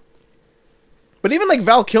 Okay. But even like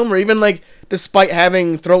Val Kilmer, even like despite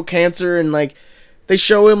having throat cancer and like they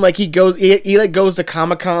show him like he like goes to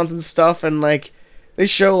Comic-Cons and stuff, and like they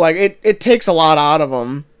show like it takes a lot out of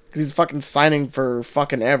him because he's fucking signing for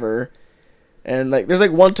fucking ever. And like there's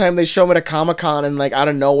like one time they show him at a Comic-Con and like out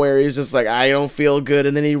of nowhere he's just like, I don't feel good,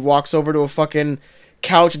 and then he walks over to a fucking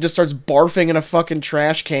couch and just starts barfing in a fucking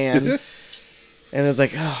trash can. And it's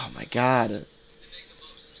like, oh my god.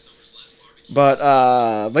 But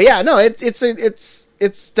yeah, no,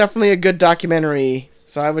 it's definitely a good documentary,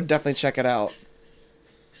 so I would definitely check it out.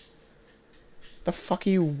 The fuck are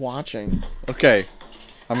you watching? Okay.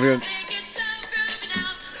 I'm gonna.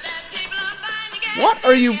 What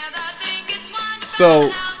are you?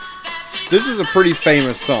 So, this is a pretty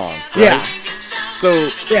famous song. Right? Yeah. So,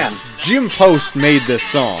 Yeah. Jim Post made this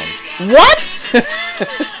song. What?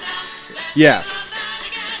 Yes.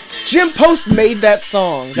 Jim Post made that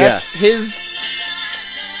song. That's Yes. his.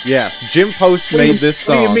 Yes. Jim Post made this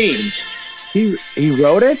song. What do you mean? He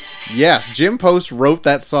wrote it? Yes. Jim Post wrote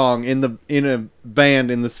that song in a band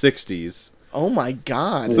in the 60s. Oh my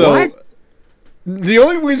god. So, What? the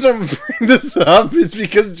only reason I'm bringing this up is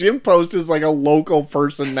because Jim Post is like a local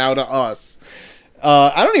person now to us.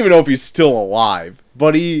 I don't even know if he's still alive,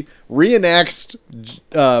 but he reenacts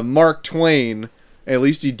Mark Twain. At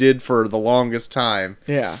least he did for the longest time.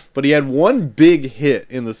 Yeah. But he had one big hit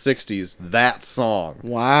in the 60s, that song.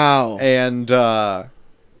 Wow. And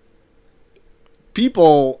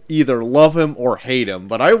people either love him or hate him.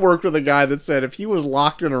 But I worked with a guy that said if he was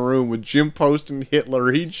locked in a room with Jim Post and Hitler,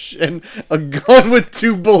 and a gun with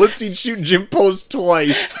 2 bullets, he'd shoot Jim Post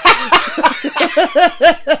twice.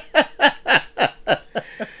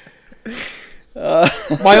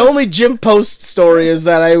 My only Jim Post story is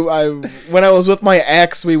that I when I was with my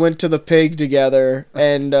ex, we went to the Pig together,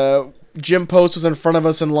 and Jim Post was in front of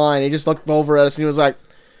us in line. He just looked over at us and he was like,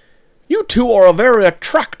 "You two are a very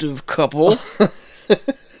attractive couple."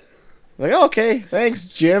 Like, okay, thanks,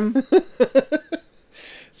 Jim.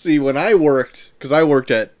 See, when I worked, because I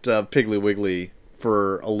worked at Piggly Wiggly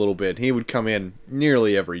for a little bit, he would come in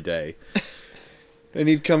nearly every day. And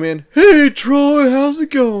he'd come in, "Hey, Troy, how's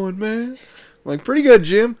it going, man?" I'm like, "Pretty good,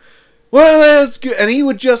 Jim." "Well, that's good." And he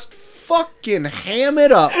would just fucking ham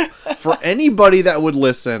it up for anybody that would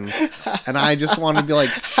listen. And I just wanted to be like,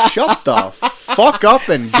 shut the fuck up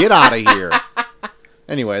and get out of here.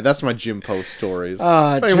 Anyway, that's my Jim Post stories.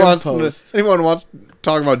 If Jim Post. anyone wants to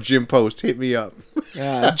talk about Jim Post, hit me up.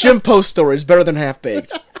 Jim Post stories better than Half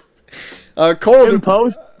Baked. Cole, Jim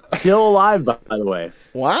Post still alive, by the way.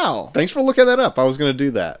 Wow. thanks for looking that up. I was going to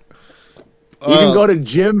do that. You can go to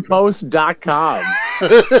jimpost.com.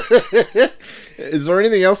 Is there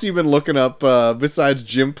anything else you've been looking up besides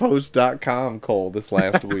jimpost.com, Cole, this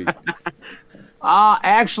last week?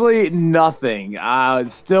 Actually, nothing.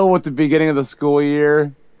 It's still with the beginning of the school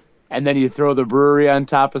year, and then you throw the brewery on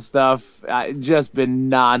top of stuff. Just been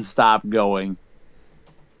nonstop going.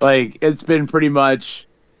 Like, it's been pretty much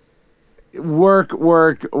work,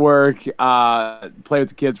 work, work, play with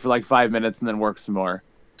the kids for like 5 minutes, and then work some more.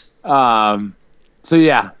 So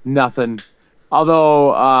yeah, nothing.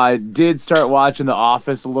 Although I did start watching The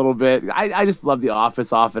Office a little bit. I just love The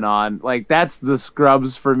Office off and on. Like, that's the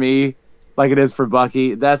Scrubs for me, like it is for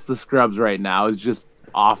Bucky. That's the Scrubs right now. It's just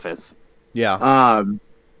Office. Yeah.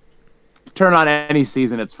 Turn on any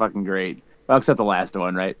season, it's fucking great. Well, except the last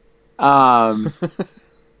one, right?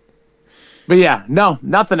 But yeah, no,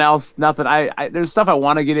 nothing else. Nothing. There's stuff I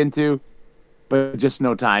want to get into, but just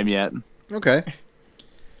no time yet. Okay.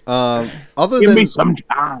 Give me some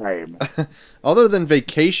time. Other than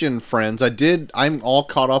Vacation Friends, I'm all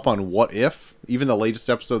caught up on What If, even the latest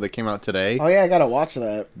episode that came out today. Oh yeah, I gotta watch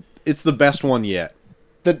that. It's the best one yet.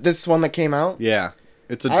 This one that came out? Yeah.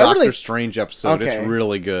 It's a I Doctor really- Strange episode. Okay. It's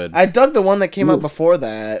really good. I dug the one that came out before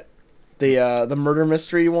that. The murder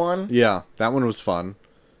mystery one. Yeah, that one was fun.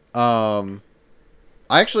 I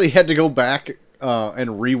actually had to go back and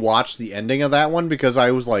rewatch the ending of that one because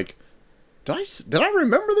I was like, did I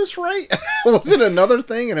remember this right? Was it another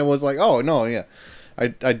thing? And it was like, oh no, yeah, I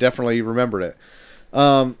definitely remembered it.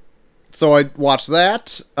 So I watched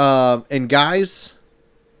that. And guys,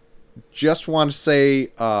 just want to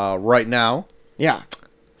say right now Yeah.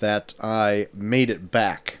 that I made it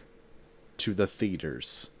back to the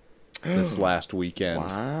theaters this last weekend.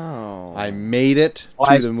 Wow. I made it Oh,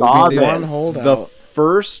 to I the saw movie theater. that. One holdout. The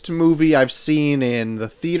first movie I've seen in the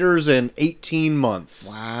theaters in 18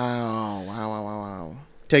 months. Wow. Wow.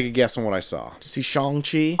 Take a guess on what I saw. To see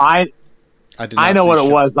Shang-Chi? I did. Not I know see what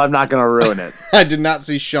it was. I'm not gonna ruin it. I did not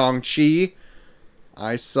see Shang-Chi.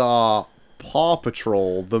 I saw Paw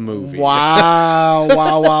Patrol, the movie. Wow.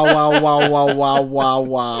 Wow.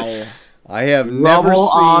 I have never Rubble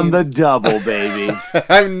seen... on the double, baby.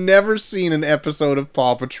 I've never seen an episode of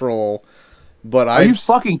Paw Patrol, but Are you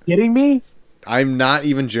fucking kidding me? I'm not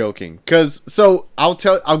even joking.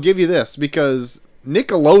 I'll give you this, because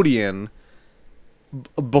Nickelodeon,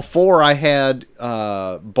 before I had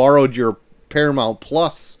borrowed your Paramount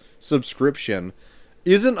Plus subscription,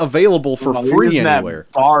 isn't available for Well, you're free using that anywhere.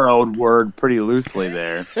 borrowed word pretty loosely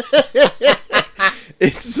there.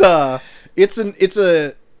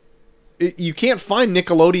 You can't find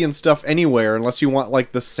Nickelodeon stuff anywhere unless you want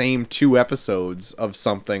like the same 2 episodes of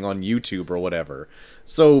something on YouTube or whatever.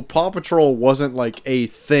 So Paw Patrol wasn't like a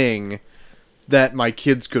thing that my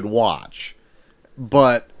kids could watch.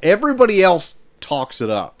 But everybody else talks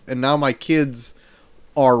it up. And now my kids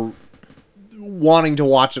are wanting to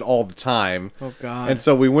watch it all the time. Oh, God. And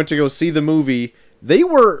so we went to go see the movie. They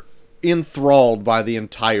were enthralled by the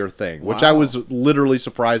entire thing, which I Wow. was literally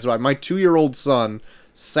surprised by. My 2-year-old son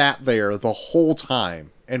sat there the whole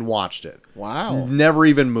time and watched it. Wow. Never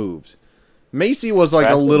even moved. Macy was like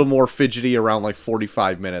Impressive. a little more fidgety around like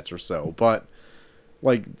 45 minutes or so, but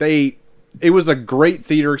like it was a great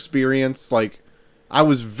theater experience. Like, I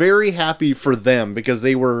was very happy for them because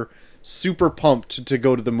they were super pumped to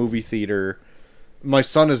go to the movie theater. My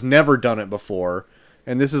son has never done it before,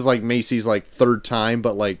 and this is like Macy's like 3rd time,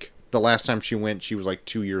 but like the last time she went, she was like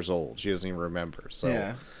 2 years old. She doesn't even remember. So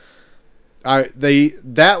Yeah.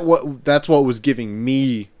 that's what was giving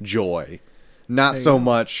me joy, not so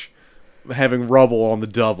much having Rubble on the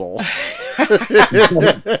double.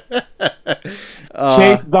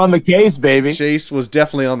 Chase is on the case, baby. Chase was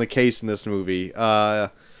definitely on the case in this movie.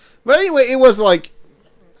 But anyway, it was like,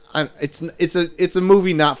 it's a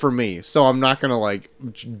movie not for me, so I'm not gonna like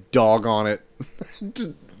dog on it.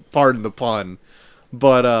 Pardon the pun,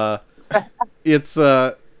 but it's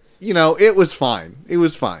it was fine. It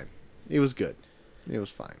was fine. It was good. It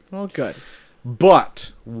was fine. Well, good.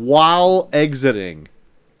 But while exiting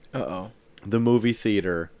Uh-oh. the movie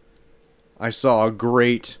theater, I saw a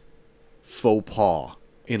great faux pas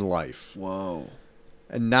in life. Whoa.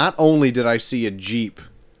 And not only did I see a Jeep,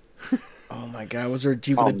 Oh, my God. Was there a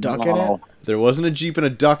Jeep with a duck in it? there wasn't a Jeep and a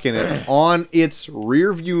duck in it. On its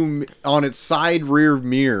side rear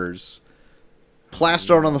mirrors,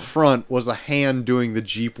 plastered on the front, was a hand doing the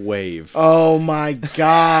Jeep wave. Oh, my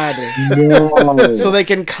God. No. So they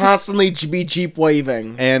can constantly be Jeep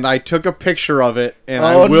waving. And I took a picture of it, and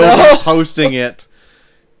I Oh, will no. be posting it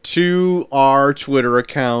to our Twitter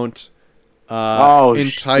account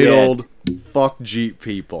entitled "Fuck Jeep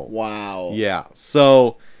People." Wow. Yeah.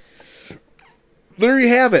 So there you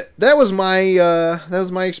have it. That was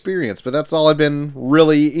my experience, but that's all I've been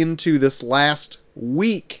really into this last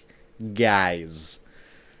week, guys.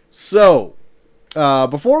 So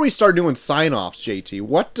Before we start doing sign-offs, JT,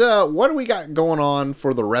 what do we got going on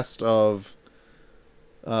for the rest of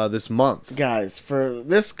this month? Guys, for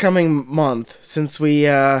this coming month, since we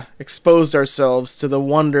exposed ourselves to the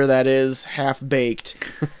wonder that is Half-Baked,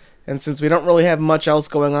 and since we don't really have much else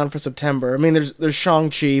going on for September, I mean, there's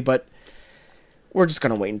Shang-Chi, but we're just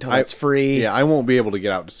gonna wait until it's free. Yeah, I won't be able to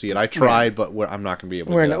get out to see it. I tried, but I'm not gonna be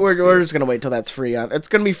able to. We're just gonna wait till that's free on. It's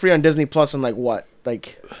gonna be free on Disney Plus in like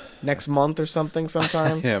next month or something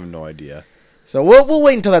sometime. I have no idea. So we'll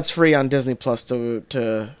wait until that's free on Disney Plus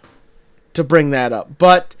to bring that up.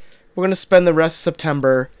 But we're gonna spend the rest of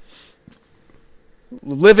September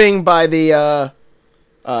living by the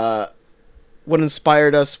what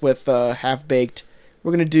inspired us with Half-Baked.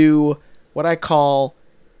 We're gonna do what I call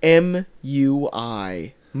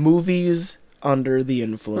MUI, movies under the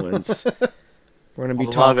influence. We're gonna be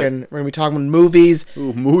talking movies.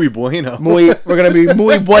 Ooh, muy bueno. We're gonna be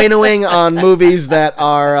muy buenoing on movies that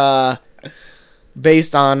are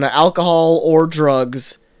based on alcohol or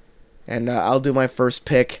drugs, and I'll do my first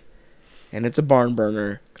pick, and it's a barn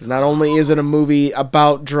burner. 'Cause not only is it a movie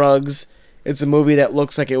about drugs, it's a movie that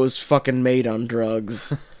looks like it was fucking made on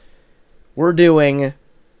drugs. We're doing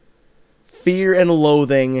Fear and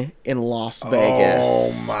Loathing in Las Vegas.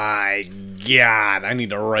 Oh my god! I need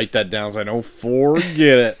to write that down so I don't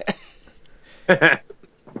forget it.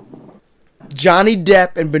 Johnny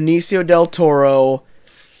Depp and Benicio del Toro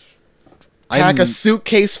pack a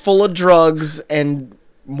suitcase full of drugs and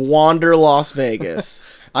wander Las Vegas.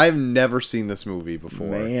 I've never seen this movie before,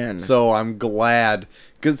 Man. So I'm glad,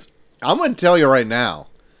 because I'm going to tell you right now,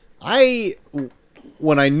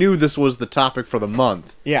 when I knew this was the topic for the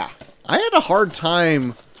month, Yeah. I had a hard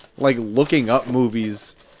time like looking up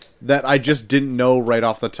movies that I just didn't know right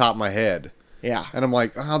off the top of my head. Yeah. And I'm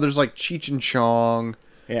like, there's like Cheech and Chong.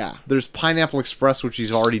 Yeah. There's Pineapple Express, which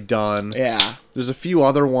he's already done. Yeah. There's a few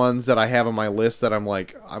other ones that I have on my list that I'm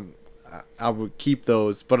like, I would keep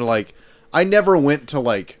those, but like, I never went to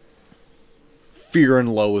like Fear and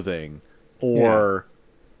Loathing or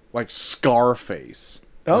like Scarface.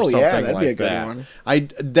 Oh or yeah, something that'd like be a good that. one. I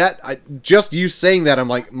just you saying that, I'm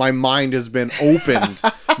like, my mind has been opened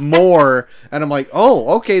more, and I'm like,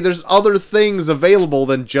 oh, okay, there's other things available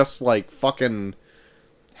than just like fucking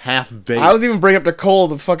Half-Baked. I was even bringing up to Cole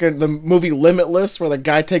the movie Limitless, where the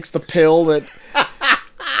guy takes the pill that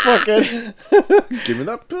fucking Give me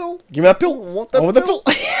that pill. give me that pill. Want that I want the pill.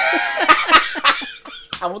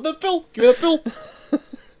 I want the pill. Give me that pill.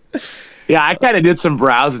 Yeah, I kind of did some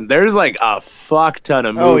browsing. There's like a fuck ton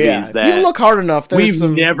of Oh movies yeah, that you look hard enough. There's we've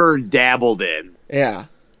some. never dabbled in. Yeah,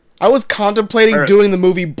 I was contemplating doing the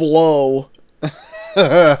movie Blow,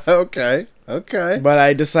 Okay. but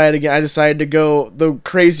I decided to go the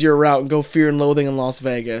crazier route and go Fear and Loathing in Las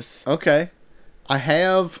Vegas. Okay. I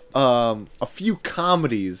have a few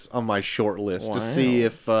comedies on my short list Wow. to see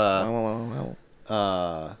if Well.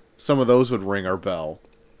 some of those would ring our bell.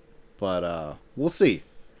 But we'll see.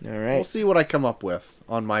 All right. We'll see what I come up with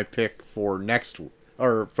on my pick for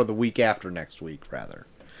or for the week after next week, rather.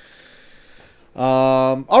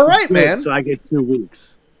 All right, man. So I get 2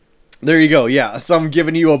 weeks. There you go. Yeah, so I'm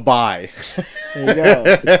giving you a bye. There you go.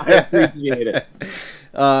 I appreciate it.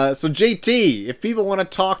 So JT, if people want to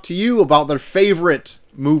talk to you about their favorite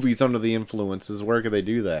movies under the influences, where can they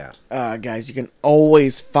do that? Guys, you can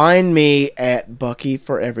always find me at Bucky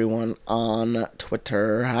for Everyone on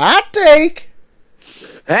Twitter. Hot take.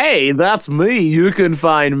 Hey, that's me. You can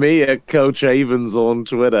find me at Coach Avens on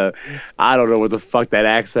Twitter. I don't know what the fuck that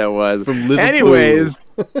accent was. From Liverpool. Anyways,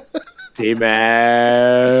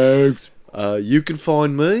 T-Max. You can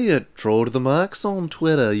find me at Troy to the Max on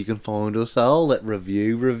Twitter. You can find us all at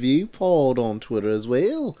Review Pod on Twitter as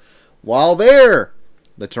well. While there,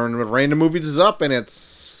 the Tournament of Random Movies is up, and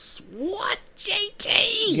it's what,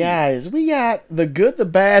 JT? Guys, we got The Good, the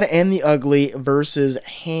Bad, and the Ugly versus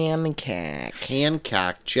Hancock.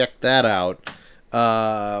 Hancock, check that out.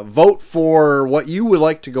 Vote for what you would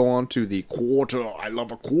like to go on to the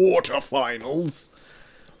quarterfinals.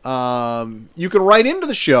 You can write into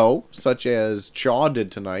the show, such as Chaw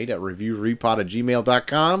did tonight at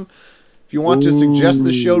reviewrepod@gmail.com. If you want to suggest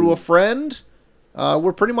the show to a friend,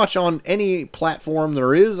 we're pretty much on any platform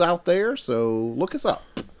there is out there, so look us up.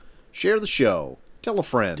 Share the show. Tell a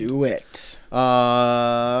friend. Do it.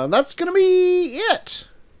 That's going to be it.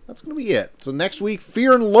 So next week,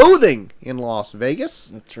 Fear and Loathing in Las Vegas.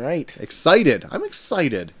 That's right. Excited. I'm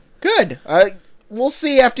excited. Good. We'll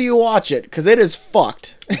see after you watch it, because it is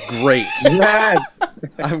fucked. Great. Yes.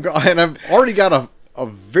 I've already got a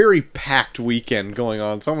very packed weekend going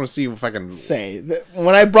on, so I'm going to see if I can...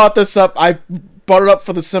 When I brought this up, I brought it up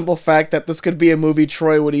for the simple fact that this could be a movie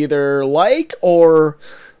Troy would either like or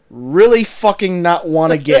really fucking not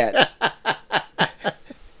want to get.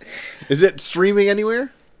 Is it streaming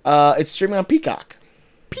anywhere? It's streaming on Peacock.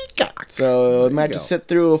 Peacock. So it might you just go. sit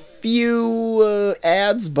through a few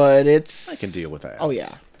ads, but it's... I can deal with that. Oh,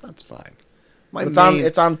 yeah. That's fine. My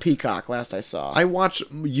It's on Peacock, last I saw. I watch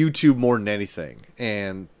YouTube more than anything,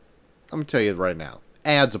 and I'm gonna tell you right now,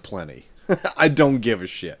 ads aplenty. I don't give a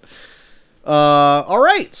shit. All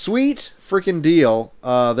right, sweet freaking deal.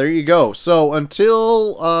 There you go. So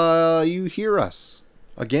until you hear us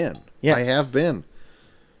again, Yes. I have been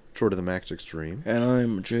Troy to the Max Extreme. And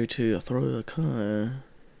I'm JT Throw the Car.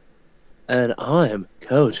 And I'm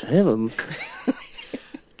Coach Hammond.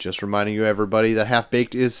 Just reminding you, everybody, that Half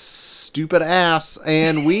Baked is stupid ass,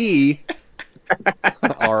 and we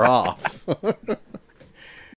are off.